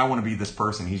yourself, man, I want to be this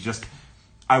person.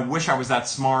 I wish I was that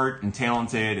smart and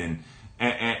talented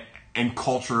and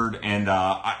cultured, and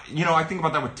I think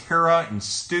about that with Tara and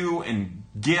Stu and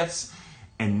Gifts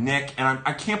and Nick, and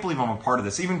I can't believe I'm a part of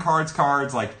this. Even cards,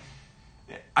 like,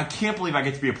 I can't believe I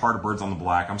get to be a part of Birds on the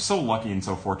Black. I'm so lucky and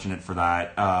so fortunate for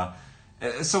that.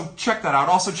 So check that out.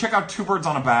 Also, check out Two Birds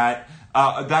on a Bat.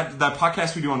 That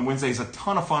podcast we do on Wednesday is a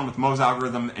ton of fun with Mo's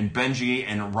Algorithm and Benji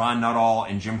and Ron Nuttall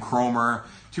and Jim Cromer.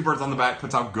 Two Birds on the Bat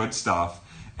puts out good stuff.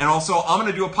 And also, I'm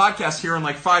going to do a podcast here in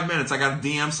like 5 minutes. I got to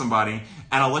DM somebody,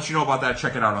 and I'll let you know about that.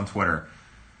 Check it out on Twitter.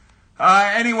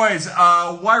 Anyways,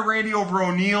 why Randy over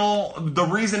O'Neill? The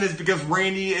reason is because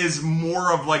Randy is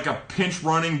more of like a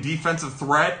pinch-running defensive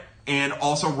threat, and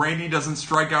also Randy doesn't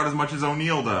strike out as much as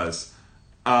O'Neill does.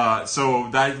 So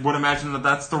that would imagine that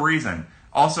that's the reason.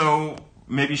 Also,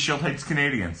 maybe Shield hates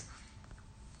Canadians.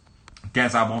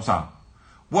 What's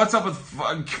up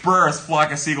with Cabrera's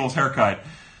flock of seagulls haircut?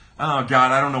 Oh,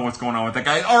 God, I don't know what's going on with that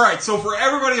guy. All right, so for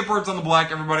everybody at Birds on the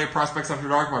Black, everybody at Prospects After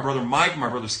Dark, my brother Mike, my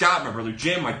brother Scott, my brother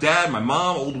Jim, my dad, my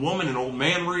mom, old woman, and old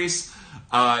man Reese.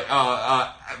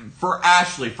 For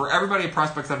Ashley, for everybody at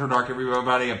Prospects After Dark,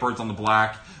 everybody at Birds on the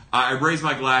Black, I raise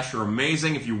my glass. You're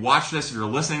amazing. If you watch this, if you're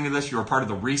listening to this, you're a part of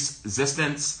the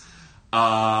Reese-sistance.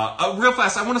 Real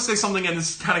fast, I want to say something, and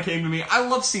this kind of came to me. I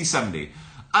love C70.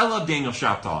 I love Daniel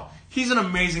Shoptaw. He's an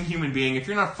amazing human being. If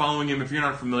you're not following him, if you're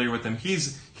not familiar with him,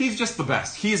 he's just the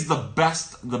best. He's the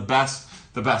best.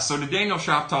 So to Daniel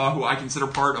Shoptaw, who I consider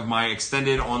part of my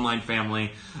extended online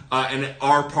family, and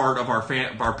are part of our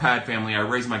pad family, I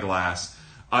raise my glass.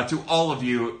 To all of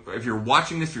you, if you're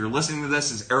watching this, if you're listening to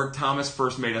this, as Eric Thomas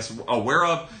first made us aware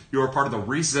of, you are part of the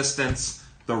Reese-sistance,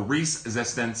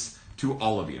 to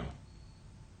all of you.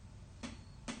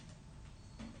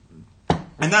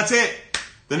 And that's it.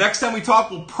 The next time we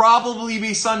talk will probably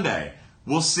be Sunday.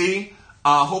 We'll see.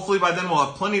 Hopefully by then we'll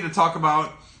have plenty to talk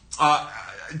about.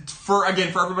 For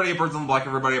everybody at Birds on the Black,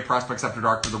 everybody at Prospects After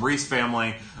Dark, for the Reese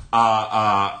family,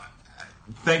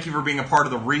 thank you for being a part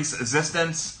of the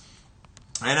Reese-sistance.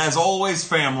 And as always,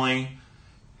 family,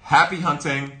 happy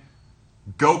hunting,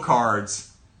 go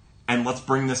Cards, and let's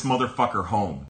bring this motherfucker home.